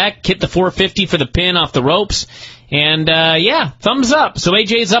comeback, hit the 450 for the pin off the ropes, and thumbs up. So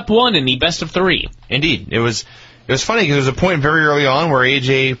AJ's up 1 in the best of 3. Indeed, it was funny because there was a point very early on where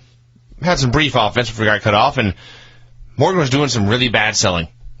AJ had some brief offense before he got cut off, and Morgan was doing some really bad selling,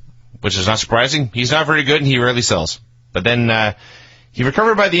 which is not surprising. He's not very good, and he rarely sells. But then he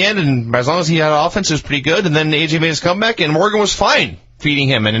recovered by the end, and as long as he had offense, it was pretty good. And then AJ made his comeback, and Morgan was fine feeding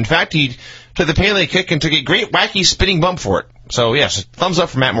him. And in fact, he took the Pele kick and took a great wacky spinning bump for it. So yes, thumbs up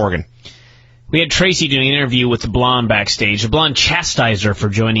for Matt Morgan. We had Tracy doing an interview with the Blonde backstage. The Blonde chastised her for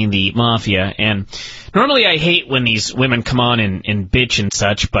joining the Mafia. And normally I hate when these women come on and bitch and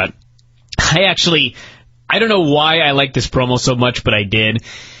such, but I don't know why I like this promo so much, but I did.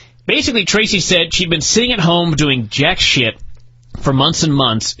 Basically, Tracy said she'd been sitting at home doing jack shit for months and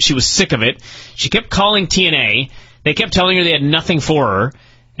months. She was sick of it. She kept calling TNA. They kept telling her they had nothing for her.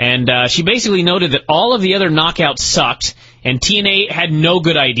 And she basically noted that all of the other knockouts sucked, and TNA had no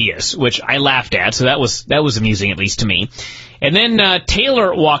good ideas, which I laughed at, so that was amusing, at least to me. And then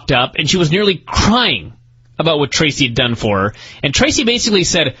Taylor walked up, and she was nearly crying about what Tracy had done for her. And Tracy basically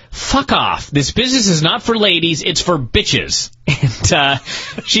said, fuck off. This business is not for ladies, it's for bitches.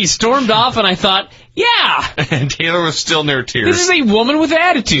 And she stormed off, and I thought, yeah. And Taylor was still near tears. This is a woman with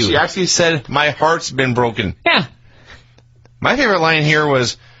attitude. She actually said, my heart's been broken. Yeah. My favorite line here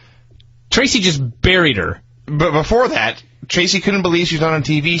was, Tracy just buried her. But before that, Tracy couldn't believe she's not on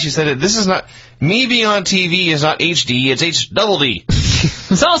TV. She said, "This is not me being on TV is not HD, it's HDD."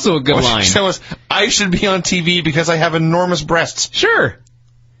 It's also a good line. She said was, "I should be on TV because I have enormous breasts." Sure,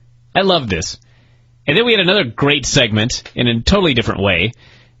 I love this. And then we had another great segment in a totally different way.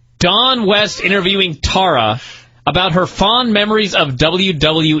 Dawn West interviewing Tara about her fond memories of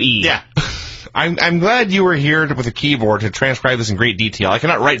WWE. Yeah. I'm glad you were here with a keyboard to transcribe this in great detail. I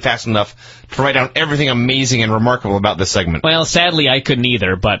cannot write fast enough to write down everything amazing and remarkable about this segment. Well, sadly, I couldn't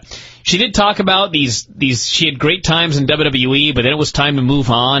either, but she did talk about these, she had great times in WWE, but then it was time to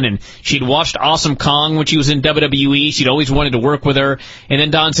move on, and she'd watched Awesome Kong when she was in WWE. She'd always wanted to work with her, and then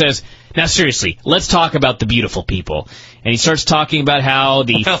Don says, now seriously, let's talk about the beautiful people. And he starts talking about how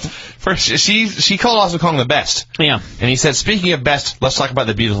the... Well, first, she called Awesome Kong the best. Yeah. And he said, speaking of best, let's talk about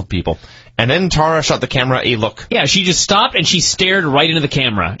the beautiful people. And then Tara shot the camera a look. Yeah, she just stopped and she stared right into the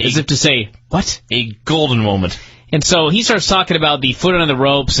camera, as if to say, what? A golden moment. And so he starts talking about the foot on the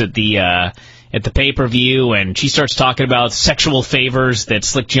ropes at the pay-per-view, and she starts talking about sexual favors that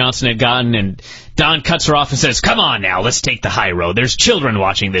Slick Johnson had gotten, and Don cuts her off and says, come on now, let's take the high road. There's children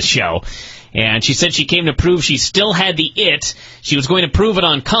watching this show. And she said she came to prove she still had the it. She was going to prove it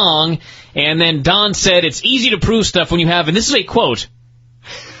on Kong. And then Don said, it's easy to prove stuff when you have, and this is a quote,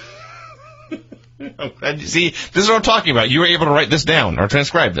 see, this is what I'm talking about. You were able to write this down or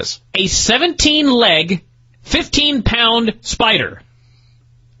transcribe this. a 17-leg, 15-pound spider.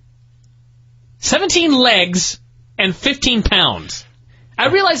 17 legs and 15 pounds. I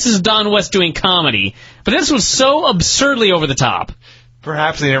realize this is Don West doing comedy, but this was so absurdly over the top.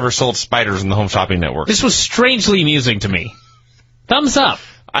 Perhaps they never sold spiders in the Home Shopping Network. This was strangely amusing to me. Thumbs up.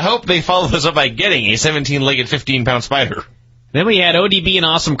 I hope they follow this up by getting a 17-legged, 15-pound spider. Then we had ODB and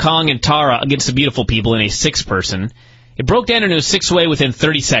Awesome Kong and Tara against the beautiful people in a six-person. It broke down into a six-way within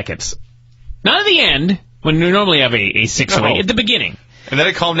 30 seconds. Not at the end, when we normally have a six-way, at the beginning. And then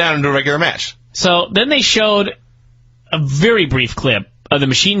it calmed down into a regular match. So then they showed a very brief clip of the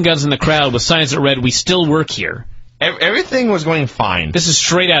machine guns in the crowd with signs that read, we still work here. Everything was going fine. This is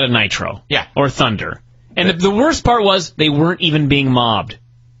straight out of Nitro. Yeah. Or Thunder. And the worst part was, they weren't even being mobbed.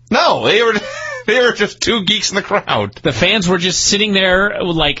 No, they were just two geeks in the crowd. The fans were just sitting there,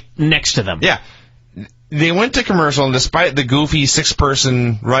 like, next to them. Yeah. They went to commercial, and despite the goofy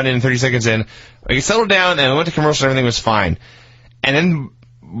six-person run-in 30 seconds in, they settled down, and went to commercial, and everything was fine. And then,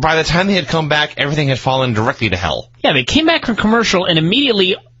 by the time they had come back, everything had fallen directly to hell. Yeah, they came back from commercial, and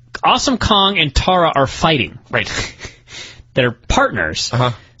immediately, Awesome Kong and Tara are fighting. Right. They're partners.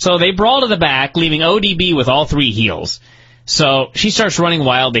 Uh-huh. So they brawl to the back, leaving ODB with all three heels. So she starts running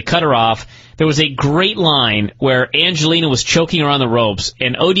wild. They cut her off. There was a great line where Angelina was choking her on the ropes,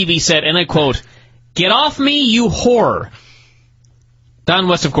 and ODB said, and I quote, "Get off me, you whore." Don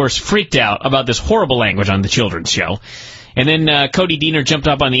West, of course, freaked out about this horrible language on the children's show. And then Cody Deaner jumped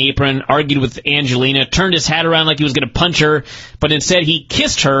up on the apron, argued with Angelina, turned his hat around like he was going to punch her, but instead he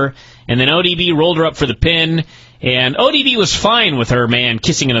kissed her, and then ODB rolled her up for the pin. And ODB was fine with her man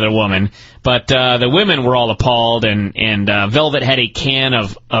kissing another woman, but the women were all appalled, and Velvet had a can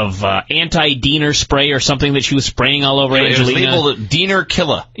of anti-Deaner spray or something that she was spraying all over Angelina. It was labeled Deaner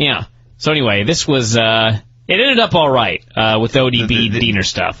Killer. Yeah. So anyway, this was... it ended up all right with ODB Deaner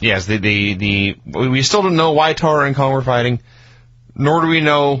stuff. Yes, we still don't know why Tara and Kong were fighting, nor do we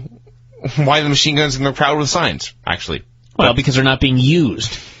know why the machine guns in the crowd with signs, actually. Well, because they're not being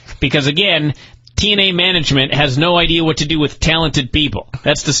used. Because, again... TNA management has no idea what to do with talented people.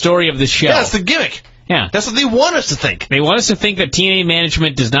 That's the story of this show. Yeah, that's the gimmick. Yeah. That's what they want us to think. They want us to think that TNA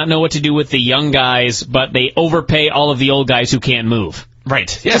management does not know what to do with the young guys, but they overpay all of the old guys who can't move. Right.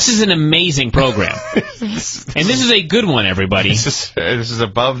 Yes. This is an amazing program. And this is a good one, everybody. This is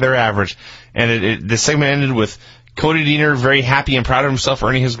above their average. And the segment ended with Cody Deaner very happy and proud of himself for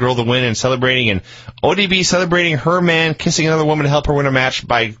earning his girl the win and celebrating, and ODB celebrating her man kissing another woman to help her win a match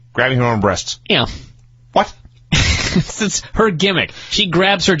by grabbing her own breasts. Yeah. What? It's her gimmick. She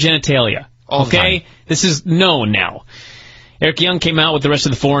grabs her genitalia. All the okay? time. This is known now. Eric Young came out with the rest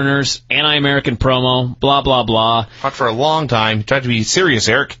of the foreigners, anti-American promo, blah, blah, blah. Talked for a long time. He tried to be serious,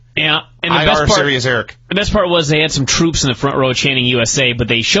 Eric. Yeah. And the serious Eric. The best part was they had some troops in the front row chanting USA, but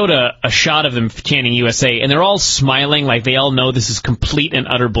they showed a shot of them chanting USA, and they're all smiling like they all know this is complete and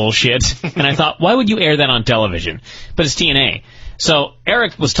utter bullshit. And I thought, why would you air that on television? But it's TNA. So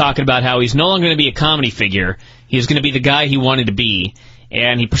Eric was talking about how he's no longer going to be a comedy figure. He's going to be the guy he wanted to be.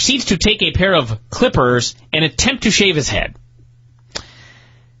 And he proceeds to take a pair of clippers and attempt to shave his head.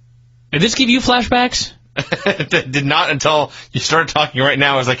 Did this give you flashbacks? Did not until you started talking right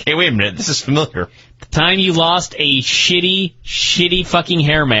now. I was like, hey, wait a minute, this is familiar. The time you lost a shitty fucking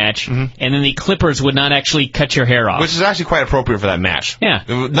hair match, and then the clippers would not actually cut your hair off. Which is actually quite appropriate for that match. Yeah.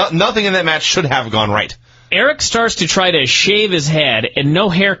 Nothing in that match should have gone right. Eric starts to try to shave his head, and no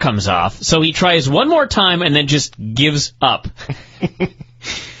hair comes off, so he tries one more time and then just gives up.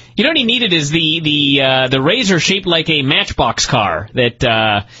 You know what he needed is the razor shaped like a matchbox car that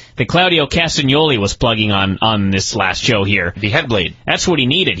Claudio Castagnoli was plugging on this last show here. The head blade. That's what he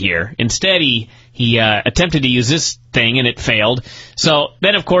needed here. Instead, he attempted to use this thing, and it failed. So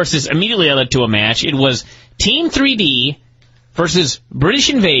then, of course, this immediately led to a match. It was Team 3D versus British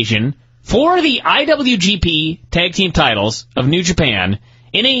Invasion for the IWGP Tag Team titles of New Japan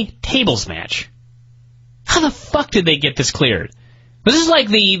in a tables match. How the fuck did they get this cleared? Was this like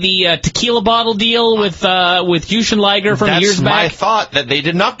the tequila bottle deal with Jushin Liger from years back? That's my thought, that they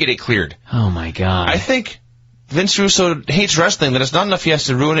did not get it cleared. Oh, my God. I think Vince Russo hates wrestling, that it's not enough he has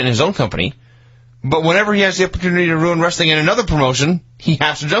to ruin it in his own company, but whenever he has the opportunity to ruin wrestling in another promotion, he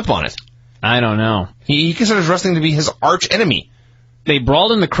has to jump on it. I don't know. He considers wrestling to be his arch enemy. They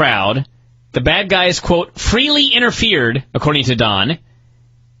brawled in the crowd. The bad guys, quote, freely interfered, according to Don.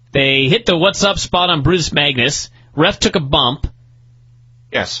 They hit the what's up spot on Brutus Magnus. Ref took a bump.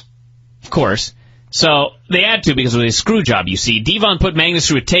 Yes. Of course. So they had to because it was a screw job, you see. Devon put Magnus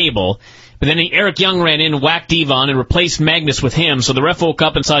through a table, but then Eric Young ran in, whacked Devon, and replaced Magnus with him. So the ref woke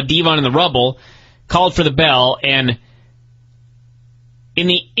up and saw Devon in the rubble, called for the bell, and in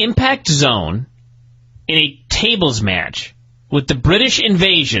the Impact Zone, in a tables match with the British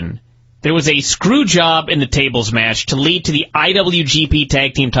Invasion, there was a screw job in the tables match to lead to the IWGP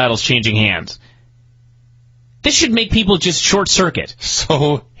Tag Team titles changing hands. This should make people just short-circuit.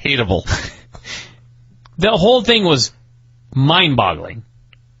 So hateable. The whole thing was mind-boggling.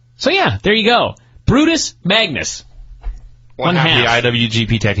 So yeah, there you go. Brutus Magnus. One half the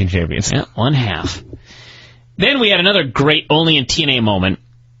IWGP Tag Team Champions. Yeah, one half. Then we had another great Only in TNA moment.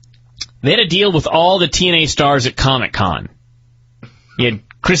 They had a deal with all the TNA stars at Comic-Con. You had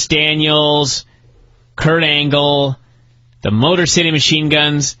Chris Daniels, Kurt Angle, the Motor City Machine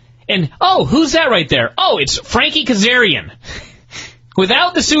Guns, and, oh, who's that right there? Oh, it's Frankie Kazarian.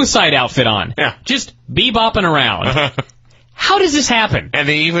 Without the suicide outfit on. Yeah. Just bebopping around. How does this happen? And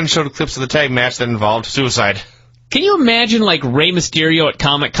they even showed clips of the tag match that involved suicide. Can you imagine, like, Rey Mysterio at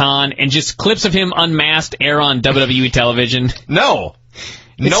Comic-Con and just clips of him unmasked air on WWE television? No.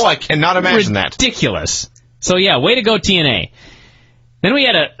 No, I cannot imagine that. Ridiculous. So, yeah, way to go, TNA. Then we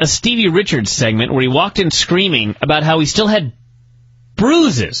had a Stevie Richards segment where he walked in screaming about how he still had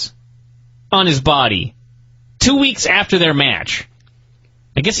bruises on his body 2 weeks after their match.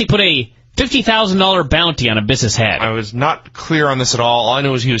 I guess he put a $50,000 bounty on Abyss's head. I was not clear on this at all. All I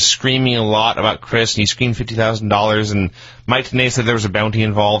know is he was screaming a lot about Chris, and he screamed $50,000, and Mike Tenay said there was a bounty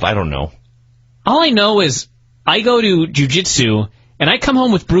involved. I don't know. All I know is I go to jiu-jitsu, and I come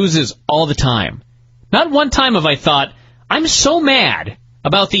home with bruises all the time. Not one time have I thought, I'm so mad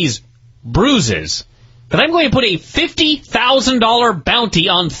about these bruises that I'm going to put a $50,000 bounty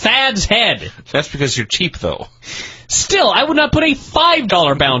on Thad's head. That's because you're cheap, though. Still, I would not put a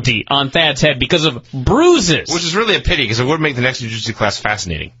 $5 bounty on Thad's head because of bruises. Which is really a pity, because it would make the next jiu-jitsu class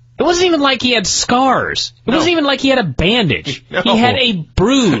fascinating. It wasn't even like he had scars. It wasn't even like he had a bandage. No. He had a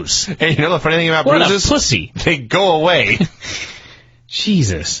bruise. Hey, you know the funny thing about what bruises? What a pussy. They go away.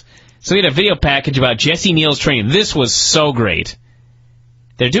 Jesus. So we had a video package about Jesse Neal's training. This was so great.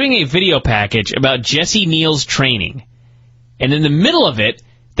 They're doing a video package about Jesse Neal's training. And in the middle of it,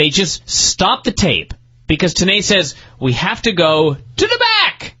 they just stop the tape because TNA says, we have to go to the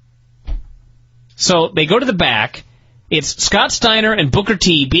back. So they go to the back. It's Scott Steiner and Booker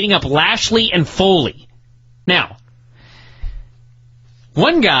T beating up Lashley and Foley. Now,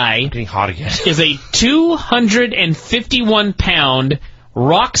 one guy getting hot again. is a 251-pound,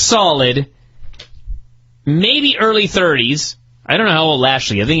 rock-solid, maybe early 30s. I don't know how old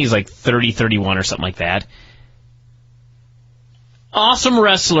Lashley. I think he's like 30, 31 or something like that. Awesome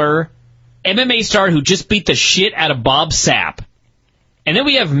wrestler, MMA star who just beat the shit out of Bob Sapp. And then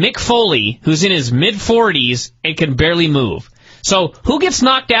we have Mick Foley, who's in his mid-40s and can barely move. So who gets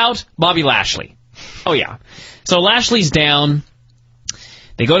knocked out? Bobby Lashley. Oh, yeah. So Lashley's down.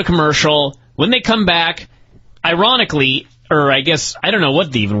 They go to commercial. When they come back, ironically, or I guess, I don't know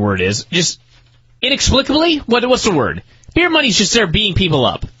what the even word is, just inexplicably, what's the word? Beer Money's just there beating people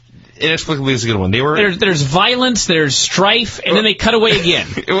up. Inexplicably is a good one. There's violence, there's strife, and then they cut away again.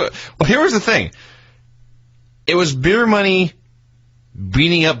 Well, here was the thing. It was Beer Money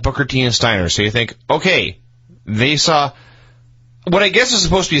beating up Booker T and Steiner. So you think, okay, they saw what I guess is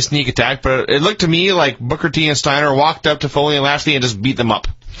supposed to be a sneak attack, but it looked to me like Booker T and Steiner walked up to Foley and Lashley and just beat them up.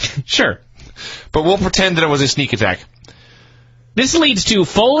 Sure. But we'll pretend that it was a sneak attack. This leads to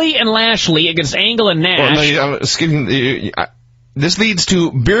Foley and Lashley against Angle and Nash. This leads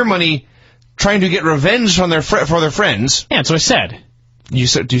to Beer Money trying to get revenge from for their friends. Yeah, that's what I said. You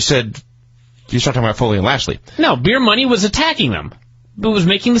started talking about Foley and Lashley. No, Beer Money was attacking them. It was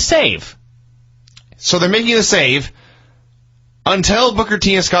making the save. So they're making the save until Booker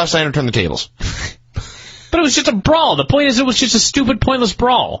T and Scott Steiner turn the tables. But it was just a brawl. The point is it was just a stupid, pointless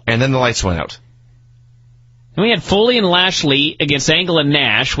brawl. And then the lights went out. And we had Foley and Lashley against Angle and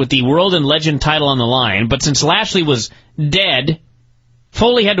Nash with the World and Legend title on the line. But since Lashley was dead,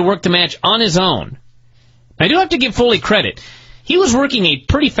 Foley had to work the match on his own. I do have to give Foley credit. He was working a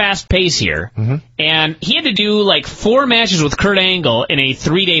pretty fast pace here, and he had to do like 4 matches with Kurt Angle in a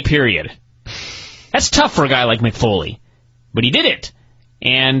 3-day period. That's tough for a guy like Mick Foley. But he did it.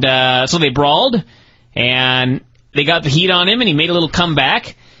 And so they brawled, and they got the heat on him, and he made a little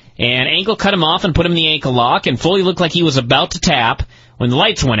comeback. And Angle cut him off and put him in the ankle lock, and Foley looked like he was about to tap when the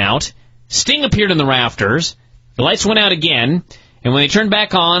lights went out. Sting appeared in the rafters. The lights went out again, and when they turned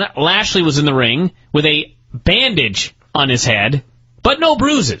back on, Lashley was in the ring with a bandage on his head, but no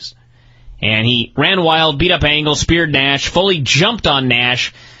bruises. And he ran wild, beat up Angle, speared Nash. Foley jumped on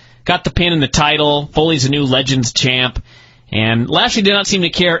Nash, got the pin in the title. Foley's a new Legends champ. And Lashley did not seem to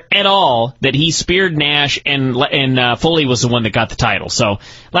care at all that he speared Nash and Foley was the one that got the title. So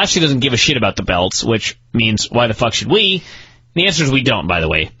Lashley doesn't give a shit about the belts, which means why the fuck should we? The answer is we don't, by the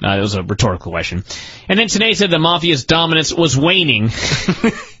way. That was a rhetorical question. And then TNA said the Mafia's dominance was waning.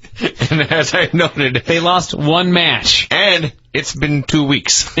 And as I noted, they lost 1 match. And it's been 2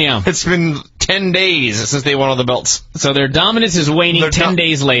 weeks. Yeah. It's been 10 days since they won all the belts. So their dominance is waning 10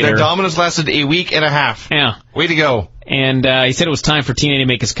 days later. Their dominance lasted a week and a half. Yeah. Way to go. And he said it was time for TNA to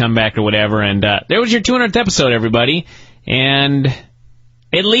make his comeback or whatever. And there was your 200th episode, everybody. And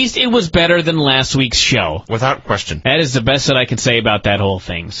at least it was better than last week's show. Without question. That is the best that I can say about that whole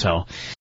thing. So